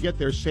 you want to get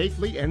there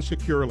safely and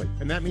securely.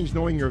 And that means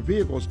knowing your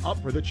vehicle is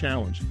up for the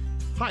challenge.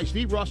 Hi,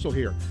 Steve Russell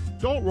here.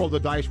 Don't roll the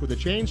dice with the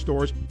chain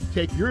stores.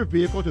 Take your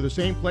vehicle to the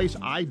same place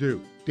I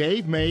do.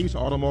 Dave Mays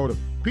Automotive.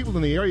 People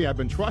in the area have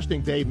been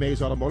trusting Dave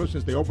Mays Automotive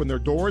since they opened their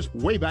doors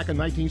way back in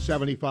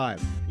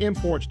 1975.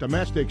 Imports,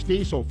 domestics,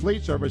 diesel,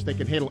 fleet service, they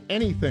can handle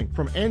anything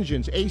from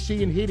engines,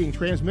 AC and heating,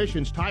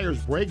 transmissions,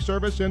 tires, brake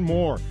service, and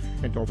more.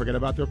 And don't forget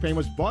about their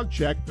famous bug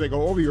check. They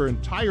go over your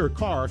entire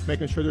car,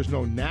 making sure there's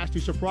no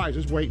nasty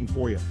surprises waiting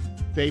for you.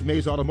 Dave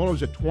Mays Automotive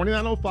is at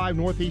 2905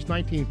 Northeast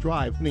 19th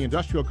Drive in the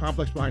industrial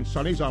complex behind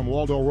Sonny's on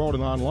Waldo Road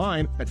and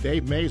online at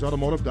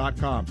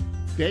DaveMaysAutomotive.com.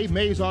 Dave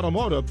Mays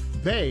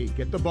Automotive, they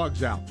get the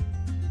bugs out.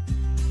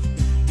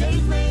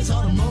 Dave Mays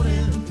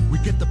Automotive, we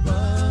get the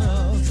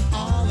bugs,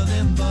 all of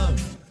them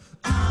bugs,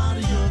 out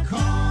of your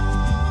car.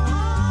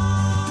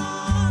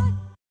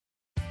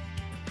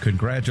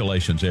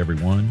 Congratulations,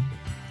 everyone.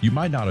 You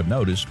might not have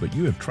noticed, but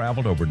you have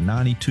traveled over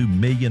 92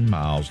 million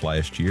miles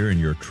last year in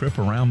your trip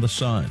around the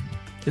sun.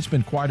 It's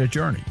been quite a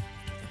journey.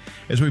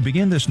 As we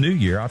begin this new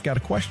year, I've got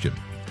a question.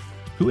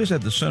 Who is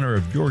at the center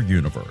of your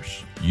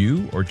universe,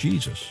 you or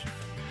Jesus?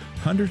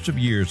 Hundreds of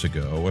years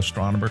ago,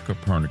 astronomer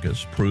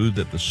Copernicus proved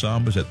that the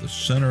sun was at the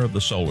center of the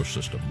solar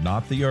system,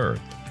 not the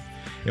Earth.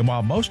 And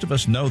while most of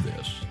us know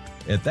this,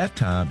 at that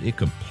time it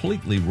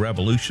completely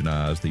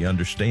revolutionized the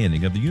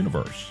understanding of the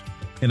universe.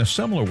 In a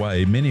similar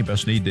way, many of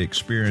us need to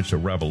experience a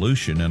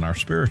revolution in our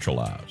spiritual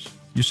lives.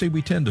 You see,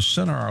 we tend to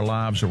center our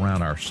lives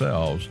around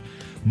ourselves,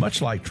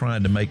 much like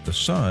trying to make the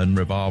sun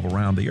revolve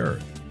around the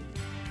earth.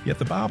 Yet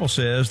the Bible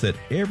says that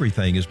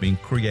everything is being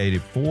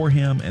created for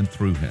Him and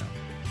through Him.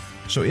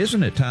 So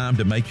isn't it time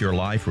to make your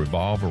life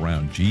revolve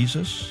around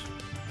Jesus?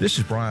 This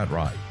is Brian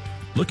Wright,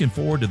 looking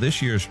forward to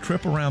this year's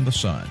trip around the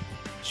sun,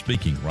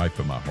 speaking right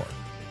from my heart.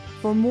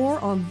 For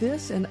more on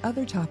this and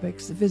other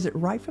topics, visit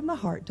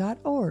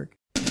rightfromtheheart.org.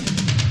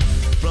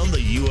 From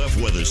the UF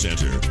Weather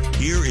Center,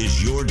 here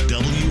is your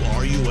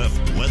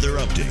WRUF weather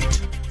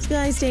update.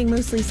 Skies staying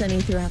mostly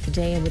sunny throughout the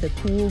day and with a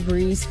cool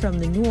breeze from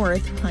the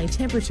north. High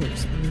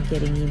temperatures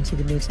getting into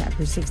the mid to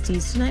upper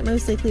 60s. Tonight,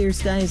 mostly clear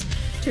skies.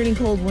 Turning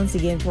cold once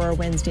again for our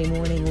Wednesday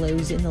morning.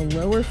 Lows in the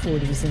lower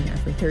 40s and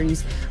upper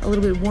 30s. A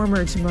little bit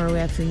warmer tomorrow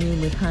afternoon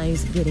with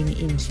highs getting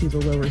into the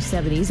lower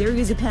 70s.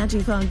 Areas of patchy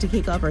fog to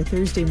kick off our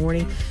Thursday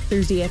morning.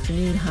 Thursday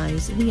afternoon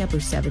highs in the upper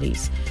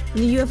 70s. From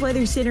the UF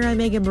Weather Center, I'm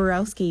Megan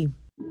Borowski.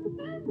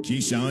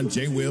 Keyshawn,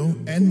 J. Will,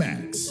 and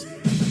Max.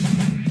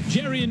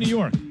 Jerry in New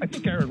York. I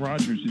think Aaron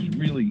Rodgers is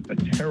really a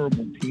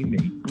terrible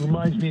teammate.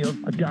 Reminds me of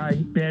a guy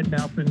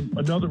bad-mouthing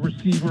another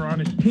receiver on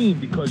his team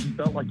because he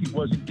felt like he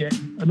wasn't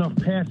getting enough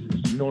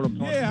passes. You know what I'm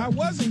talking about? Yeah, I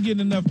wasn't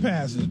getting enough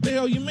passes. What the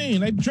hell you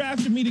mean? They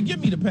drafted me to give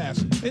me the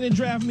passes. They didn't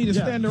draft me to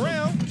stand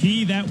around.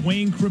 Key, that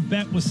Wayne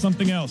Krebet was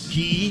something else.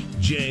 Key,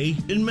 Jay,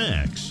 and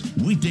Max.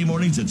 Weekday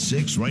mornings at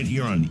 6 right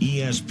here on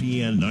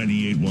ESPN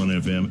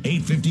 98.1 FM,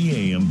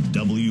 850 AM,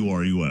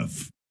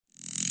 WRUF.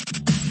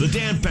 The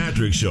Dan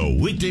Patrick Show,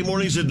 weekday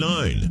mornings at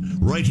 9,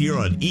 right here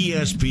on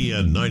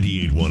ESPN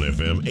 98.1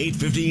 FM,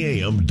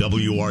 850 AM,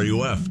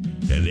 WRUF,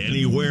 and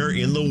anywhere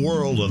in the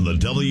world on the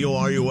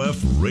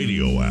WRUF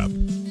radio app.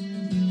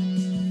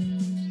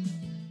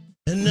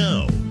 And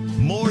now,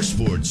 more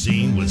Sports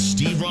Scene with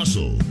Steve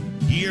Russell,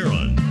 here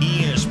on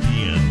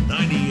ESPN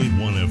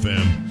 98.1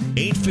 FM,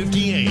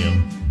 850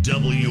 AM,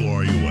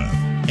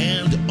 WRUF,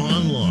 and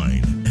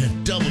online at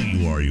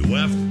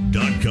WRUF.com.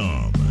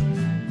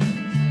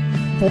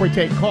 Before we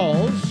take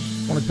calls,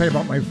 I want to tell you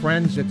about my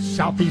friends at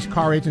Southeast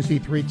Car Agency,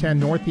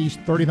 310 Northeast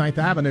 39th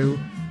Avenue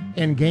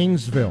in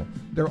Gainesville.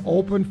 They're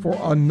open for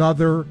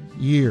another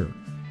year.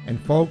 And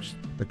folks,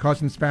 the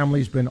Cousins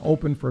family's been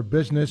open for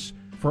business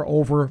for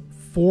over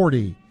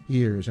 40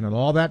 years. And in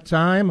all that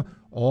time,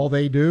 all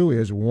they do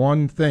is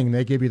one thing.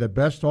 They give you the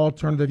best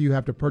alternative you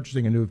have to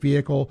purchasing a new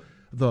vehicle,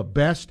 the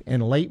best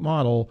and late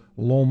model,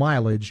 low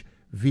mileage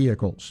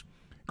vehicles.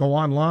 Go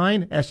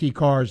online,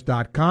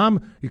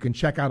 secars.com. You can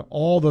check out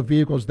all the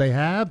vehicles they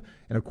have.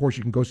 And, of course,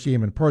 you can go see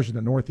them in person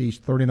at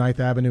Northeast 39th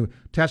Avenue.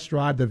 Test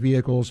drive the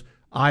vehicles.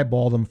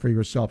 Eyeball them for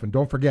yourself. And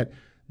don't forget,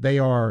 they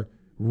are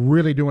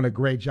really doing a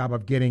great job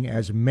of getting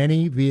as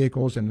many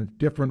vehicles and a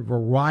different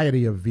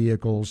variety of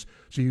vehicles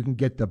so you can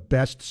get the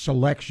best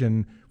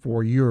selection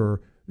for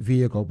your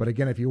vehicle. But,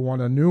 again, if you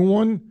want a new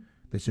one,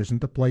 this isn't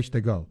the place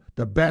to go.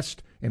 The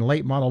best in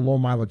late model, low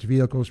mileage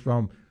vehicles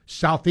from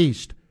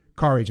Southeast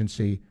Car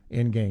Agency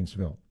in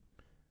Gainesville.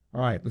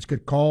 All right, let's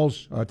get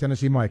calls.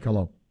 Tennessee Mike,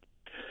 hello.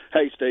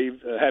 Hey,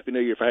 Steve. Happy New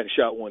Year if I hadn't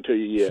shot one to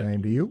you yet.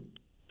 Same to you.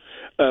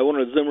 I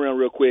wanted to zoom around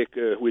real quick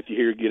with you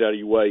here, get out of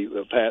your way.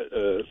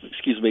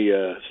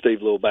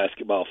 Steve, little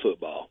basketball,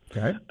 football.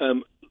 Okay.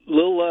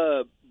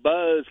 Little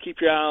buzz,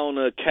 keep your eye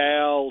on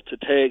Cal to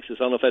Texas.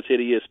 I don't know if that's hit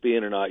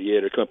ESPN or not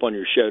yet or come up on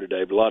your show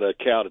today, but a lot of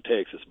Cal to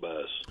Texas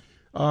buzz.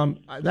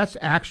 That's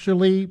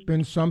actually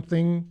been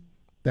something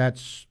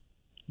that's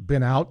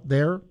been out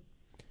there.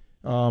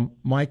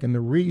 Mike, and the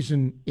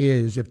reason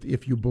is,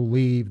 if you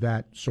believe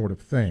that sort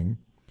of thing,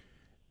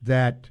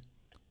 that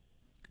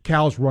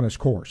Cal's run his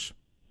course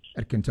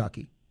at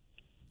Kentucky,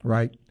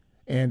 right?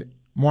 And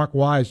Mark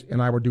Wise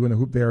and I were doing the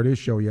Hoop There It Is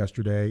show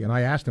yesterday, and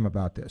I asked him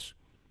about this.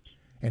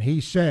 And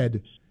he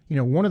said,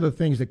 one of the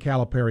things that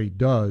Calipari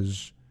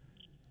does,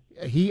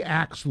 he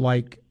acts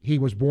like he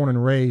was born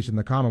and raised in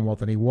the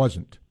Commonwealth, and he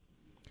wasn't.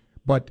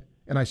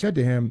 And I said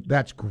to him,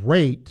 that's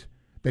great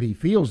that he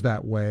feels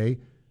that way,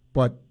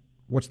 but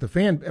what's the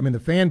fan? I mean, the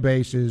fan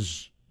base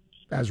is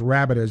as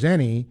rabid as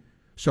any.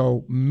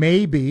 So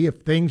maybe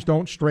if things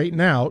don't straighten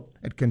out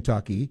at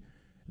Kentucky,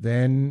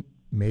 then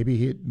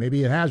maybe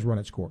it has run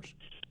its course.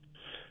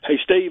 Hey,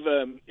 Steve,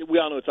 we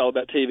all know it's all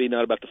about TV,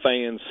 not about the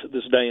fans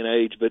this day and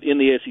age, but in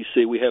the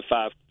SEC, we have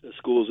 5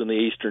 schools in the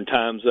Eastern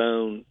time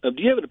zone.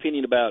 Do you have an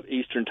opinion about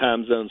Eastern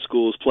time zone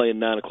schools playing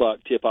 9 o'clock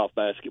tip-off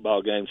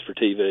basketball games for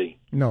TV?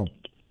 No.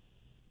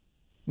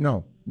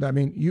 I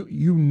mean,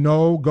 you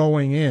know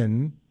going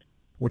in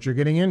what you're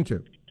getting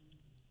into.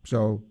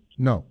 So,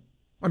 no.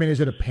 I mean, is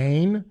it a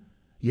pain?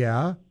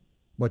 Yeah.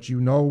 But you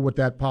know what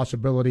that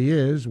possibility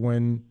is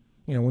when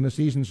the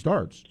season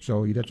starts.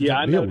 So you have to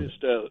deal with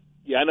it.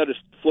 I noticed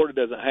Florida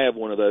doesn't have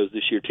one of those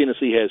this year.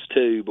 Tennessee has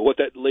 2, but what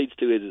that leads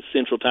to is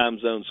Central Time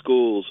Zone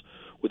schools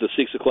with a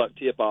 6 o'clock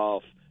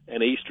tip-off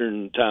and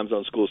Eastern Time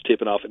Zone schools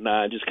tipping off at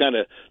 9. Just kind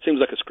of seems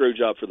like a screw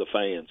job for the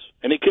fans.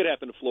 And it could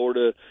happen to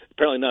Florida.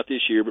 Apparently not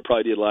this year, but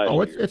probably did last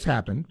year. It's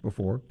happened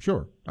before,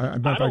 sure. I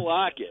don't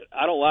like it.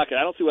 I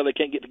don't see why they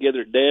can't get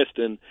together at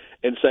Destin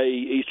and say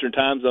Eastern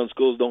Time Zone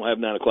schools don't have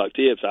 9 o'clock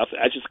tips.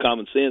 That's just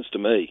common sense to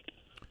me.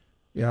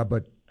 Yeah,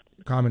 but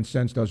common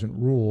sense doesn't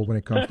rule when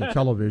it comes to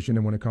television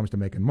and when it comes to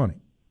making money.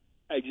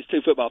 Hey, just 2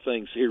 football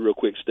things here real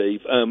quick,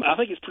 Steve. I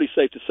think it's pretty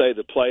safe to say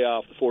the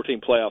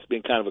 14 playoff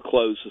being kind of a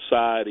closed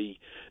society,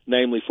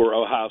 namely for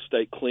Ohio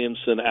State,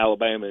 Clemson,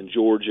 Alabama, and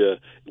Georgia.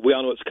 We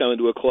all know it's coming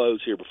to a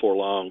close here before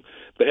long.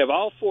 But have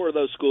all 4 of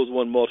those schools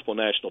won multiple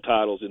national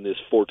titles in this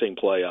 14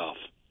 playoff?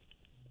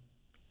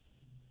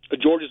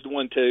 Georgia's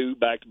won 2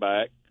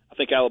 back-to-back. I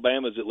think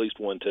Alabama's at least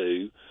won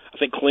 2. I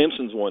think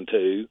Clemson's won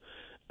 2.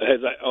 Has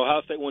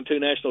Ohio State won 2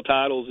 national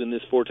titles in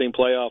this 14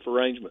 playoff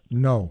arrangement?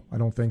 No, I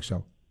don't think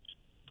so.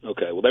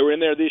 Okay, well, they were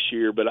in there this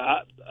year, but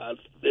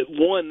it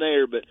won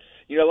there. But,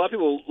 a lot of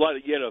people like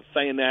to get a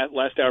fan that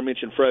last hour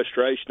mentioned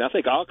frustration. I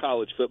think all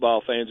college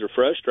football fans are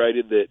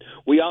frustrated that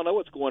we all know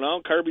what's going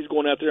on. Kirby's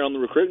going out there on the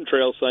recruiting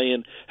trail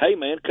saying, hey,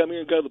 man, come here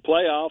and go to the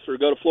playoffs or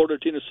go to Florida or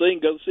Tennessee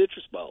and go to the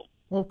Citrus Bowl.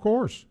 Well, of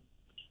course.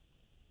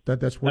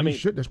 That's what he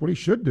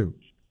should do.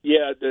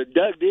 Yeah,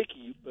 Doug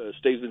Dickey,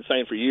 Steve's been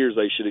saying for years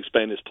they should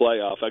expand this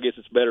playoff. I guess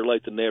it's better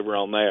late than never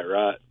on that,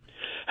 right?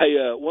 Hey,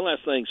 one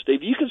last thing, Steve.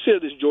 Do you consider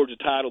this Georgia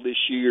title this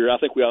year? I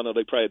think we all know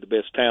they probably had the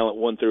best talent,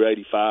 1 through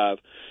 85.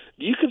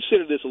 Do you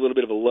consider this a little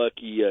bit of a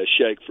lucky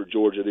shake for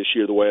Georgia this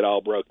year, the way it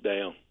all broke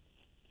down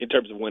in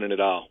terms of winning it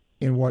all?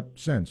 In what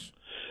sense?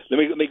 Let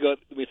me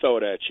throw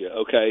it at you.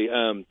 Okay.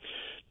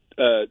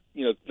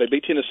 They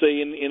beat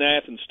Tennessee in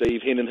Athens,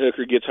 Steve. Hendon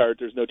Hooker gets hurt.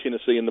 There's no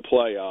Tennessee in the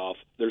playoff.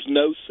 There's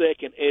no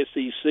second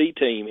SEC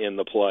team in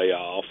the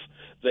playoff.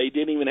 They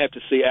didn't even have to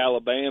see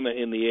Alabama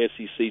in the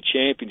SEC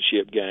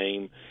championship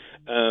game.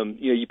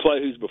 You play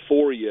who's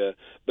before you,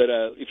 but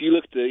if you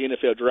look at the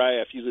NFL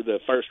draft, usually the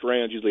first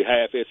round, usually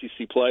half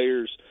SEC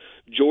players.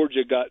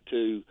 Georgia got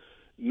to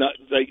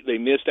they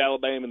missed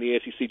Alabama in the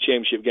SEC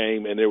championship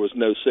game, and there was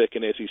no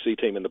second SEC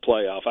team in the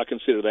playoff. I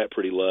consider that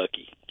pretty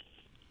lucky.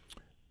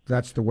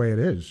 That's the way it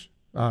is.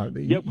 Of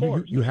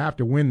course. You have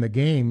to win the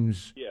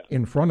games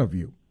in front of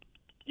you.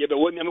 Yeah, but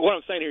what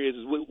I'm saying here is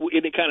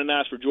isn't it kind of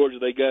nice for Georgia?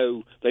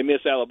 They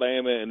miss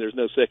Alabama, and there's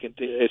no second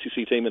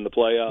SEC team in the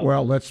playoffs.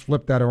 Well, let's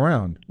flip that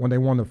around. When they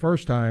won the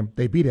first time,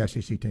 they beat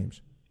SEC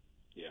teams.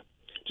 Yeah,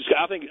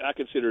 I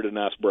consider it a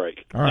nice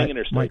break. All right,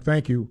 Mike,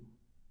 thank you.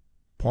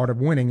 Part of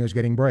winning is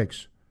getting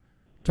breaks.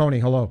 Tony,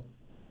 hello.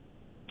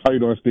 How you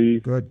doing,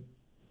 Steve? Good.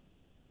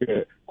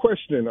 Yeah.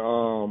 Question.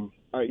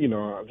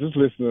 Just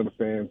listening to the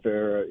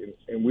fanfare,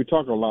 and we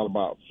talk a lot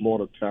about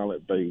Florida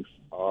talent base.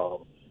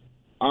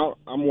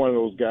 I'm one of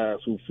those guys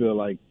who feel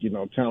like,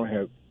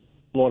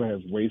 Florida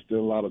has wasted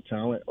a lot of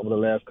talent over the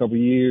last couple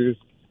of years.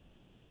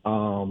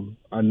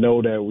 I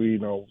know that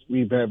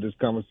we've had this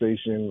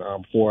conversation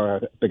before. I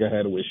think I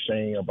had it with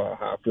Shane about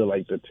how I feel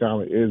like the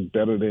talent is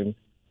better than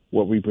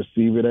what we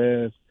perceive it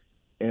as.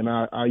 And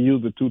I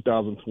use the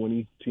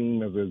 2020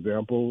 team as an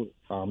example.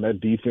 That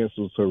defense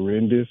was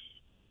horrendous.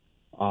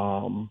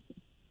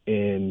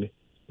 And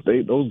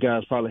those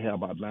guys probably have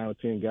about 9 or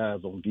 10 guys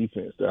on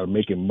defense that are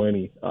making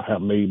money or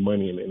have made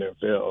money in the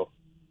NFL.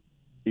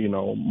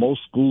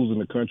 Most schools in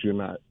the country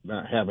are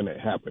not having that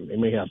happen. They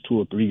may have 2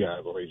 or 3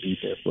 guys on their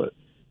defense, but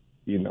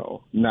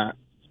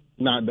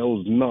not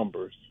those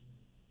numbers.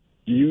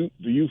 Do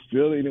you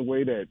feel in a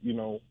way that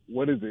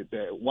what is it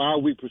that why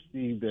we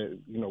perceive that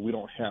we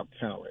don't have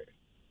talent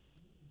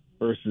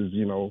versus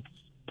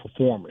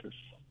performance?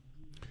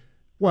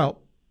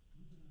 Well,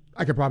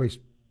 I could probably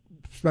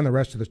spend the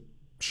rest of the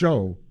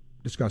show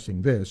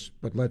discussing this,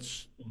 but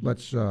let's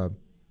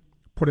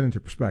put it into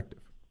perspective.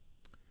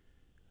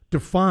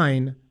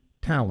 Define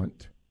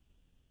talent.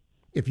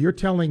 If you're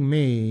telling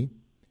me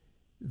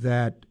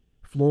that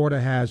Florida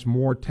has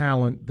more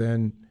talent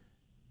than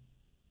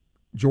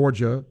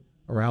Georgia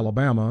or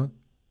Alabama,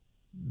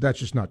 that's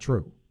just not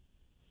true.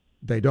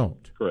 They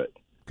don't. Correct.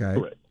 Okay.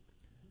 Correct.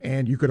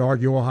 And you could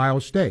argue Ohio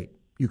State.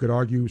 You could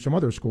argue some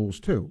other schools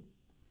too.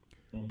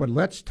 But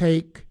let's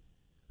take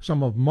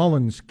some of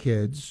Mullen's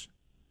kids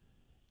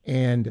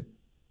and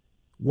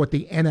what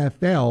the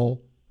NFL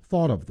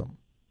thought of them,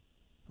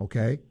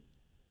 okay?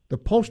 The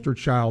poster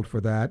child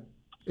for that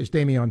is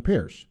Dameon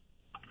Pierce,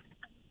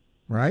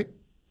 right?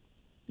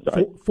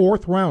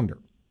 Fourth rounder.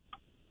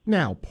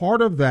 Now,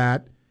 part of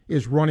that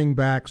is running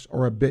backs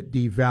are a bit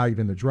devalued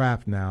in the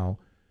draft now,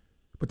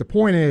 but the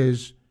point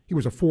is he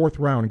was a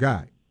fourth-round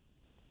guy,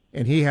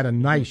 and he had a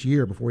nice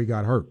year before he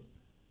got hurt.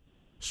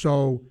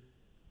 So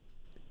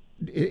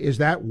is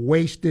that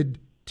wasted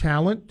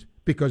talent?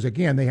 Because,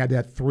 again, they had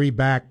that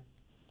three-back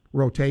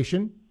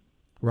rotation,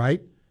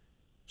 right?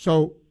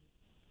 So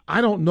I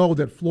don't know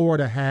that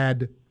Florida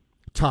had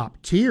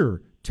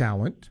top-tier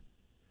talent.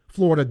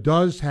 Florida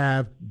does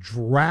have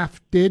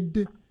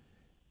drafted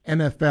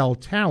NFL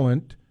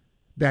talent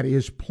that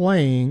is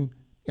playing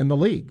in the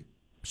league.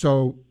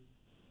 So,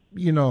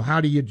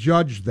 how do you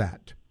judge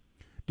that?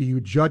 Do you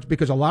judge,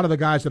 because a lot of the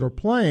guys that are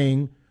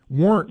playing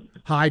weren't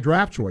high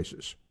draft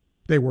choices.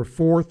 They were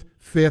 4th,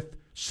 5th,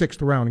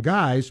 6th round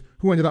guys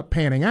who ended up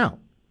panning out.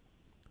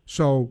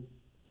 So,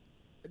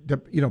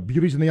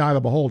 beauty's in the eye of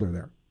the beholder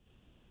there.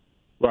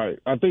 Right.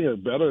 I think a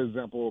better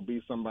example would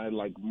be somebody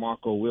like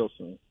Marco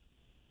Wilson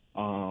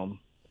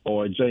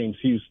or James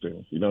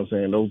Houston. You know what I'm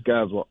saying? Those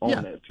guys were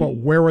on that team. But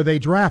where were they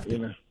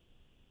drafted?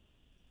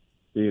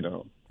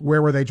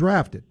 Where were they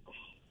drafted?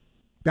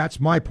 That's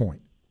my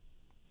point.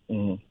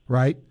 Mm-hmm.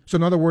 Right? So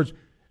in other words,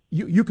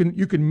 you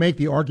can make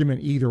the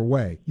argument either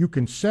way. You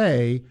can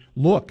say,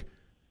 look,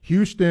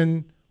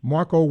 Houston,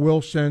 Marco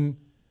Wilson,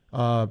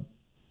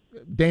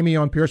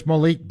 Dameon Pierce,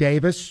 Malik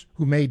Davis,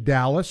 who made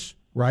Dallas,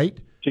 right?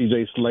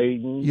 TJ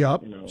Sladen.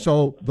 Yep.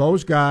 So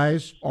those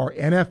guys are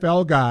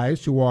NFL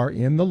guys who are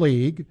in the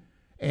league,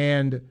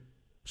 and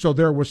so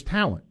there was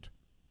talent.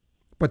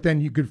 But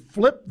then you could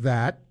flip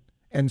that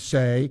and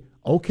say,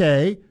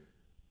 okay,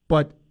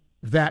 but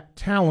that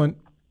talent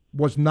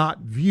was not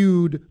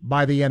viewed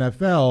by the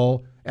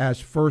NFL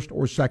as first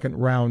or second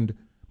round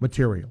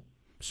material.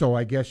 So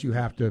I guess you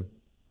have to,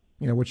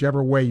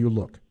 whichever way you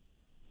look.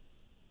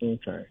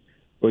 Okay.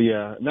 Well,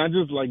 yeah, not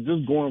just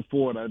going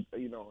forward.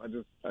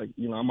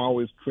 I'm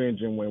always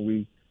cringing when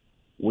we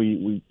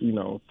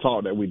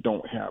talk that we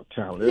don't have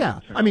talent.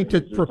 Yeah, I mean,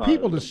 for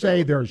people to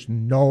say there's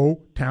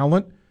no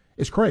talent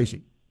is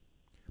crazy.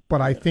 But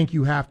I think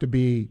you have to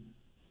be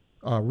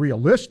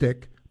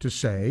realistic to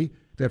say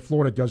that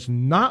Florida does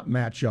not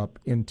match up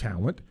in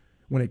talent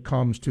when it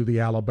comes to the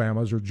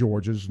Alabamas or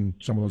Georgias and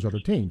some of those other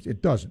teams.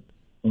 It doesn't.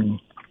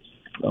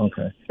 Mm-hmm.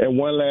 Okay. And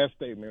one last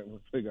statement.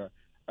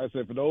 I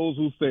said, for those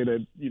who say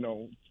that,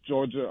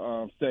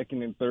 Georgia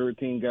second and third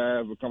team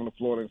guys will come to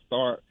Florida and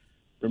start,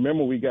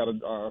 remember we got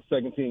a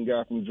second team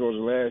guy from Georgia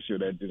last year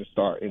that didn't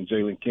start in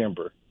Jalen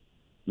Kimber.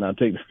 Now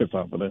take this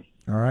off of that.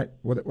 All right.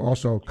 Well,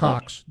 also,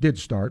 Cox did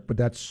start, but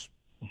that's,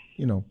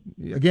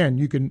 again,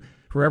 you can,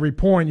 for every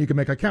point, you can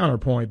make a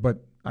counterpoint,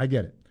 but I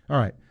get it. All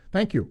right.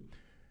 Thank you.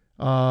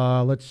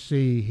 Let's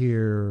see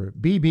here.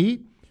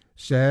 BB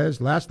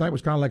says, last night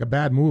was kind of like a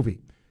bad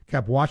movie.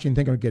 Kept watching,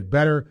 thinking it would get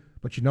better,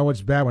 but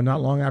it's bad when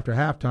not long after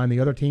halftime, the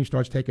other team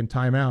starts taking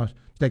timeouts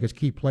to take its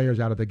key players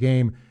out of the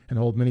game and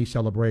hold mini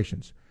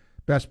celebrations.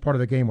 Best part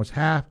of the game was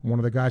half. One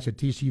of the guys at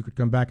TCU could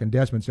come back, and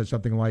Desmond said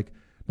something like,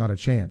 not a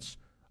chance.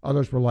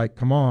 Others were like,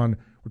 come on,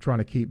 we're trying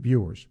to keep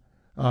viewers.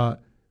 I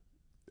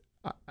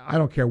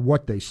don't care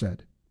what they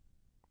said.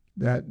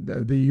 That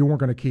you weren't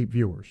going to keep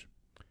viewers.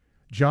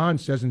 John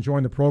says,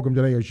 enjoying the program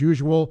today as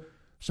usual.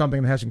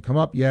 Something that hasn't come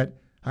up yet,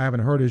 I haven't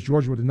heard, is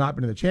Georgia would have not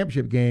been in the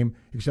championship game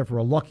except for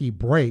a lucky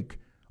break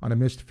on a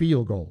missed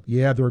field goal.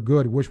 Yeah, they're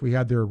good. Wish we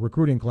had their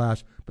recruiting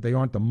class, but they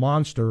aren't the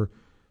monster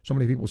so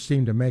many people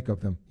seem to make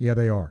of them. Yeah,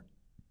 they are,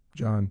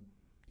 John.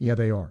 Yeah,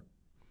 they are.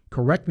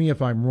 Correct me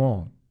if I'm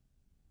wrong,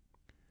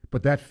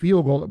 but that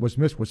field goal that was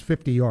missed was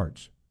 50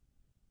 yards.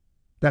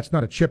 That's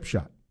not a chip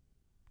shot.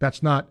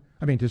 That's not,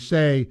 to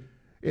say,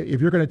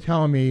 if you're going to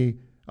tell me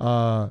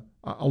a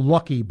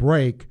lucky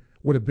break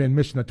would have been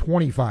missing a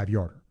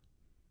 25-yarder.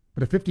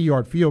 But a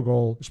 50-yard field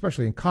goal,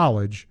 especially in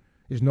college,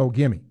 is no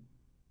gimme.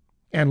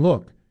 And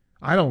look,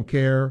 I don't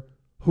care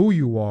who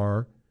you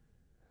are.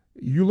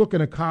 You look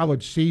in a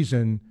college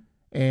season,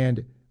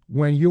 and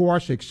when you are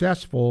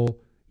successful,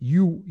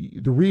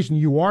 the reason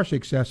you are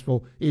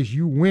successful is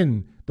you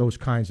win those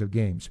kinds of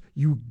games.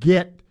 You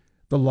get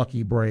the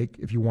lucky break,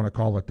 if you want to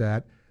call it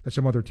that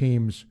some other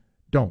teams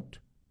don't.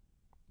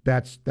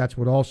 That's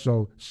what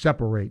also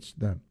separates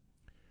them.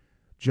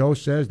 Joe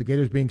says the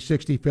Gators being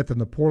 65th in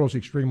the portal is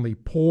extremely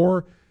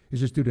poor.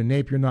 Is this due to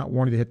Napier not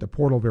wanting to hit the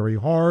portal very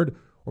hard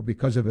or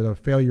because of a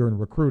failure in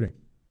recruiting?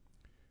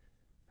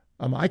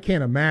 I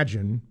can't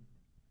imagine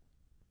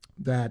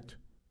that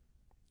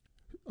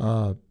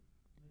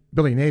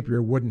Billy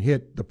Napier wouldn't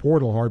hit the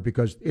portal hard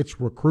because it's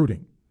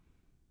recruiting,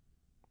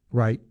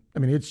 right?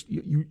 It's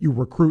you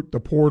recruit the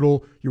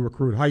portal, you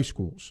recruit high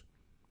schools.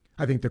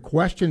 I think the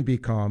question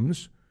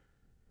becomes,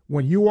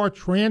 when you are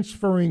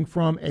transferring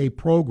from a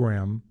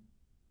program,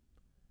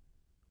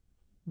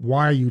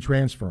 why are you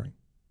transferring?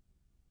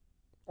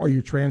 Are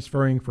you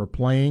transferring for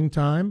playing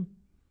time?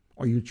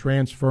 Are you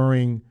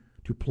transferring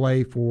to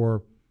play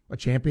for a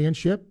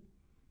championship?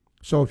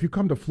 So if you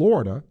come to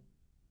Florida,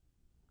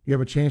 you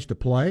have a chance to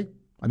play.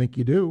 I think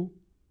you do.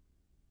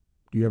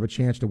 Do you have a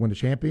chance to win the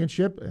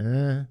championship?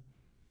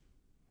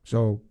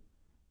 So,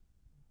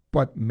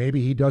 but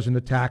maybe he doesn't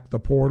attack the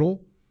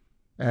portal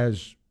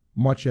as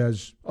much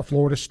as a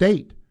Florida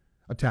State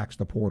attacks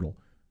the portal.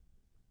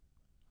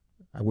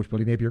 I wish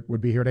Billy Napier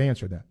would be here to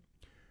answer that.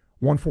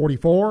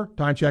 1:44,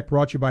 time check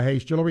brought to you by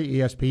Hayes Jewelry,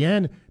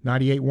 ESPN,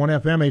 98.1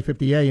 FM,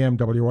 850 AM,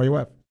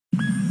 WRUF.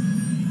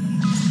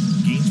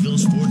 Gainesville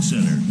Sports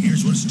Center.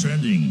 Here's what's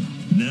trending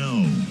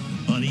now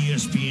on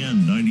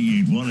ESPN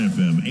 98.1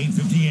 FM,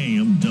 850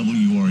 AM,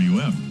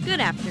 WRUF.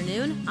 Good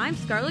afternoon. I'm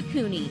Scarlett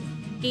Cooney.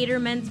 Gator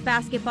men's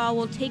basketball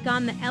will take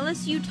on the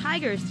LSU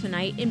Tigers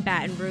tonight in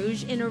Baton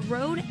Rouge in a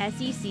road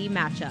SEC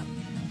matchup.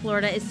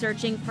 Florida is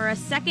searching for a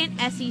second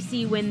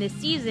SEC win this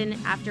season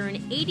after an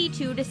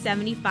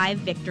 82-75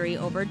 victory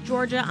over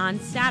Georgia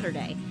on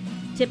Saturday.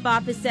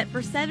 Tip-off is set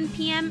for 7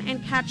 p.m.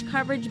 and catch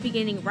coverage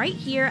beginning right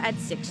here at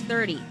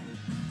 6:30.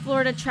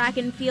 Florida Track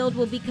and Field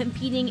will be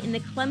competing in the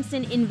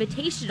Clemson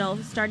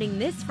Invitational starting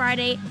this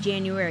Friday,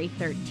 January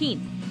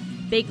 13th.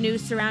 Big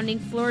news surrounding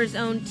Florida's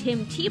own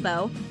Tim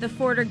Tebow. The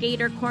Florida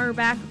Gator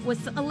cornerback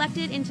was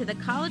elected into the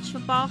College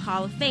Football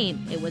Hall of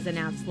Fame. It was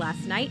announced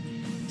last night.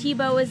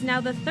 Tebow is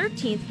now the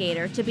 13th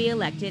Gator to be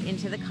elected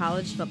into the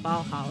College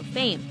Football Hall of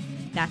Fame.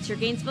 That's your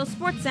Gainesville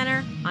Sports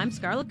Center. I'm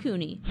Scarlett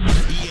Cooney.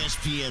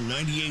 ESPN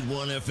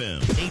 98.1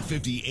 FM,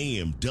 850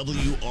 AM,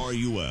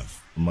 WRUF.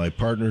 My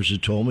partners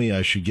had told me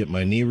I should get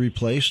my knee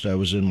replaced. I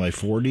was in my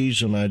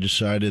 40s, and I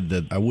decided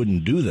that I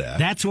wouldn't do that.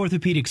 That's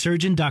orthopedic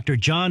surgeon Dr.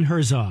 John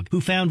Herzog,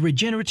 who found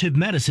regenerative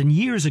medicine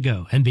years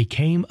ago and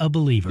became a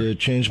believer. It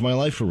changed my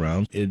life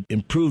around. It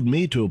improved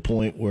me to a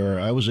point where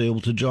I was able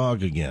to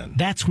jog again.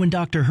 That's when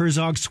Dr.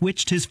 Herzog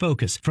switched his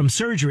focus from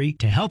surgery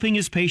to helping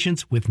his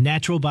patients with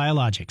natural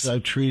biologics.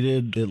 I've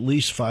treated at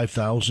least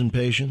 5,000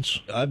 patients.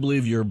 I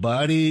believe your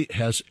body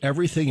has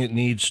everything it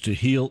needs to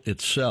heal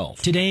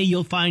itself. Today,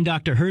 you'll find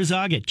Dr.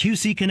 Herzog at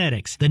QC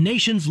Kinetics, the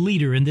nation's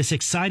leader in this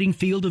exciting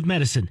field of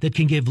medicine that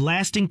can give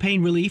lasting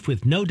pain relief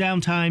with no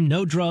downtime,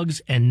 no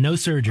drugs, and no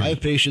surgery. I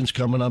have patients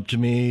coming up to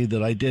me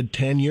that I did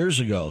 10 years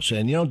ago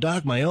saying,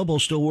 Doc, my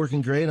elbow's still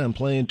working great. I'm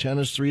playing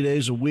tennis 3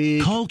 days a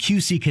week. Call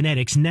QC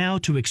Kinetics now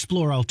to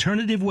explore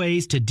alternative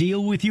ways to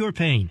deal with your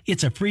pain.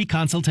 It's a free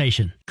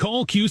consultation.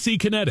 Call QC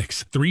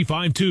Kinetics,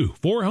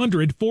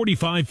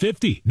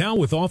 352-400-4550. Now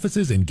with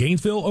offices in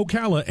Gainesville,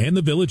 Ocala, and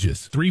the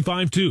Villages.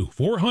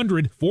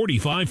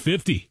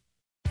 352-400-4550.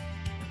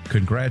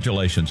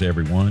 Congratulations,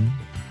 everyone.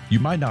 You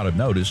might not have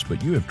noticed,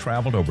 but you have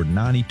traveled over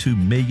 92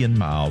 million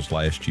miles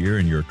last year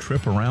in your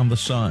trip around the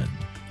sun.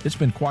 It's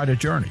been quite a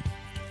journey.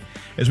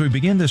 As we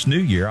begin this new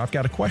year, I've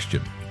got a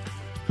question.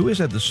 Who is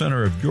at the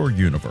center of your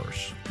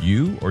universe,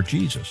 you or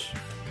Jesus?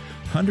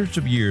 Hundreds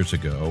of years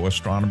ago,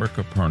 astronomer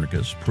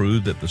Copernicus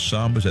proved that the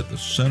sun was at the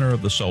center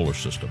of the solar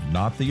system,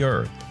 not the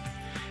Earth.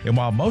 And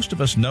while most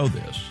of us know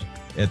this,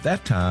 at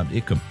that time,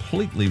 it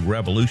completely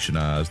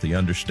revolutionized the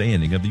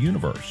understanding of the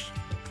universe.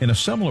 In a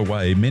similar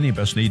way, many of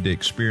us need to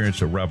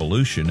experience a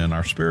revolution in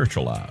our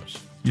spiritual lives.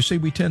 You see,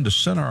 we tend to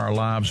center our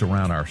lives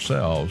around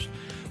ourselves,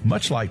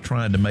 much like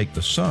trying to make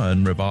the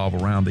sun revolve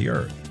around the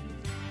earth.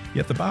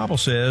 Yet the Bible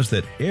says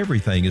that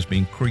everything is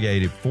being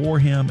created for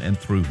Him and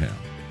through Him.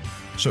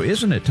 So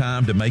isn't it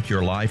time to make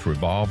your life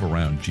revolve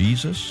around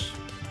Jesus?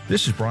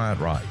 This is Bryant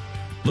Wright,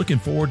 looking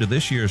forward to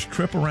this year's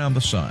trip around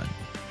the sun,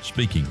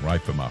 speaking right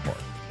from my heart.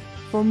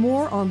 For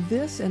more on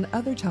this and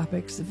other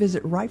topics,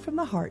 visit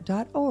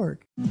rightfromtheheart.org.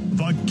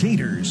 The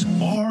Gators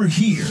are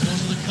here.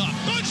 Goes to the cup.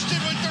 Punched it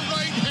with the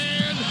right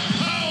hand.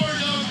 Power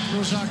dunk.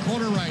 Goes out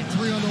corner right.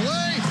 3 on the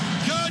way.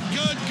 Good.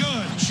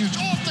 Shoots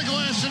off the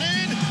glass and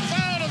in.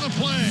 Foul on the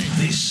play.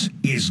 This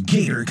is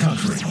Gator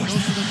Country. Goes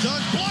to the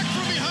dunk. Blocked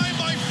from behind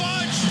by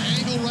Fudge.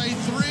 Angle right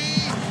 3.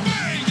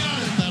 Bang!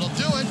 Got it. That'll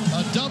do it.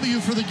 A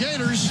W for the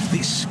Gators.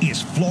 This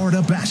is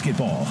Florida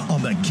basketball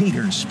on the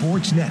Gators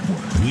Sports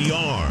Network. We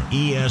are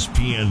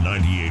ESPN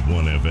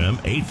 98.1 FM,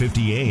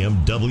 850 AM,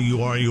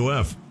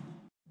 WRUF.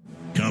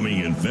 Coming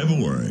in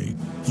February,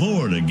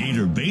 Florida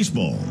Gator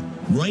baseball,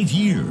 right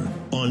here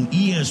on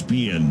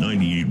ESPN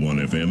 98.1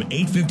 FM,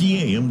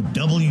 850 AM,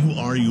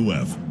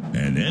 WRUF,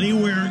 and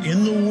anywhere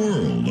in the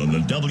world on the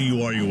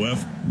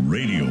WRUF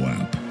radio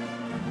app.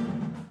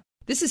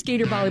 This is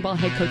Gator Volleyball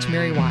head coach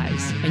Mary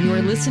Wise, and you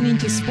are listening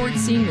to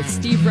Sports Scene with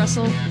Steve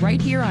Russell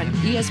right here on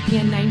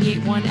ESPN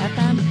 98.1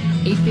 FM,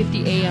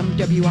 850 AM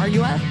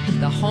WRUF,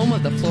 the home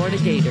of the Florida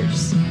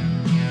Gators.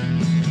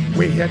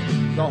 We hit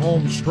the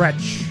home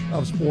stretch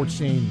of Sports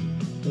Scene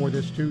for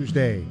this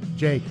Tuesday.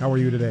 Jake, how are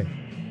you today?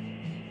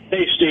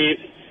 Hey, Steve.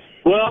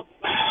 Well,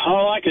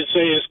 all I can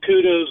say is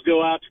kudos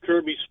go out to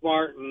Kirby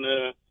Smart and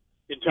the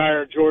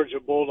entire Georgia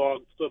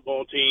Bulldog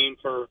football team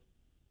for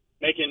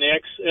making the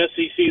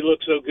SEC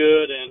look so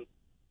good, and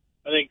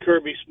I think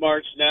Kirby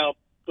Smart's now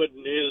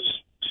putting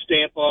his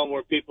stamp on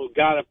where people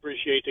got to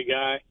appreciate the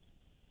guy.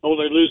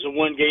 Only losing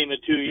one game in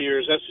 2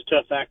 years, that's a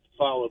tough act to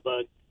follow,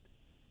 bud.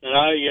 And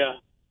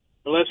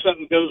unless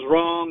something goes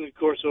wrong, of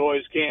course it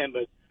always can,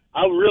 but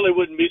I really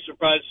wouldn't be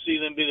surprised to see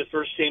them be the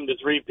first team to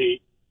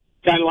three-peat.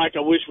 Kind of like I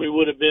wish we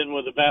would have been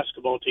with the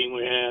basketball team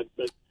we had.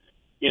 But,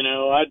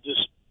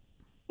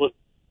 with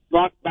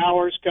Brock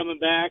Bowers coming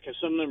back and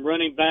some of them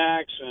running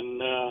backs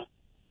and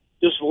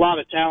just a lot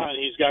of talent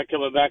he's got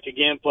coming back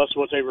again, plus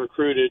what they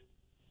recruited.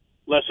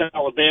 Unless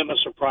Alabama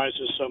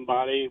surprises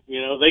somebody, they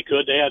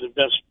had the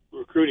best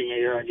recruiting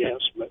year, I guess.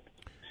 But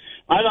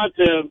I thought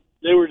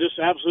they were just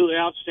absolutely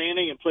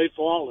outstanding and played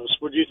flawless.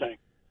 What do you think?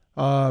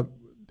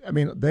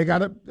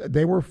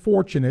 They were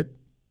fortunate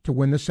to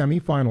win the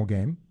semifinal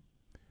game,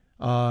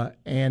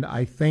 and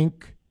I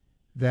think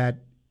that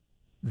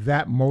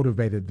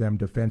motivated them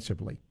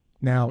defensively.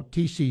 Now,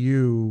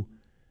 TCU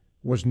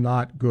was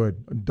not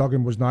good.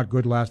 Duggan was not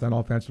good last night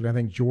offensively. I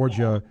think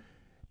Georgia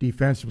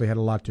defensively had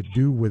a lot to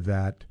do with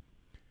that.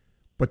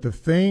 But the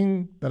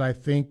thing that I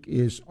think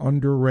is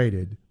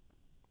underrated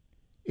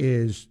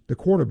is the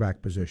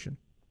quarterback position,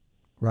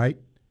 right?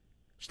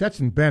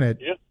 Stetson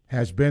Bennett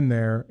has been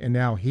there, and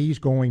now he's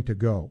going to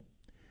go.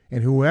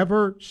 And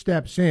whoever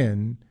steps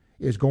in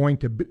is going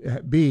to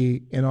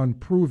be an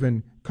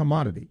unproven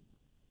commodity.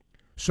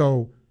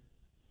 So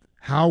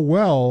how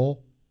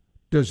well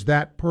does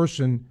that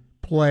person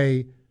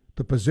play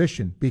the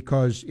position?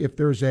 Because if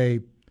there's a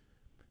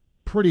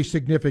pretty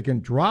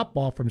significant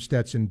drop-off from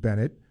Stetson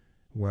Bennett,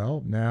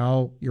 well,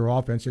 now your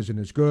offense isn't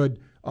as good.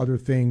 Other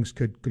things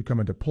could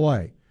come into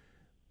play.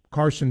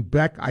 Carson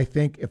Beck, I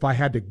think, if I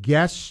had to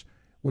guess,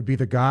 would be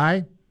the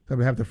guy that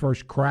would have the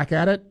first crack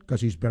at it because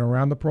he's been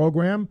around the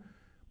program.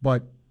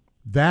 But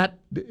that,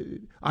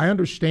 I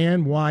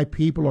understand why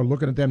people are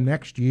looking at them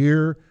next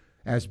year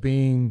as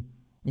being,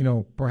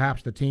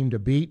 perhaps the team to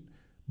beat.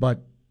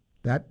 But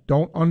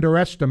don't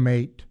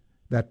underestimate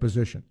that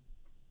position.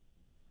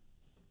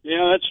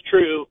 Yeah, that's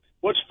true.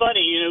 What's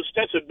funny,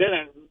 Stetson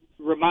Bennett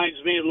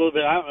reminds me a little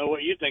bit. I don't know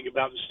what you think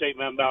about the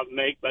statement I'm about to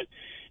make, but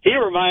he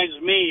reminds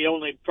me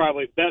only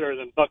probably better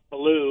than Buck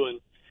Bellew. And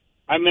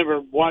I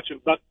remember watching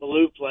Buck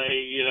Bellew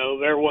play.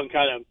 Everyone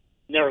kind of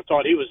never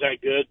thought he was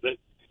that good, but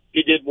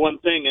he did one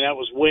thing, and that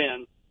was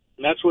win.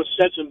 And that's what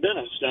Stetson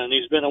Bennett's done.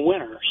 He's been a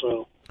winner.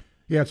 So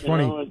yeah, it's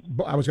funny.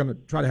 I was going to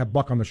try to have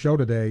Buck on the show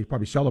today. He's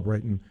probably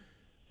celebrating,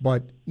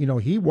 but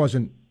he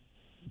wasn't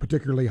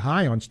particularly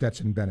high on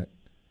Stetson Bennett,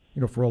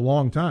 for a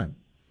long time,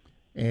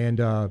 and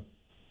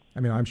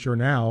I'm sure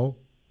now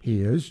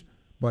he is,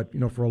 but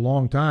for a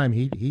long time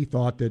he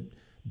thought that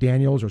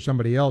Daniels or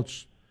somebody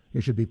else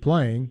should be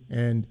playing.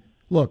 And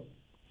look,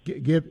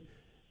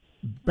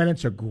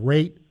 Bennett's a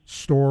great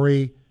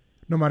story.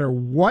 No matter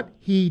what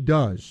he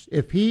does,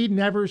 if he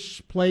never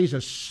plays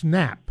a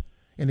snap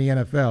in the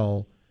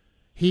NFL,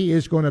 he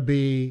is going to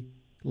be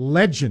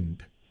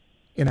legend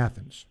in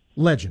Athens.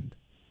 Legend.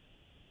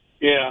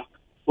 Yeah.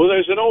 Well,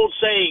 there's an old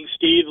saying,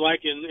 Steve,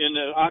 like in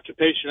the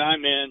occupation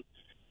I'm in,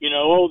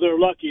 they're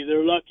lucky,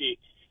 they're lucky.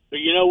 But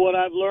you know what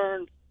I've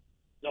learned?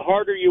 The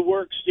harder you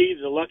work, Steve,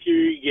 the luckier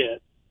you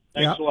get.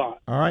 Thanks a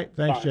lot. All right.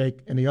 Thanks, bye. Jake.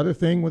 And the other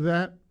thing with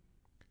that,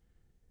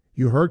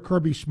 you heard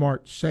Kirby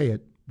Smart say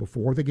it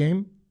before the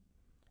game,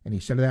 and he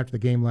said it after the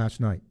game last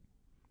night.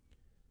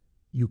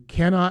 You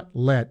cannot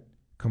let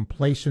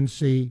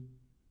complacency,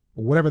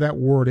 or whatever that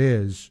word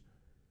is,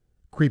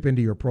 creep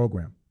into your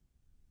program.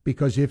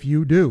 Because if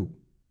you do,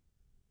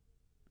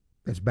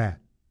 it's bad.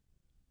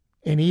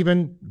 And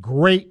even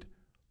great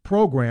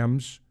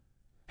programs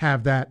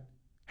have that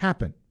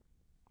happen.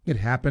 It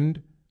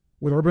happened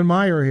with Urban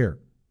Meyer here.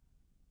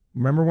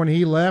 Remember when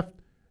he left,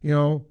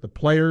 the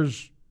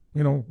players,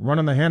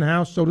 running the hen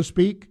house, so to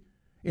speak?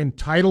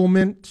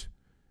 Entitlement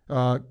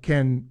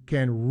can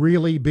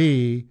really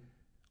be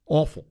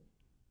awful.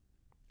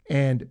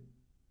 And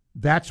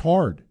that's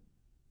hard.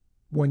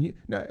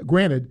 Now,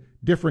 granted,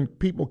 different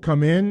people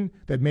come in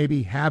that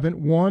maybe haven't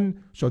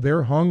won, so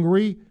they're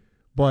hungry,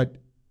 but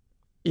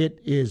it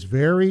is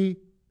very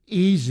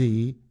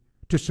easy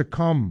to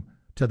succumb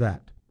to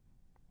that.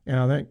 And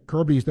I think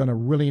Kirby's done a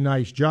really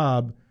nice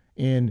job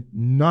in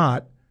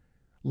not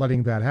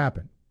letting that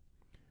happen.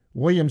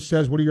 Williams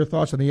says, what are your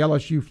thoughts on the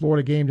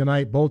LSU-Florida game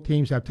tonight? Both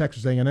teams have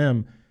Texas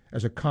A&M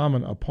as a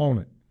common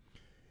opponent.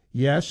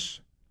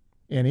 Yes,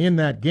 and in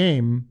that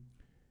game,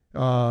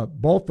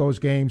 both those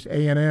games,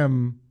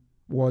 A&M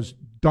was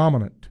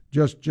dominant,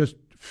 just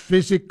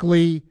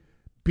physically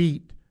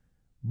beat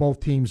both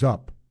teams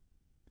up.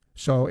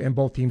 And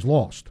both teams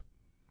lost.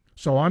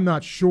 So I'm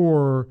not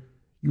sure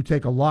you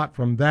take a lot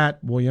from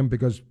that, William,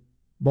 because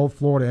both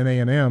Florida and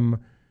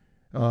A&M,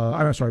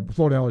 Florida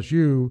and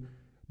LSU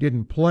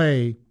didn't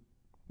play,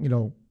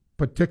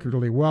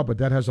 particularly well, but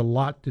that has a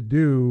lot to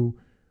do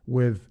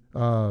with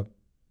the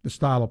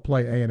style of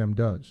play A&M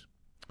does.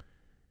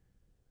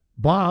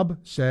 Bob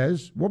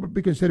says, what would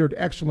be considered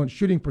excellent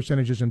shooting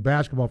percentages in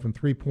basketball from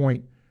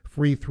three-point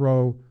free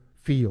throw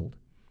field?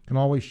 Can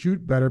always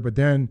shoot better, but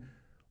then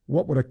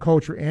what would a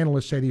coach or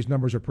analyst say these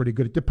numbers are pretty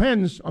good? It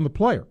depends on the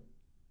player,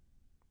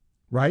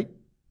 right?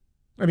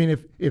 I mean,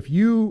 if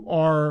you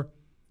are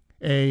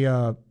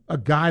a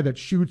guy that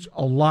shoots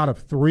a lot of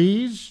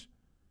threes,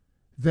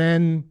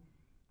 then,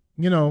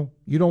 you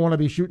don't want to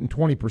be shooting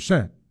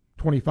 20%,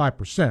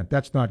 25%.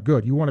 That's not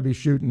good. You want to be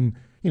shooting,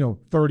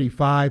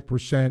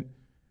 35%,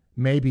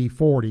 maybe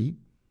 40%.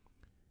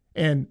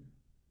 And,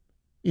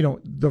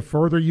 the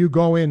further you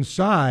go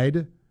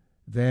inside,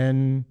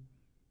 then,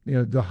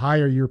 the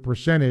higher your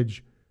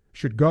percentage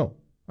should go.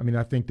 I mean,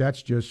 I think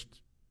that's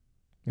just,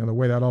 the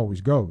way that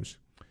always goes.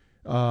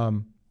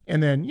 And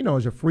then,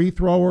 as a free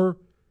thrower,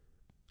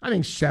 I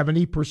think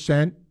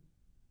 70%,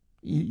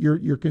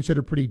 you're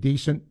considered pretty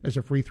decent as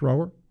a free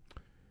thrower.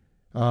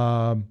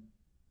 Philip,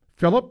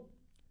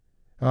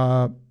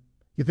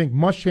 you think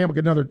Muschamp will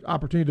get another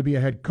opportunity to be a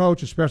head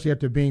coach, especially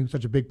after being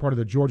such a big part of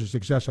the Georgia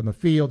success on the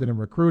field and in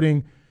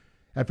recruiting?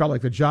 I felt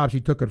like the jobs he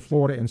took at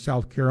Florida and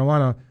South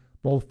Carolina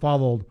both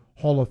followed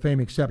Hall of Fame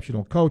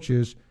exceptional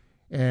coaches.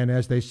 And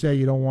as they say,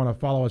 you don't want to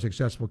follow a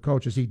successful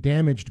coach. Is he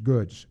damaged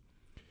goods?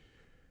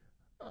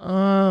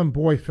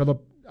 Boy,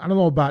 Philip, I don't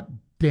know about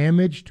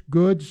damaged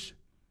goods,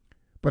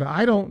 but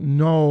I don't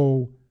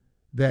know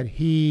that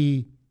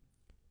he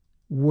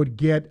would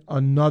get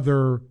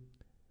another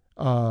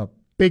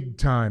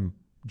big-time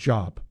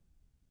job,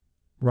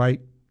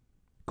 right?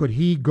 Could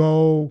he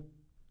go,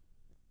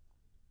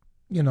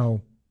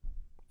 I'm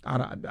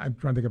trying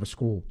to think of a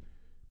school.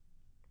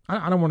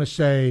 I don't want to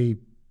say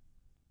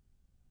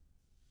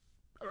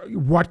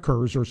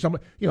Rutgers or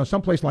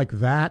someplace like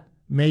that,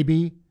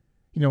 maybe,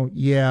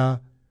 yeah,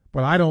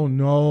 but I don't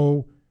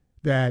know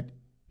that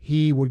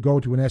he would go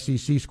to an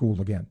SEC school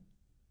again.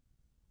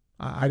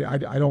 I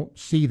don't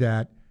see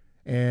that,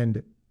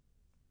 and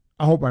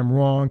I hope I'm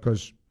wrong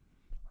because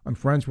I'm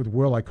friends with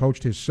Will. I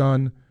coached his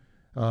son,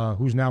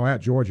 who's now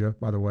at Georgia,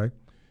 by the way.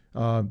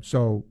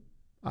 So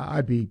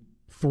I'd be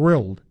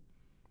thrilled,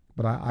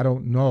 but I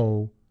don't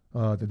know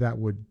that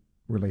would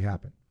really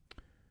happen.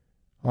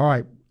 All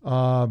right.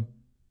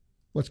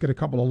 Let's get a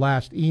couple of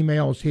last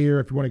emails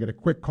here. If you want to get a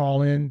quick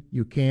call in,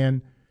 you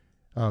can.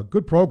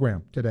 Good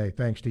program today,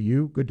 thanks to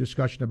you. Good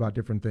discussion about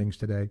different things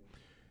today.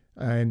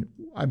 And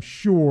I'm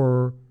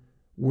sure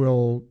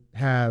we'll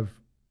have,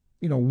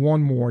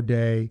 one more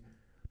day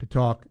to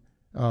talk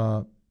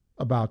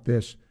about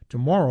this.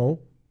 Tomorrow,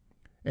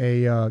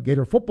 a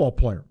Gator football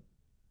player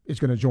is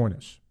going to join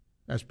us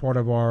as part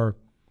of our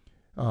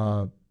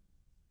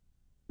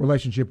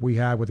relationship we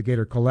have with the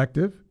Gator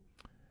Collective.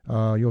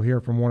 You'll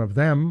hear from one of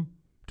them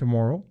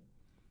tomorrow.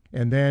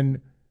 And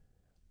then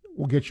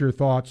we'll get your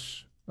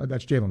thoughts.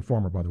 That's Jalen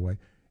Farmer, by the way.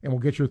 And we'll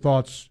get your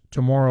thoughts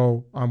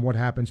tomorrow on what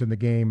happens in the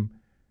game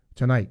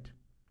tonight.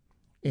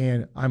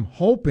 And I'm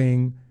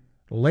hoping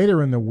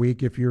later in the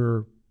week, if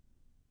you're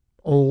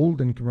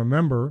old and can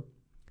remember,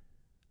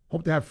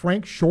 hope to have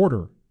Frank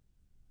Shorter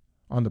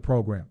on the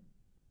program.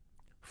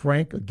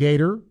 Frank, a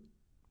Gator,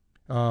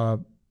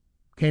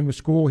 came to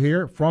school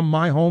here from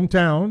my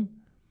hometown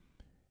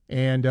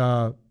and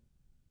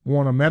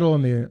won a medal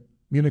in the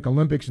Munich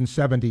Olympics in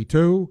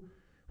 '72.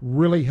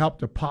 Really helped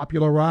to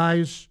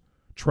popularize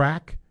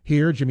track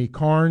here. Jimmy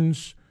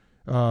Carnes,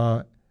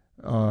 people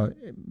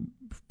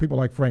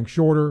like Frank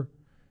Shorter,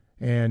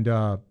 and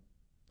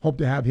hope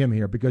to have him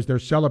here because they're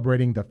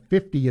celebrating the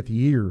 50th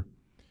year,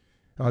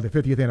 the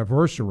 50th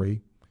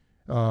anniversary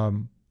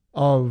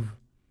of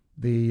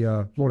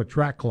the Florida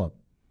Track Club.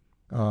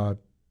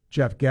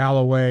 Jeff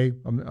Galloway,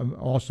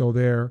 also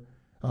there.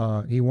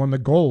 He won the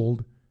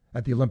gold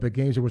at the Olympic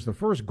Games. It was the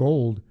first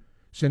gold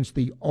since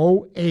the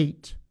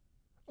 '08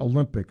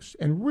 Olympics.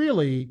 And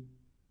really,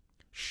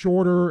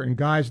 Shorter and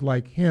guys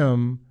like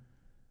him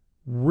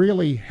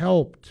really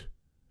helped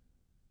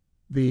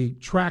the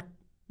track,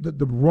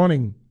 the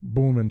running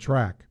boom in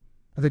track.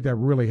 I think that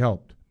really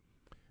helped.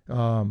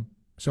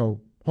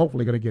 So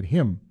hopefully going to get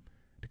him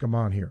to come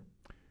on here.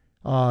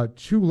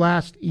 Two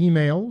last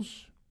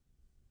emails.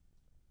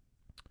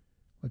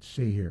 Let's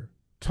see here.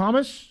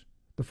 Thomas,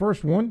 the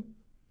first one,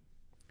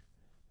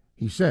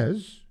 he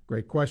says,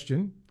 great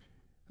question.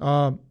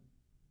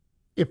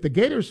 If the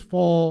Gators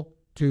fall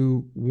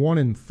to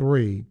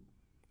 1-3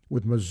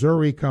 with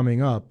Missouri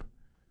coming up,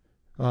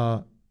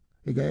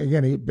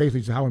 again, he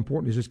basically says, how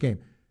important is this game?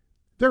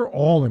 They're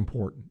all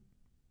important.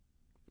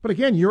 But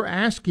again, you're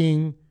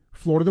asking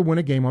Florida to win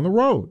a game on the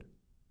road.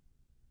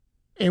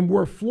 And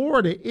where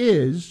Florida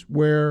is,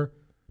 where,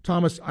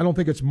 Thomas, I don't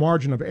think its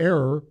margin of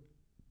error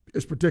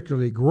is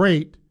particularly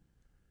great,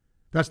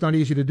 that's not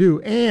easy to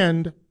do.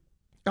 And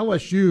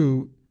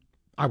LSU,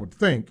 I would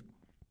think,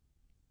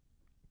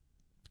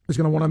 is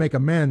going to want to make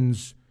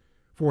amends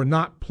for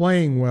not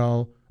playing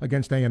well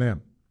against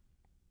A&M.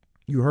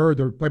 You heard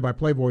their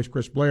play-by-play voice,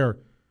 Chris Blair,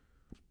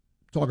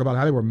 talk about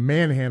how they were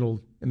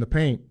manhandled in the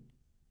paint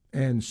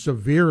and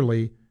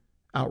severely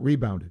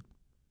out-rebounded.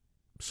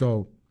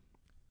 So,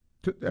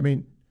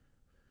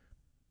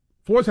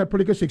 Florida's had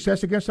pretty good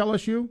success against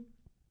LSU.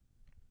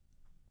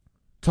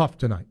 Tough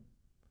tonight.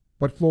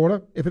 But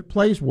Florida, if it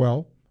plays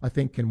well, I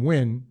think can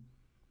win.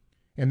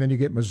 And then you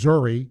get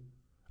Missouri,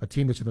 a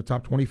team that's in the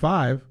top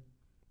 25,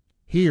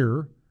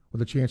 here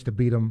with a chance to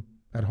beat them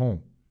at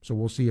home. So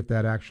we'll see if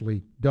that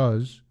actually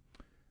does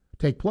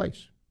take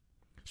place.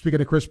 Speaking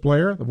of Chris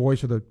Blair, the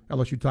voice of the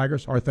LSU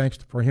Tigers, our thanks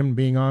for him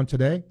being on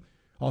today.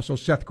 Also,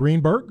 Seth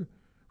Greenberg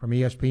from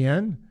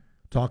ESPN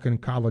talking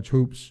college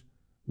hoops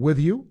with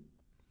you.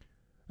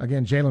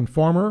 Again, Jalen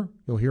Farmer,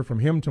 you'll hear from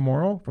him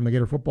tomorrow from the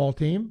Gator football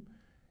team.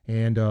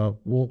 And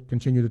we'll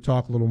continue to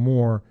talk a little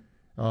more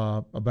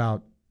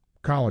about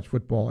college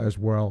football as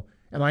well.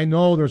 And I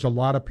know there's a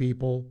lot of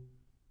people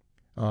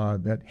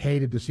that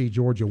hated to see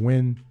Georgia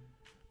win,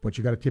 but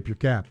you got to tip your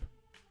cap.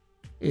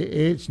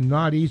 It's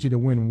not easy to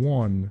win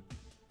one,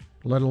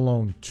 let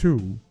alone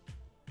two,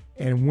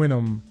 and win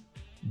them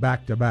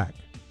back-to-back.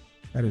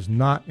 That is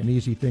not an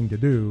easy thing to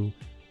do,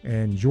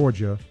 and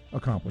Georgia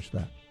accomplished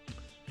that.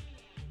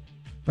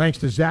 Thanks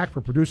to Zach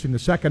for producing the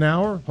second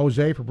hour,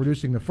 Jose for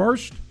producing the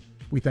first.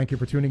 We thank you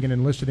for tuning in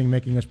and listening,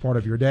 making us part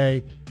of your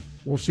day.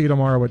 We'll see you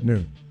tomorrow at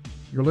noon.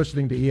 You're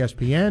listening to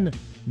ESPN,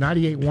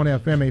 98.1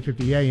 FM,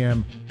 850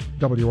 AM,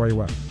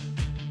 WRUF.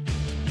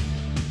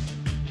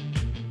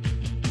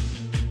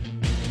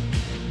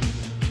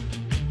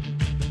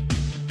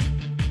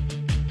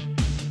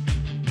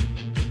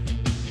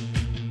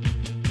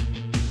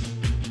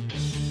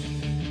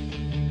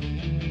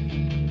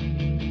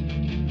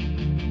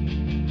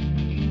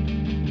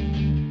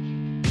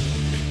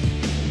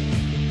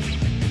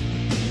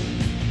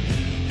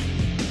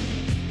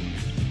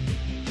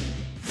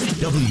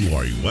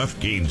 WRUF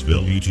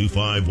Gainesville,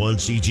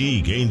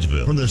 U251CG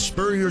Gainesville. From the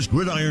Spurrier's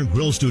Gridiron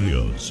Grill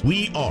Studios,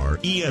 we are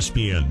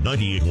ESPN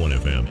 98.1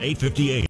 FM, 850 AM.